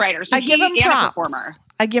 everyone's a writer. So I give him and a props. performer.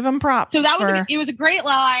 I give him props. So that was for, it was a great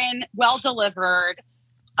line, well delivered.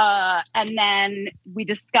 And then we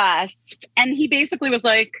discussed, and he basically was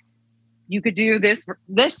like, you could do this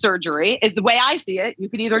surgery is the way I see it. You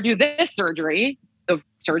could either do this surgery, the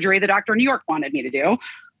surgery the doctor in New York wanted me to do,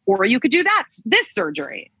 or you could do this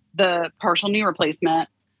surgery, the partial knee replacement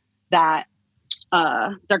that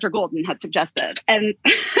Dr. Golden had suggested. And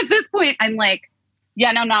at this point, I'm like,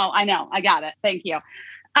 yeah, no, I know. I got it. Thank you.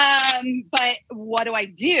 But what do I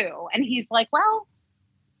do? And he's like, well,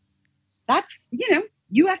 that's,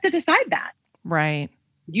 you have to decide that. right.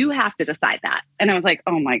 You have to decide that. And I was like,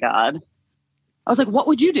 oh my God. I was like, what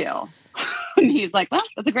would you do? And he's like, well,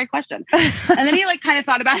 that's a great question. And then he like kind of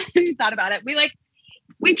thought about it.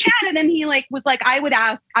 We chatted and he like was like, I would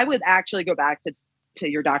actually go back to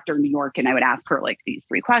your doctor in New York and I would ask her like these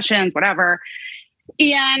 3 questions, whatever.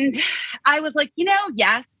 And I was like,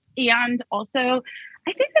 yes. And also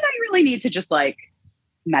I think that I really need to just like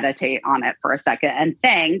meditate on it for a second and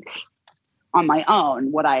think on my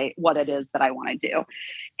own what it is that I want to do.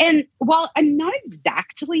 And while I'm not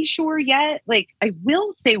exactly sure yet, like I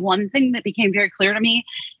will say one thing that became very clear to me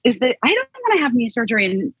is that I don't want to have knee surgery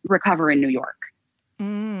and recover in New York.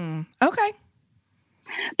 Okay.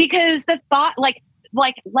 Because the thought, like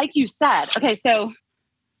you said, okay, so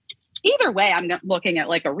either way, I'm looking at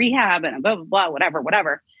like a rehab and a blah, blah, blah,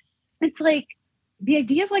 whatever. It's like the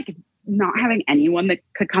idea of like not having anyone that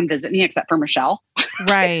could come visit me except for Michelle.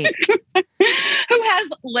 Right. Who has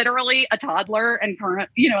literally a toddler and current,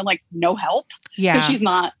 and like no help. Yeah. Because she's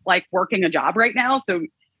not like working a job right now. So,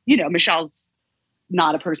 Michelle's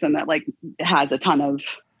not a person that like has a ton of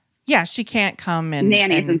she can't come and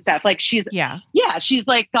nannies and stuff. Like she's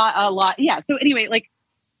like got a lot. Yeah. So anyway, like,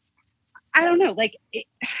 I don't know, like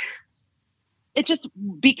it just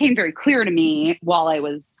became very clear to me while I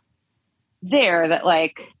was there that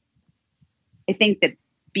like, I think that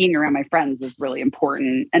being around my friends is really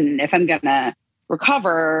important. And if I'm going to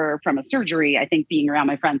recover from a surgery, I think being around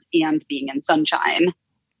my friends and being in sunshine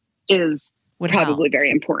would probably very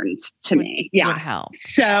important to me. Yeah. Would help.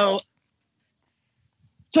 So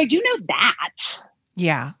I do know that.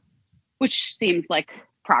 Yeah. Which seems like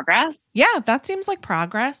progress. Yeah, that seems like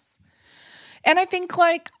progress. And I think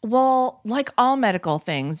like all medical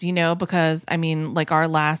things, because I mean, like our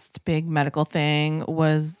last big medical thing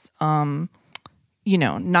was,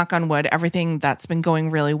 knock on wood, everything that's been going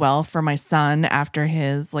really well for my son after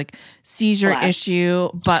his like seizure issue,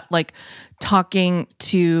 but like talking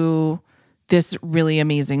to this really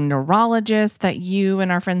amazing neurologist that you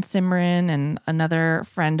and our friend Simran and another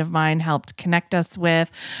friend of mine helped connect us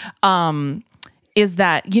with, is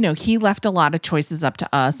that, he left a lot of choices up to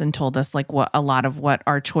us and told us like what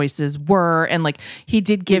our choices were. And like, he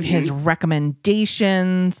did give his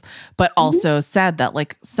recommendations, but also said that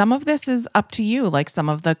like some of this is up to you. Like some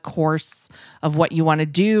of the course of what you want to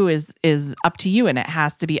do is up to you and it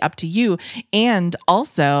has to be up to you. And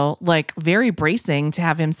also like very bracing to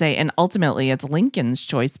have him say, and ultimately it's Lincoln's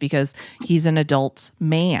choice because he's an adult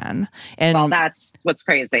man. And well, that's what's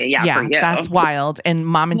crazy. Yeah. For you. That's wild. And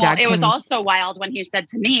mom and dad. It was also wild when he said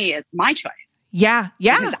to me, it's my choice. Yeah.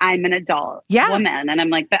 Because I'm an adult woman. And I'm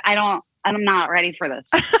like, but I'm not ready for this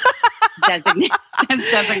designation.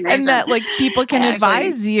 And that like people can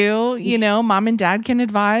advise you, mom and dad can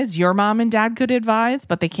advise, your mom and dad could advise,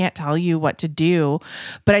 but they can't tell you what to do.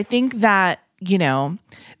 But I think that,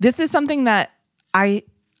 this is something that I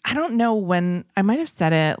don't know when I might have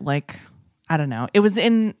said it, like, I don't know. It was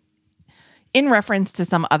in reference to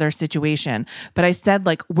some other situation, but I said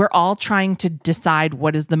like, we're all trying to decide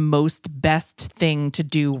what is the best thing to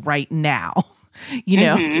do right now. You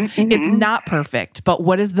know, Mhm, it's mhm. not perfect, but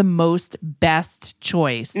what is the most best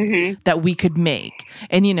choice that we could make?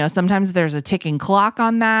 And, you know, sometimes there's a ticking clock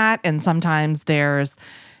on that. And sometimes there's,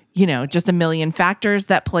 you know, just a million factors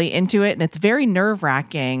that play into it. And it's very nerve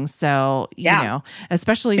wracking. So, you Yeah. know,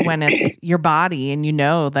 especially when it's your body and you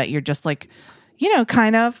know that you're just like, you know,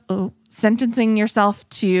 kind of sentencing yourself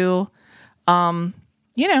to,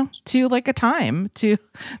 you know, to like a time to,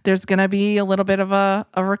 there's going to be a little bit of a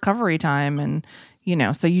recovery time. And, you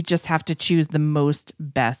know, so you just have to choose the most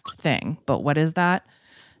best thing. But what is that?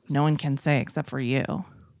 No one can say except for you.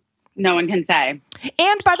 No one can say.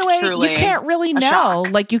 And by the way, Truly you can't really a know.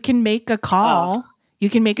 shock. Like you can make a call, you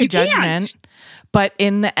can make a You can't. judgment, but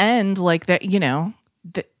in the end, like that, you know,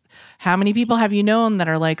 how many people have you known that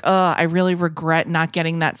are like, oh, I really regret not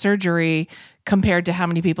getting that surgery, compared to how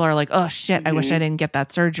many people are like, oh shit, I wish I didn't get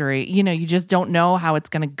that surgery. You know, you just don't know how it's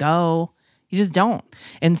going to go. You just don't.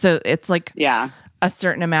 And so it's like Yeah. a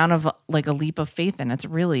certain amount of like a leap of faith. And it's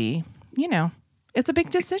really, you know, it's a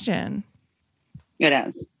big decision. It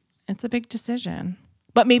is. It's a big decision.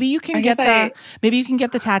 But maybe you can guess maybe you can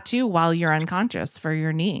get the tattoo while you're unconscious for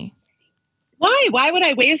your knee. Why? Why would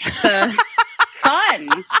I waste the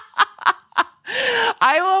fun?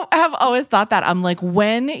 Have always thought that. I'm like,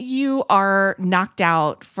 when you are knocked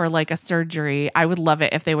out for like a surgery, I would love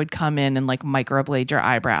it if they would come in and like microblade your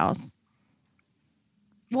eyebrows.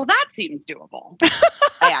 Well, that seems doable.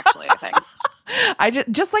 I think. I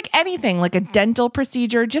just like anything, like a dental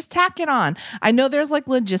procedure, just tack it on. I know there's like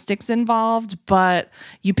logistics involved, but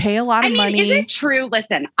you pay a lot of money. Is it true?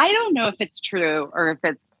 Listen, I don't know if it's true or if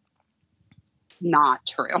it's not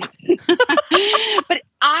true. But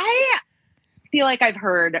I feel like I've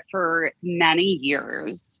heard for many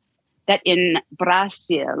years that in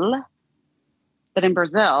Brazil,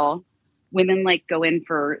 women like go in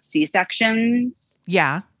for C-sections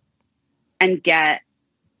Yeah. and get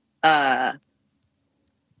like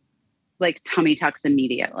tummy tucks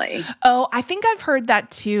immediately. Oh, I think I've heard that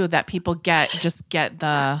too, that people get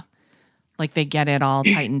the, like they get it all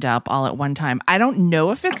tightened up all at one time. I don't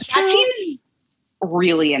know if it's true. That seems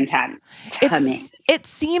really intense to me. It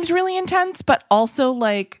seems really intense, but also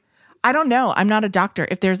like, I don't know. I'm not a doctor.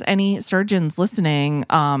 If there's any surgeons listening,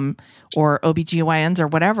 or OBGYNs or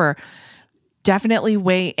whatever, definitely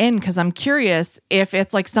weigh in, because I'm curious if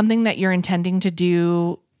it's like something that you're intending to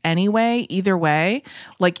do anyway, either way.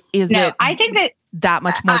 Like, is it I think that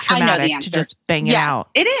much more I know the traumatic answer. to just bang it out?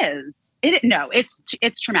 It is.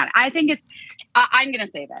 It's traumatic. I think it's. I'm going to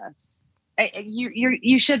say this.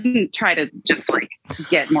 You shouldn't try to just like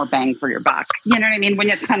get more bang for your buck. You know what I mean? When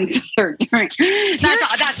it comes to surgery,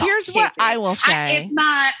 Here's what I will say. It's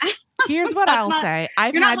not. Here's what I'll say.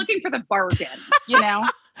 You're not looking for the bargain. You know.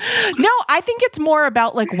 No, I think it's more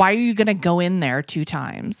about like, why are you going to go in there 2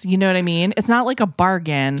 times? You know what I mean? It's not like a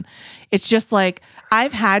bargain. It's just like,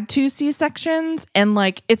 I've had 2 C-sections, and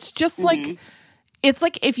like, it's just like, it's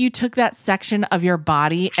like if you took that section of your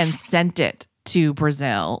body and sent it to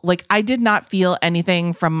Brazil. Like, I did not feel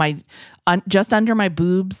anything from my, just under my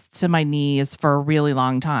boobs to my knees for a really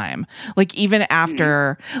long time. Like, even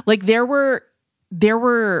after, like there were,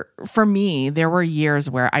 for me, there were years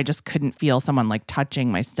where I just couldn't feel someone like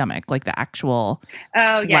touching my stomach, like the actual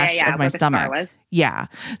flesh of my stomach. Yeah.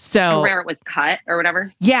 So or where it was cut or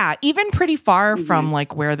whatever. Yeah. Even pretty far from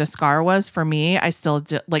like where the scar was for me, I still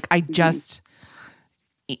like, I just,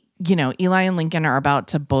 you know, Eli and Lincoln are about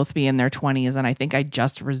to both be in their 20s. And I think I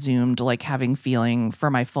just resumed like having feeling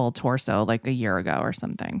for my full torso like a year ago or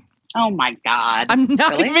something. Oh my God. I'm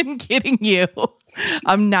not even kidding you.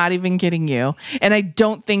 I'm not even kidding you. And I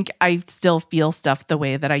don't think I still feel stuff the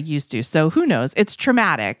way that I used to. So who knows? It's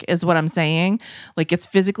traumatic is what I'm saying. Like, it's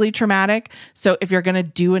physically traumatic. So if you're going to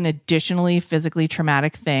do an additionally physically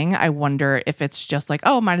traumatic thing, I wonder if it's just like,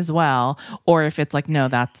 oh, might as well. Or if it's like, no,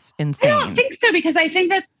 that's insane. I don't think so, because I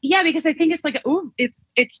think it's like, oh,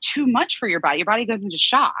 it's too much for your body. Your body goes into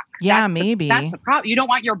shock. Yeah, maybe. That's the problem. You don't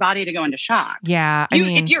want your body to go into shock. Yeah.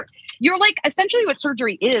 If you're like, essentially what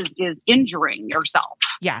surgery is injuring yourself.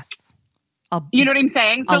 Yes. You know what I'm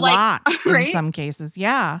saying? So a lot right? in some cases.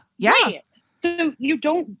 Yeah. Yeah. Right.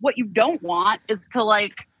 So what you don't want is to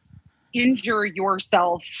like injure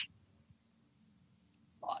yourself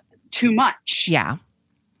too much. Yeah.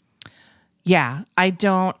 Yeah,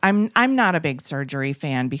 I'm not a big surgery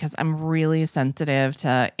fan because I'm really sensitive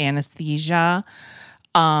to anesthesia.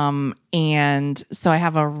 And so I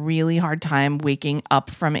have a really hard time waking up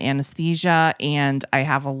from anesthesia, and I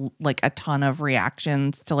have a ton of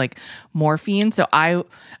reactions to like morphine. So I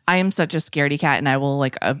am such a scaredy cat, and I will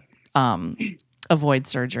like avoid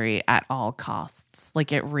surgery at all costs.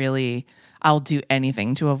 Like, I'll do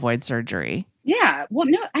anything to avoid surgery. Yeah. Well,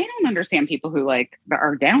 no, I don't understand people who like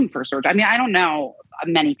are down for surgery. I mean, I don't know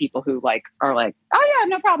many people who like are like, oh yeah,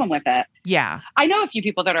 no problem with it. Yeah. I know a few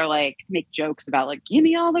people that are like make jokes about like, give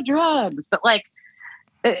me all the drugs, but like,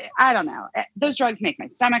 I don't know. Those drugs make my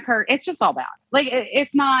stomach hurt. It's just all bad. Like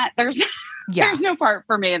it's not. There's Yeah. there's no part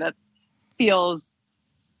for me that feels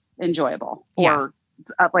enjoyable Yeah.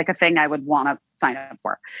 or like a thing I would want to sign up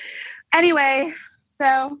for. Anyway,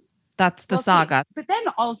 so That's the we'll see. saga. But then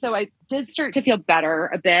also I did start to feel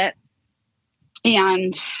better a bit.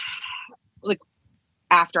 And like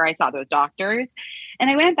after I saw those doctors and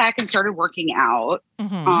I went back and started working out.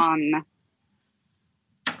 Mhm.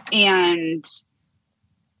 And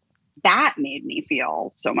that made me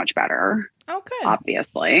feel so much better, Oh, good.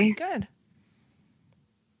 obviously. Good.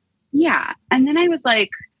 Yeah. And then I was like,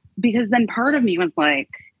 because then part of me was like,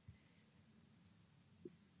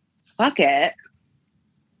 fuck it.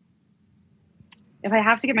 If I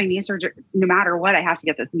have to get my knee surgery, no matter what, I have to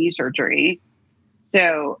get this knee surgery.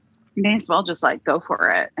 So may as well just like go for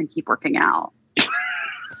it and keep working out.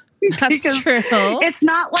 That's Because true. It's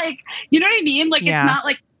not like, you know what I mean? Like, Yeah. it's not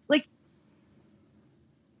like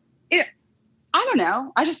it, I don't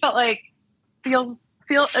know. I just felt like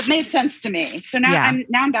it made sense to me. So now Yeah.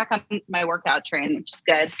 I'm back on my workout train, which is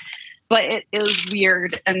good, but it is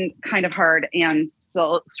weird and kind of hard and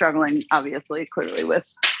still struggling, obviously, clearly with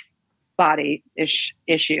body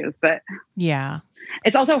issues, but Yeah.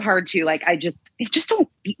 it's also hard to like, I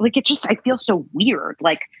feel so weird.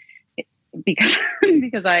 Like because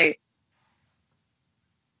I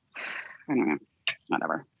don't know,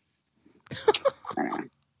 whatever. I don't know.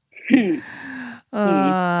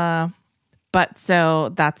 But so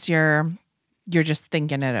that's you're just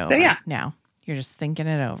thinking it over. yeah. Now you're just thinking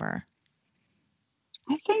it over.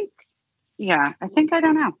 I think I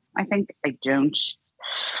don't know. I think I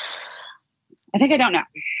don't know.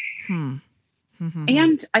 Mhm.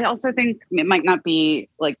 And I also think it might not be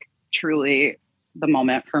like truly the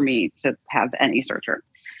moment for me to have any surgery.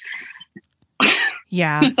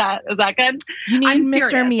 Yeah. Is that good? You need I'm Mr.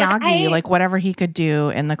 serious. Miyagi, Like, like whatever he could do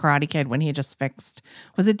in The Karate Kid when he just fixed.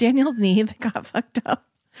 Was it Daniel's knee that got fucked up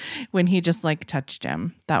when he just like touched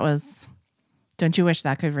him? That was. Don't you wish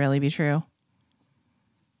that could really be true?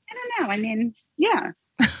 I don't know. I mean, yeah,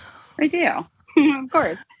 I do. Of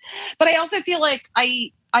course. But I also feel like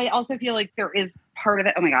there is part of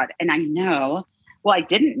it. Oh my God. And I know, well, I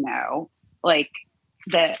didn't know like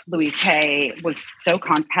that Louise Hay was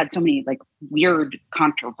had so many like weird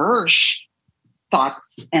controversial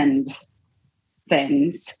thoughts and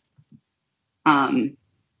things. Louise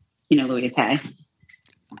Hay,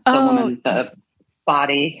 the woman, the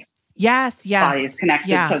body. Yes. Body is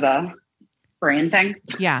connected to the brain thing.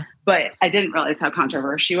 Yeah. But I didn't realize how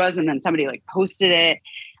controversial she was. And then somebody like posted it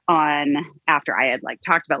after I had like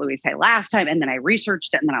talked about Louise Hay last time. And then I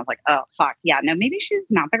researched it and then I was like, oh fuck. Yeah, no, maybe she's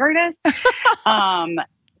not the greatest.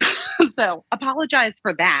 So apologize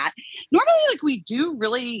for that. Normally, like we do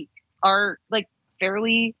really are like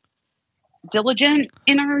fairly diligent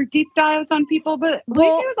in our deep dives on people, but Louise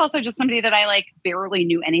Hay was also just somebody that I like barely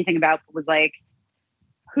knew anything about, but was like,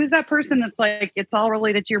 who's that person that's like, it's all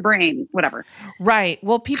related to your brain, whatever. Right.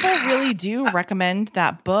 Well, people really do recommend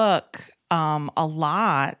that book a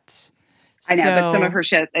lot. I know, but some of her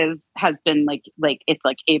shit has been like it's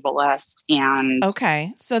like ableist and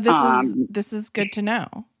okay. So this is good to know.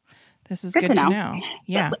 This is good to know.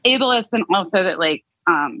 Yeah. Ableist and also that like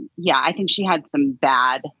I think she had some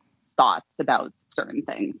bad thoughts about certain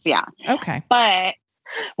things. Yeah. Okay. But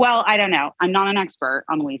well, I don't know. I'm not an expert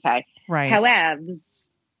on Louise Hay. Right. However,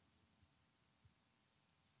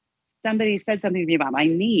 somebody said something to me about my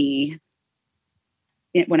knee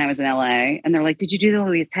when I was in LA, and they're like, "Did you do the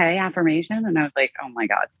Louise Hay affirmation?" And I was like, "Oh my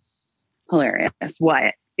God, hilarious!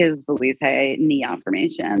 What is the Louise Hay knee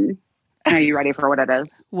affirmation? Are you ready for what it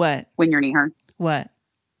is? What? When your knee hurts, what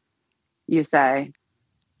you say?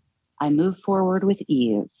 I move forward with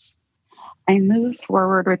ease. I move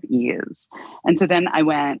forward with ease." And so then I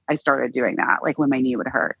started doing that. Like when my knee would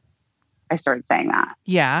hurt, I started saying that.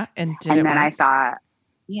 Yeah, and then I thought,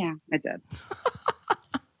 yeah, it did.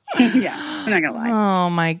 Yeah, I'm not gonna lie. Oh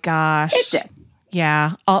my gosh. It did.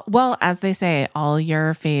 Yeah. Well, as they say, all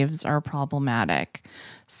your faves are problematic.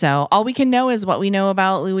 So all we can know is what we know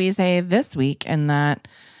about Louise Hay this week, and that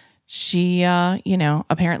she,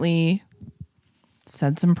 apparently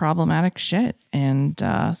said some problematic shit. And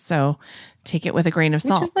so take it with a grain of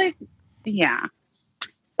salt. Which is like, yeah.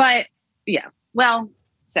 But yes. Well,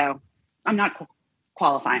 so I'm not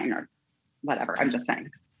qualifying or whatever. I'm just saying.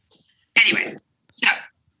 Anyway, so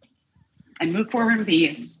I move forward with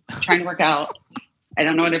ease, trying to work out. I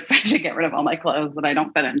don't know if I should get rid of all my clothes that I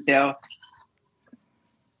don't fit into.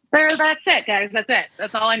 That's it, guys. That's it.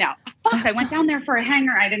 That's all I know. Fuck, I went down there for a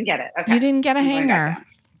hanger. I didn't get it. Okay. You didn't get a I'm going back hanger. down.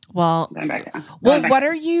 Well, Going back down. well, Going back what down.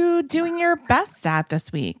 are you doing your best at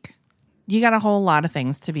this week? You got a whole lot of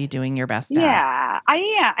things to be doing your best at. Yeah,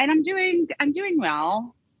 and I'm doing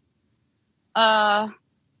well.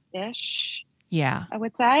 Ish. Yeah. I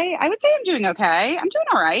would say I'm doing okay. I'm doing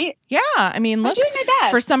all right. Yeah. I mean, I'm look, doing my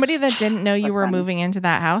best. for somebody that didn't know you were Listen. moving into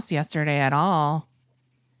that house yesterday at all,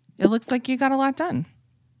 it looks like you got a lot done.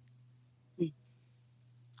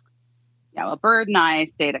 Yeah, well, Bird and I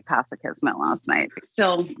stayed at Casa Kismet last night.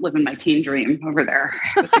 Still living my teen dream over there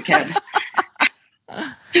with the kid.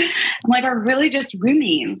 I'm like, we're really just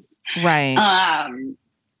roomies. Right.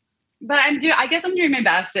 But I guess I'm doing my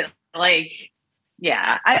best at like,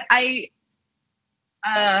 yeah, I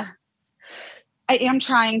am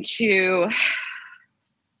trying to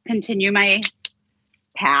continue my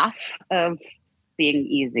path of being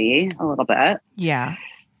easy a little bit Yeah.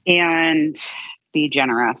 and be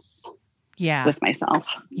generous Yeah. with myself.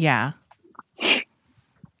 Yeah.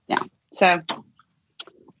 So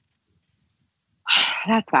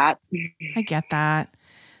that's that. I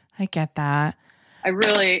get that. I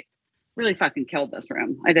really, really fucking killed this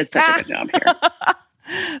room. I did such a good job here.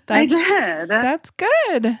 I That's, did. that's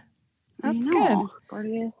good. I That's know. good.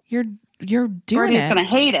 Gordy, You're doing Gordy's it. gonna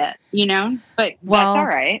hate it, but Well, that's all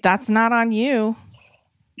right. That's not on you.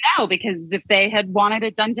 No, because if they had wanted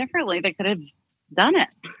it done differently, they could have done it,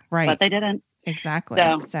 Right. but they didn't. Exactly.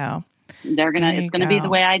 So- So, They're gonna. There you It's gonna be go. the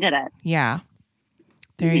way I did it. yeah.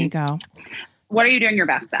 There you go. What are you doing your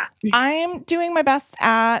best at? I'm doing my best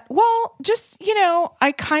at, well, just,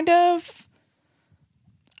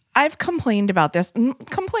 I've complained about this.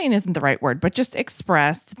 Complain isn't the right word, but just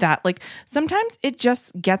expressed that like sometimes it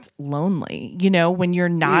just gets lonely, when you're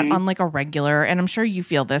not on like a regular, and I'm sure you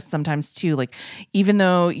feel this sometimes too, like even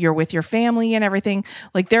though you're with your family and everything,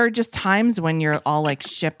 like there are just times when you're all like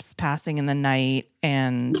ships passing in the night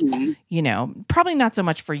and, probably not so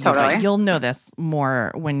much for you, Totally. but you'll know this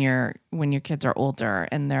more when your kids are older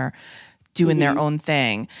and they're doing their own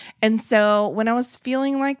thing. And so when I was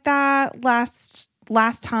feeling like that last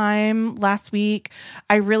week,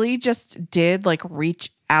 I really just did like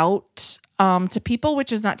reach out to people,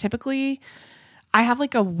 which is not typically, I have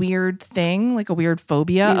like a weird thing, like a weird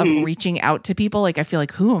phobia of reaching out to people. Like I feel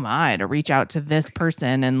like, who am I to reach out to this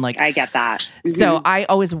person? And like, I get that. so I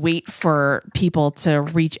always wait for people to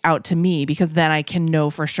reach out to me because then I can know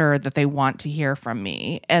for sure that they want to hear from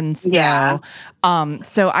me. And so, Yeah.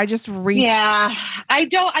 so I just reached. Yeah,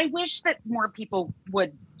 I wish that more people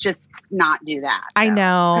would just not do that. I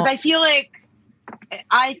know. because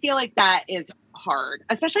I feel like that is hard,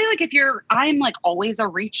 especially like if I'm like always a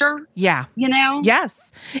reacher. Yeah.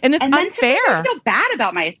 Yes, And it's and then sometimes unfair. I feel bad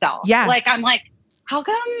about myself. Yes. like I'm like, how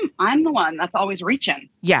come I'm the one that's always reaching?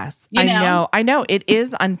 Yes, You know? I know. It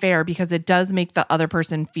is unfair because it does make the other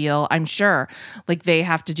person feel, I'm sure, like they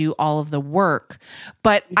have to do all of the work.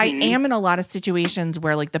 But I am in a lot of situations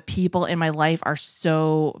where like the people in my life are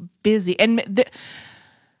so busy. And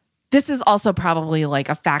this is also probably like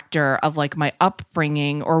a factor of like my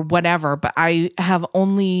upbringing or whatever. But I have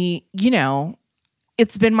only,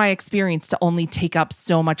 it's been my experience to only take up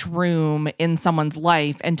so much room in someone's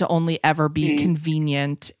life and to only ever be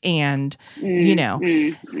convenient and,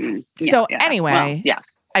 So anyway, well,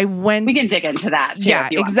 yes, I went. we can dig into that too. Yeah,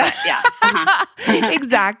 if you want,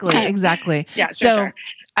 exactly. but yeah, Exactly. Yeah, So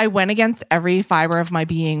I went against every fiber of my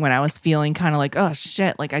being when I was feeling kind of like, oh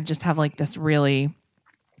shit, like I just have like this really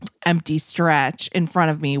empty stretch in front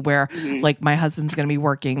of me where like my husband's going to be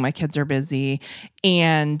working, my kids are busy.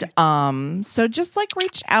 And so just like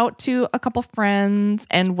reached out to a couple friends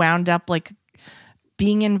and wound up like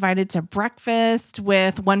being invited to breakfast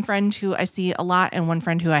with one friend who I see a lot and one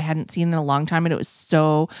friend who I hadn't seen in a long time. And it was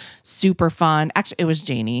so super fun. Actually, it was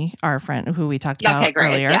Janie, our friend who we talked about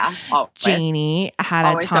earlier. Yeah, always. Janie had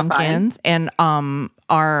Always a so fun. Tompkins and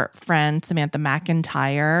our friend Samantha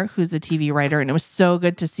McIntyre, who's a TV writer, and it was so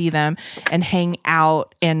good to see them and hang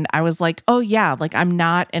out. And I was like, oh yeah, like I'm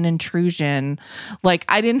not an intrusion. Like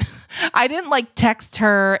I didn't like text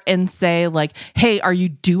her and say like, hey, are you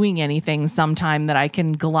doing anything sometime that I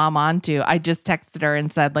can glom onto? I just texted her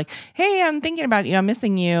and said like, hey, I'm thinking about you, I'm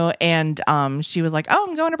missing you. And she was like, oh,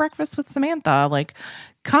 I'm going to breakfast with Samantha, like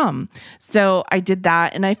come. So I did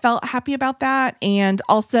that and I felt happy about that. And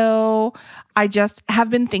also I just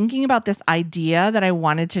have been thinking about this idea that I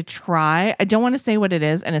wanted to try. I don't want to say what it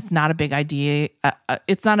is, and it's not a big idea.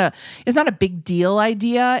 It's not a big deal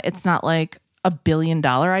idea. It's not like $1 billion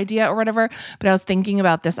idea or whatever, but I was thinking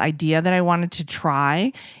about this idea that I wanted to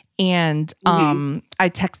try. And I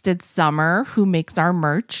texted Summer, who makes our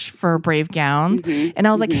merch for Brave Gowns. And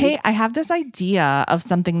I was like, hey, I have this idea of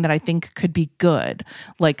something that I think could be good.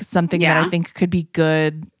 Like something that I think could be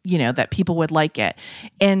good, you know, that people would like it.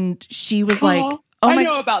 And she was like, I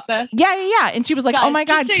know about this. Yeah. And she was like, Guys, oh my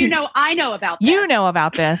God. just so you know, I know about this. You know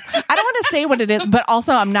about this. I don't want to say what it is, but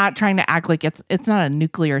also I'm not trying to act like it's not a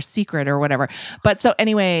nuclear secret or whatever. But so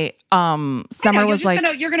anyway, Summer was like,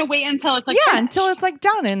 you're gonna wait until it's like until it's like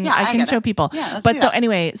done and I can show people. Yeah, but so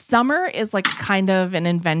anyway, Summer is like kind of an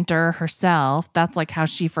inventor herself. That's like how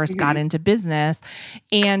she first got into business.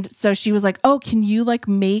 And so she was like, oh, can you like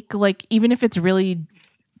make like, even if it's really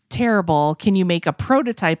terrible, can you make a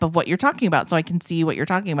prototype of what you're talking about so I can see what you're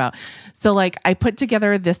talking about? So like I put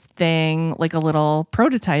together this thing, like a little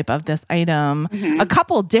prototype of this item, a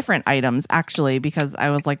couple different items actually, because I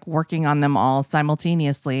was like working on them all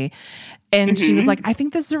simultaneously. And she was like, I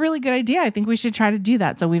think this is a really good idea. I think we should try to do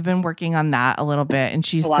that. So we've been working on that a little bit, and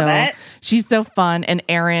she's so fun. And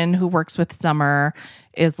Erin, who works with Summer,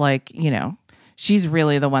 is like, you know, she's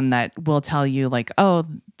really the one that will tell you like, oh,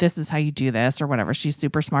 this is how you do this or whatever. She's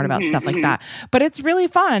super smart about stuff like that. But it's really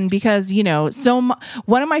fun because, you know,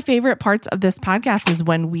 one of my favorite parts of this podcast is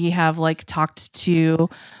when we have like talked to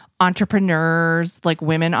entrepreneurs, like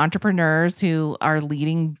women entrepreneurs who are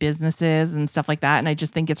leading businesses and stuff like that. And I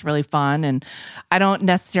just think it's really fun. And I don't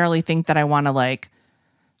necessarily think that I want to like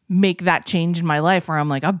make that change in my life where I'm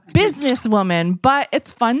like a businesswoman, but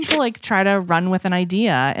it's fun to like try to run with an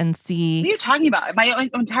idea and see. What are you talking about? My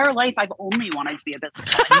entire life, I've only wanted to be a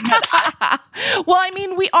businesswoman. You know that. Well, I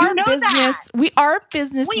mean, we are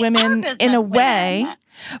business women in a way,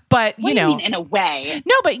 but what do you mean in a way?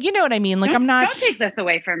 No, but you know what I mean? Like, don't take this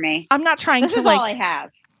away from me. I'm not trying this to is like, all I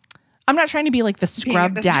have. I'm not trying to be like the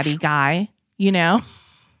scrub daddy guy, you know?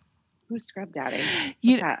 Who's scrub daddy?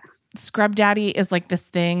 Scrub Daddy is like this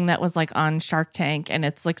thing that was like on Shark Tank, and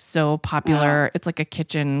it's like so popular. It's like a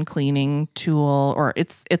kitchen cleaning tool, or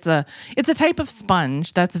it's a type of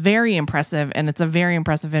sponge that's very impressive, and it's a very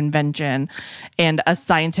impressive invention and a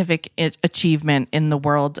scientific achievement in the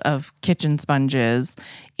world of kitchen sponges.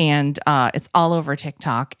 And it's all over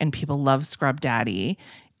TikTok, and people love Scrub Daddy.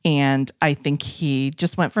 And I think he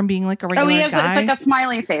just went from being like a regular guy. It's like a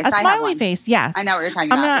smiley face. A smiley face, yes. I know what you're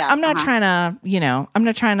talking about. I'm not trying to, you know, I'm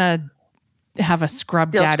not trying to have a Scrub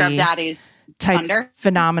Daddy's type thunder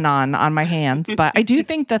phenomenon on my hands. But I do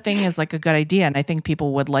think the thing is like a good idea, and I think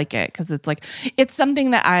people would like it because it's like, it's something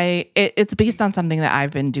that it's based on something that I've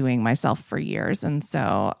been doing myself for years. And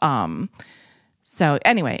so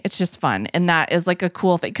anyway, it's just fun. And that is like a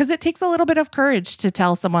cool thing because it takes a little bit of courage to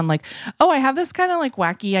tell someone like, oh, I have this kind of like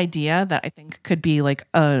wacky idea that I think could be like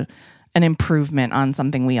an improvement on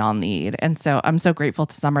something we all need. And so I'm so grateful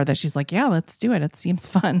to Summer that she's like, yeah, let's do it. It seems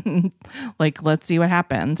fun. Like, let's see what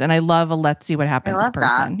happens. And I love a let's see what happens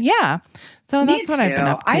person. That. Yeah. So that's what I've been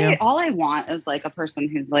up to. All I want is like a person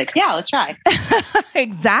who's like, yeah, let's try.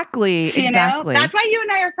 Exactly. You know? That's why you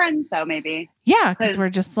and I are friends though, maybe. Yeah. Because we're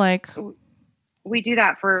just like, we do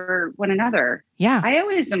that for one another. Yeah. I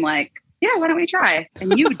always am like, yeah, why don't we try?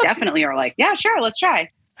 And you definitely are like, yeah, sure, let's try.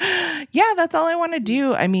 Yeah, that's all I want to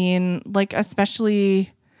do. I mean, like,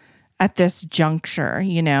 especially at this juncture,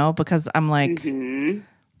 you know, because I'm like,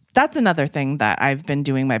 that's another thing that I've been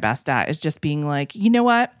doing my best at is just being like, you know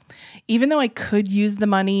what? Even though I could use the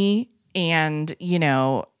money and, you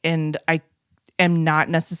know, and I am not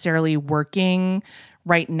necessarily working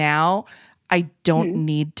right now, I don't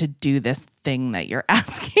need to do this thing that you're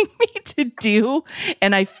asking me to do.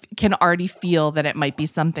 And I can already feel that it might be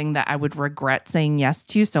something that I would regret saying yes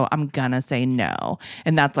to. So I'm going to say no.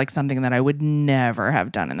 And that's like something that I would never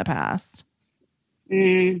have done in the past.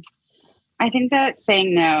 I think that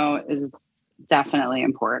saying no is definitely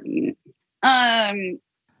important.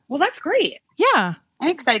 Well, that's great. Yeah. I'm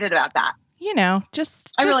excited about that. You know,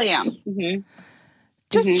 I really am.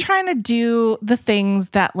 Just trying to do the things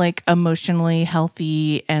that like emotionally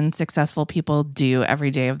healthy and successful people do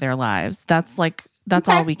every day of their lives. That's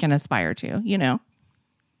all we can aspire to, you know?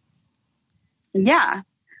 Yeah.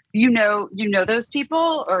 You know those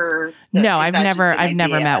people or no, I've never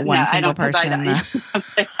met one single person.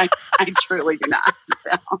 I truly do not.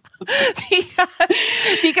 So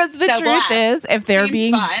because the truth is if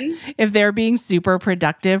they're being super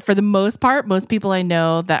productive, for the most part, most people I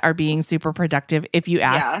know that are being super productive, if you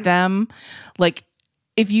ask them, like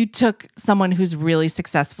if you took someone who's really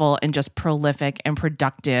successful and just prolific and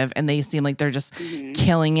productive and they seem like they're just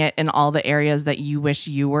killing it in all the areas that you wish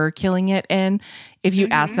you were killing it in, if you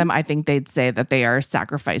ask them, I think they'd say that they are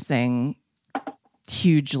sacrificing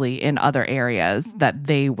hugely in other areas that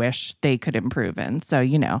they wish they could improve in. So,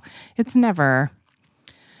 you know, it's never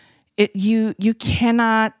You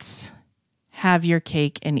cannot have your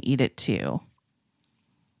cake and eat it too.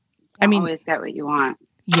 I mean, always get what you want.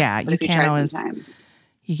 yeah, But you if you can't try always. sometimes,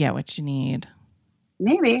 You get what you need.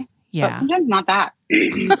 maybe. But Yeah. sometimes not that.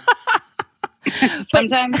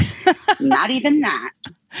 Sometimes not even that.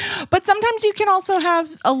 But sometimes you can also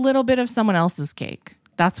have a little bit of someone else's cake.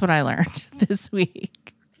 That's what I learned this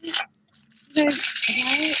week.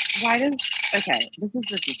 Why does okay? This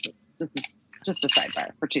is just a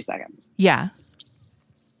sidebar for 2 seconds. Yeah.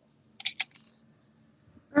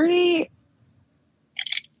 Birdie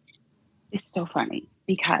is so funny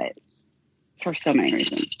because for so many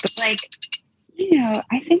reasons. But like,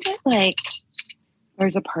 I think that like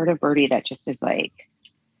there's a part of Birdie that just is like,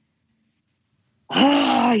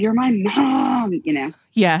 oh, you're my mom,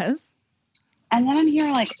 Yes. And then I'm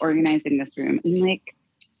here like organizing this room and like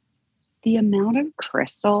the amount of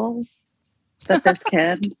crystals that this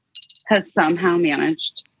kid has somehow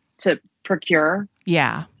managed to procure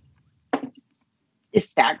Yeah. is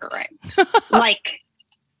staggering. Like,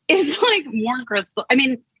 it's like more crystal. I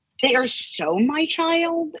mean, they are so my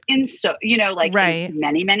child in so, like Right. in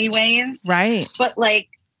many, many ways. Right. But like,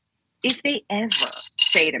 if they ever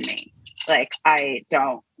say to me, like, I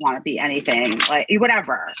don't want to be anything, like,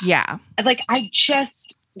 whatever. Yeah. Like, I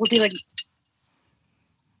just would be like,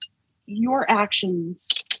 your actions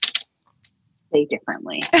say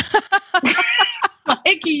differently.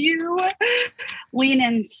 Like, you lean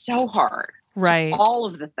in so hard. Right. All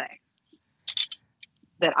of the things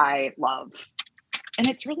that I love. And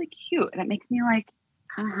it's really cute. And it makes me like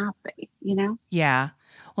kind of happy, Yeah.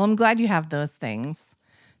 Well, I'm glad you have those things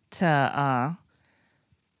to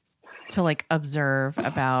like observe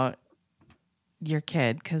about your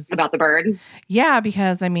kid About the bird. Yeah,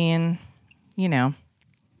 because I mean,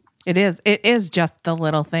 it is just the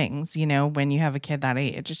little things, when you have a kid that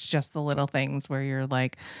age, it's just the little things where you're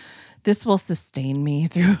like, this will sustain me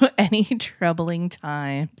through any troubling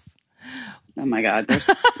times. Oh my God.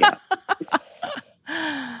 Yeah.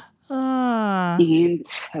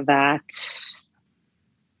 Ain't that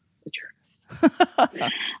the truth?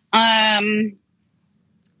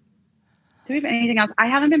 Do we have anything else? I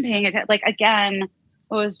haven't been paying attention. Like, again, it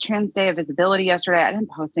was Trans Day of Visibility yesterday. I didn't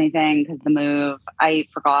post anything because the move. I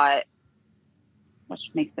forgot, which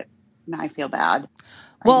makes it. I feel bad.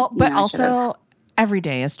 Well, but I also every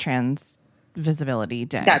day is Trans Visibility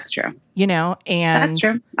Day. That's true. And that's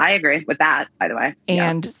true. I agree with that, by the way.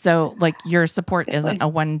 And yes. So like your support isn't a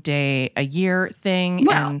one day a year thing.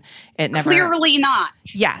 Well, and it never clearly not.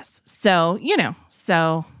 Yes. So,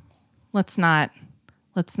 so let's not.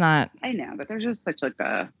 I know, but there's just such like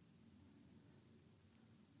a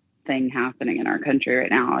thing happening in our country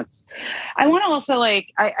right now. I want to also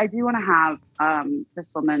like, I do want to have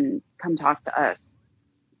this woman come talk to us.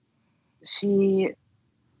 I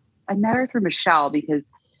met her through Michelle because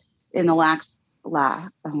in the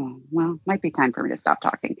might be time for me to stop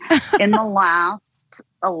talking. In the last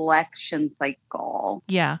election cycle,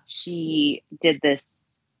 yeah, she did this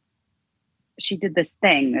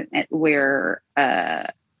thing where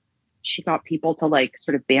she got people to like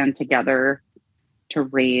sort of band together to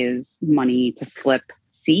raise money to flip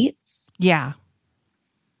seats. Yeah.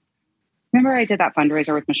 Remember I did that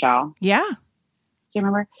fundraiser with Michelle? Yeah. Do you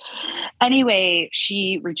remember? Anyway,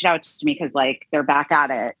 she reached out to me because like they're back at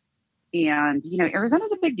it. And,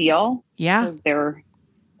 Arizona's a big deal. Yeah. Because they're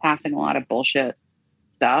passing a lot of bullshit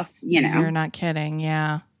stuff, You're not kidding.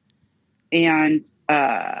 Yeah. And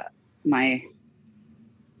my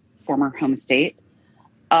former home state.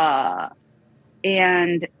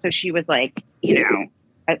 And so she was like, she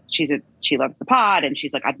loves the pod. And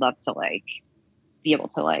she's like, I'd love to like be able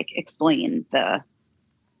to like explain the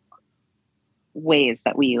ways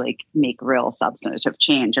that we like make real substantive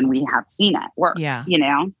change. And we have seen it work,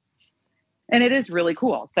 and it is really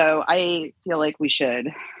cool. So I feel like we should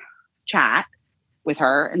chat with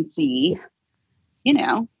her and see,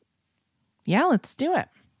 Yeah, let's do it.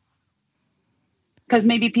 Because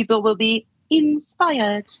maybe people will be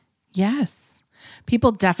inspired. Yes.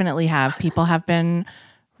 People definitely have. People have been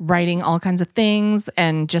writing all kinds of things.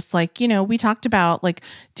 And just like, we talked about like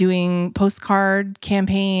doing postcard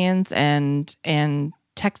campaigns and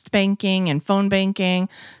text banking and phone banking.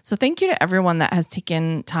 So thank you to everyone that has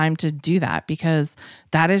taken time to do that, because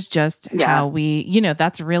that is just how we,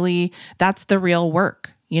 that's the real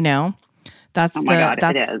work, That's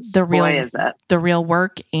the real, boy, is it. the real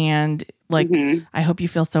work. And like, I hope you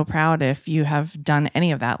feel so proud if you have done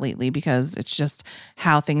any of that lately, because it's just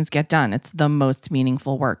how things get done. It's the most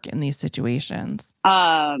meaningful work in these situations.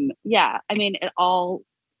 Yeah. I mean, it all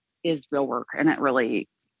is real work and it really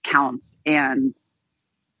counts. And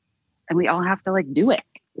we all have to like do it,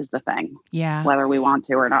 is the thing, Yeah. whether we want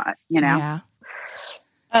to or not, you know? Yeah.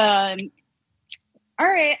 All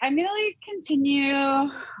right. I'm going to continue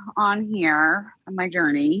on here on my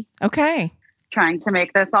journey, Okay. trying to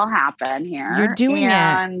make this all happen here. You're doing it.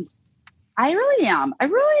 And I really am. I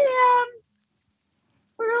really am.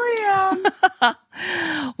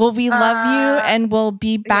 Well, we love you, and we'll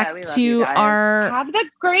be back we love you to guys. our. Have the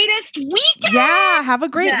greatest weekend. Yeah, have a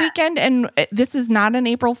great Yeah. weekend. And this is not an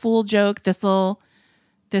April Fool joke. This Well,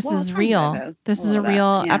 is kind of real. is, This a is a little bit,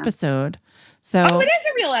 real yeah. episode. So Oh, it is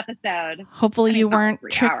a real episode. hopefully I mean, you it's not weren't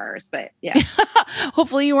 3 tricked. hours, but yeah.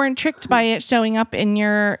 Hopefully you weren't tricked by it showing up in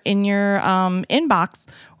your inbox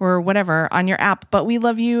or whatever on your app. But we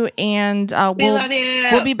love you, and We love you.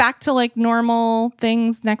 we'll be back to like normal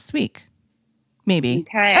things next week. Maybe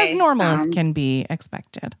Okay, as normal as sounds- can be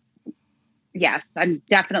expected. Yes, I'm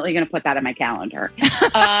definitely going to put that in my calendar.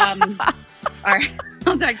 All right.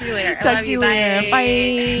 I'll talk to you later. I Talk love to you Bye. later.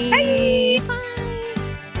 Bye. Bye.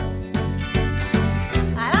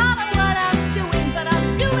 I don't know what I'm doing, but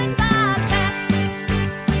I'm doing my best.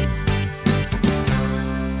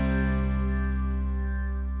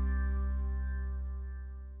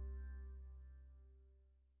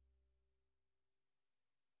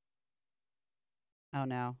 Oh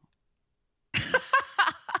no.